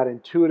on that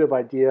intuitive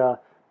idea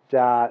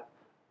that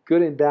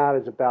good and bad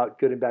is about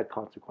good and bad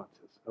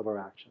consequences of our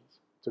actions.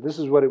 So this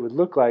is what it would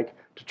look like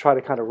to try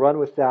to kind of run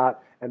with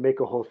that and make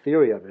a whole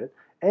theory of it,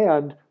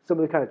 and some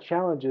of the kind of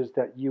challenges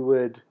that you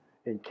would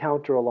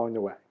encounter along the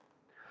way.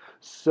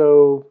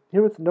 So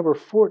here with number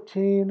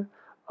 14,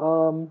 I'm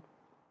going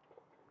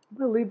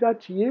to leave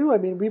that to you. I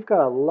mean, we've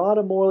got a lot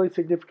of morally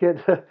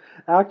significant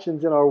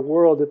actions in our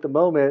world at the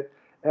moment,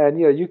 and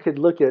you could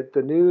look at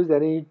the news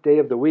any day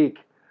of the week,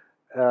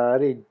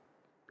 and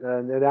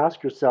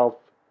ask yourself,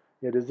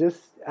 does this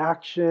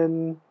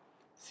action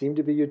seem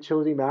to be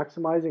utility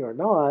maximizing or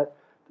not?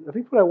 I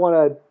think what I want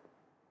to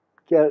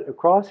get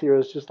across here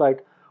is just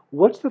like,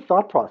 what's the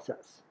thought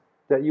process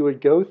that you would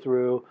go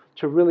through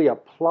to really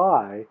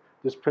apply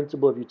this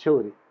principle of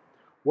utility?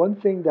 One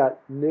thing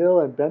that Mill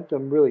and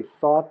Bentham really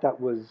thought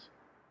that was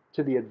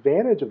to the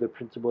advantage of the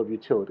principle of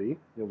utility,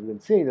 we've been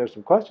seeing there's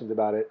some questions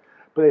about it,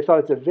 but they thought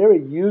it's a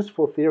very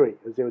useful theory,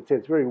 as they would say,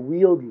 it's very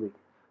wieldy.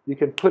 You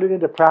can put it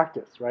into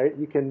practice, right?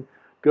 You can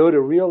go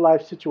to real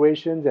life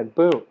situations and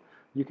boom,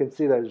 you can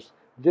see there's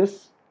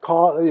this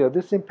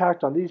this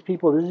impact on these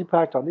people, this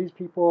impact on these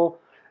people,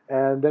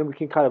 and then we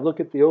can kind of look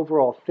at the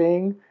overall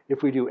thing.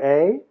 If we do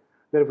A,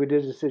 then if we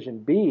did decision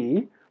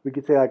B, we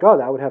could say like, oh,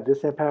 that would have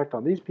this impact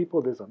on these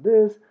people, this on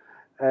this,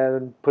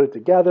 and put it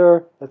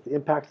together. That's the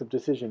impacts of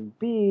decision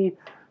B.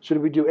 Should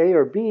we do A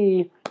or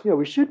B?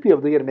 We should be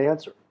able to get an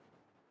answer.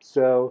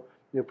 So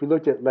if we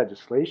looked at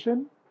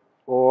legislation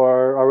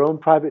or our own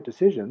private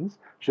decisions,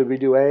 should we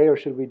do A or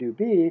should we do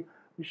B?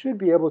 We should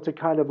be able to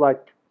kind of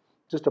like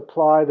just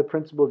apply the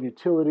principle of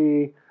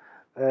utility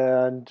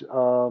and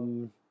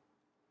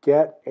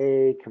get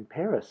a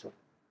comparison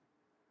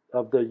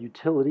of the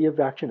utility of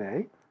action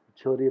A,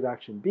 utility of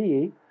action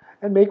B,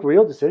 and make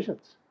real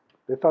decisions.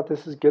 They thought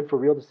this is good for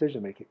real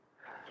decision making.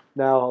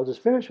 Now, I'll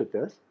just finish with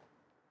this.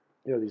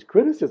 These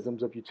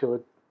criticisms of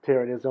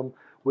utilitarianism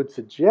would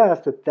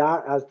suggest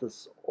that as the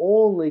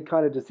only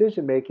kind of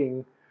decision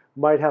making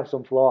might have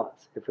some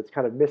flaws, if it's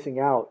kind of missing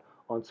out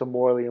on some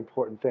morally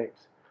important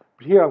things.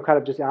 But here I'm kind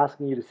of just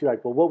asking you to see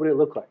like, well, what would it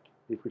look like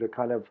if we were to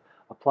kind of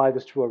apply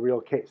this to a real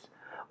case?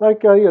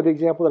 Like, the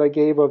example that I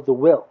gave of the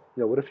will.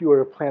 What if you were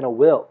to plan a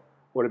will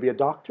or to be a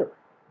doctor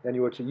and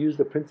you were to use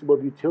the principle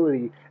of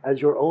utility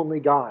as your only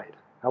guide?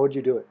 How would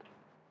you do it?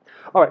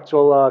 All right,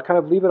 so I'll kind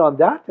of leave it on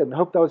that and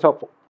hope that was helpful.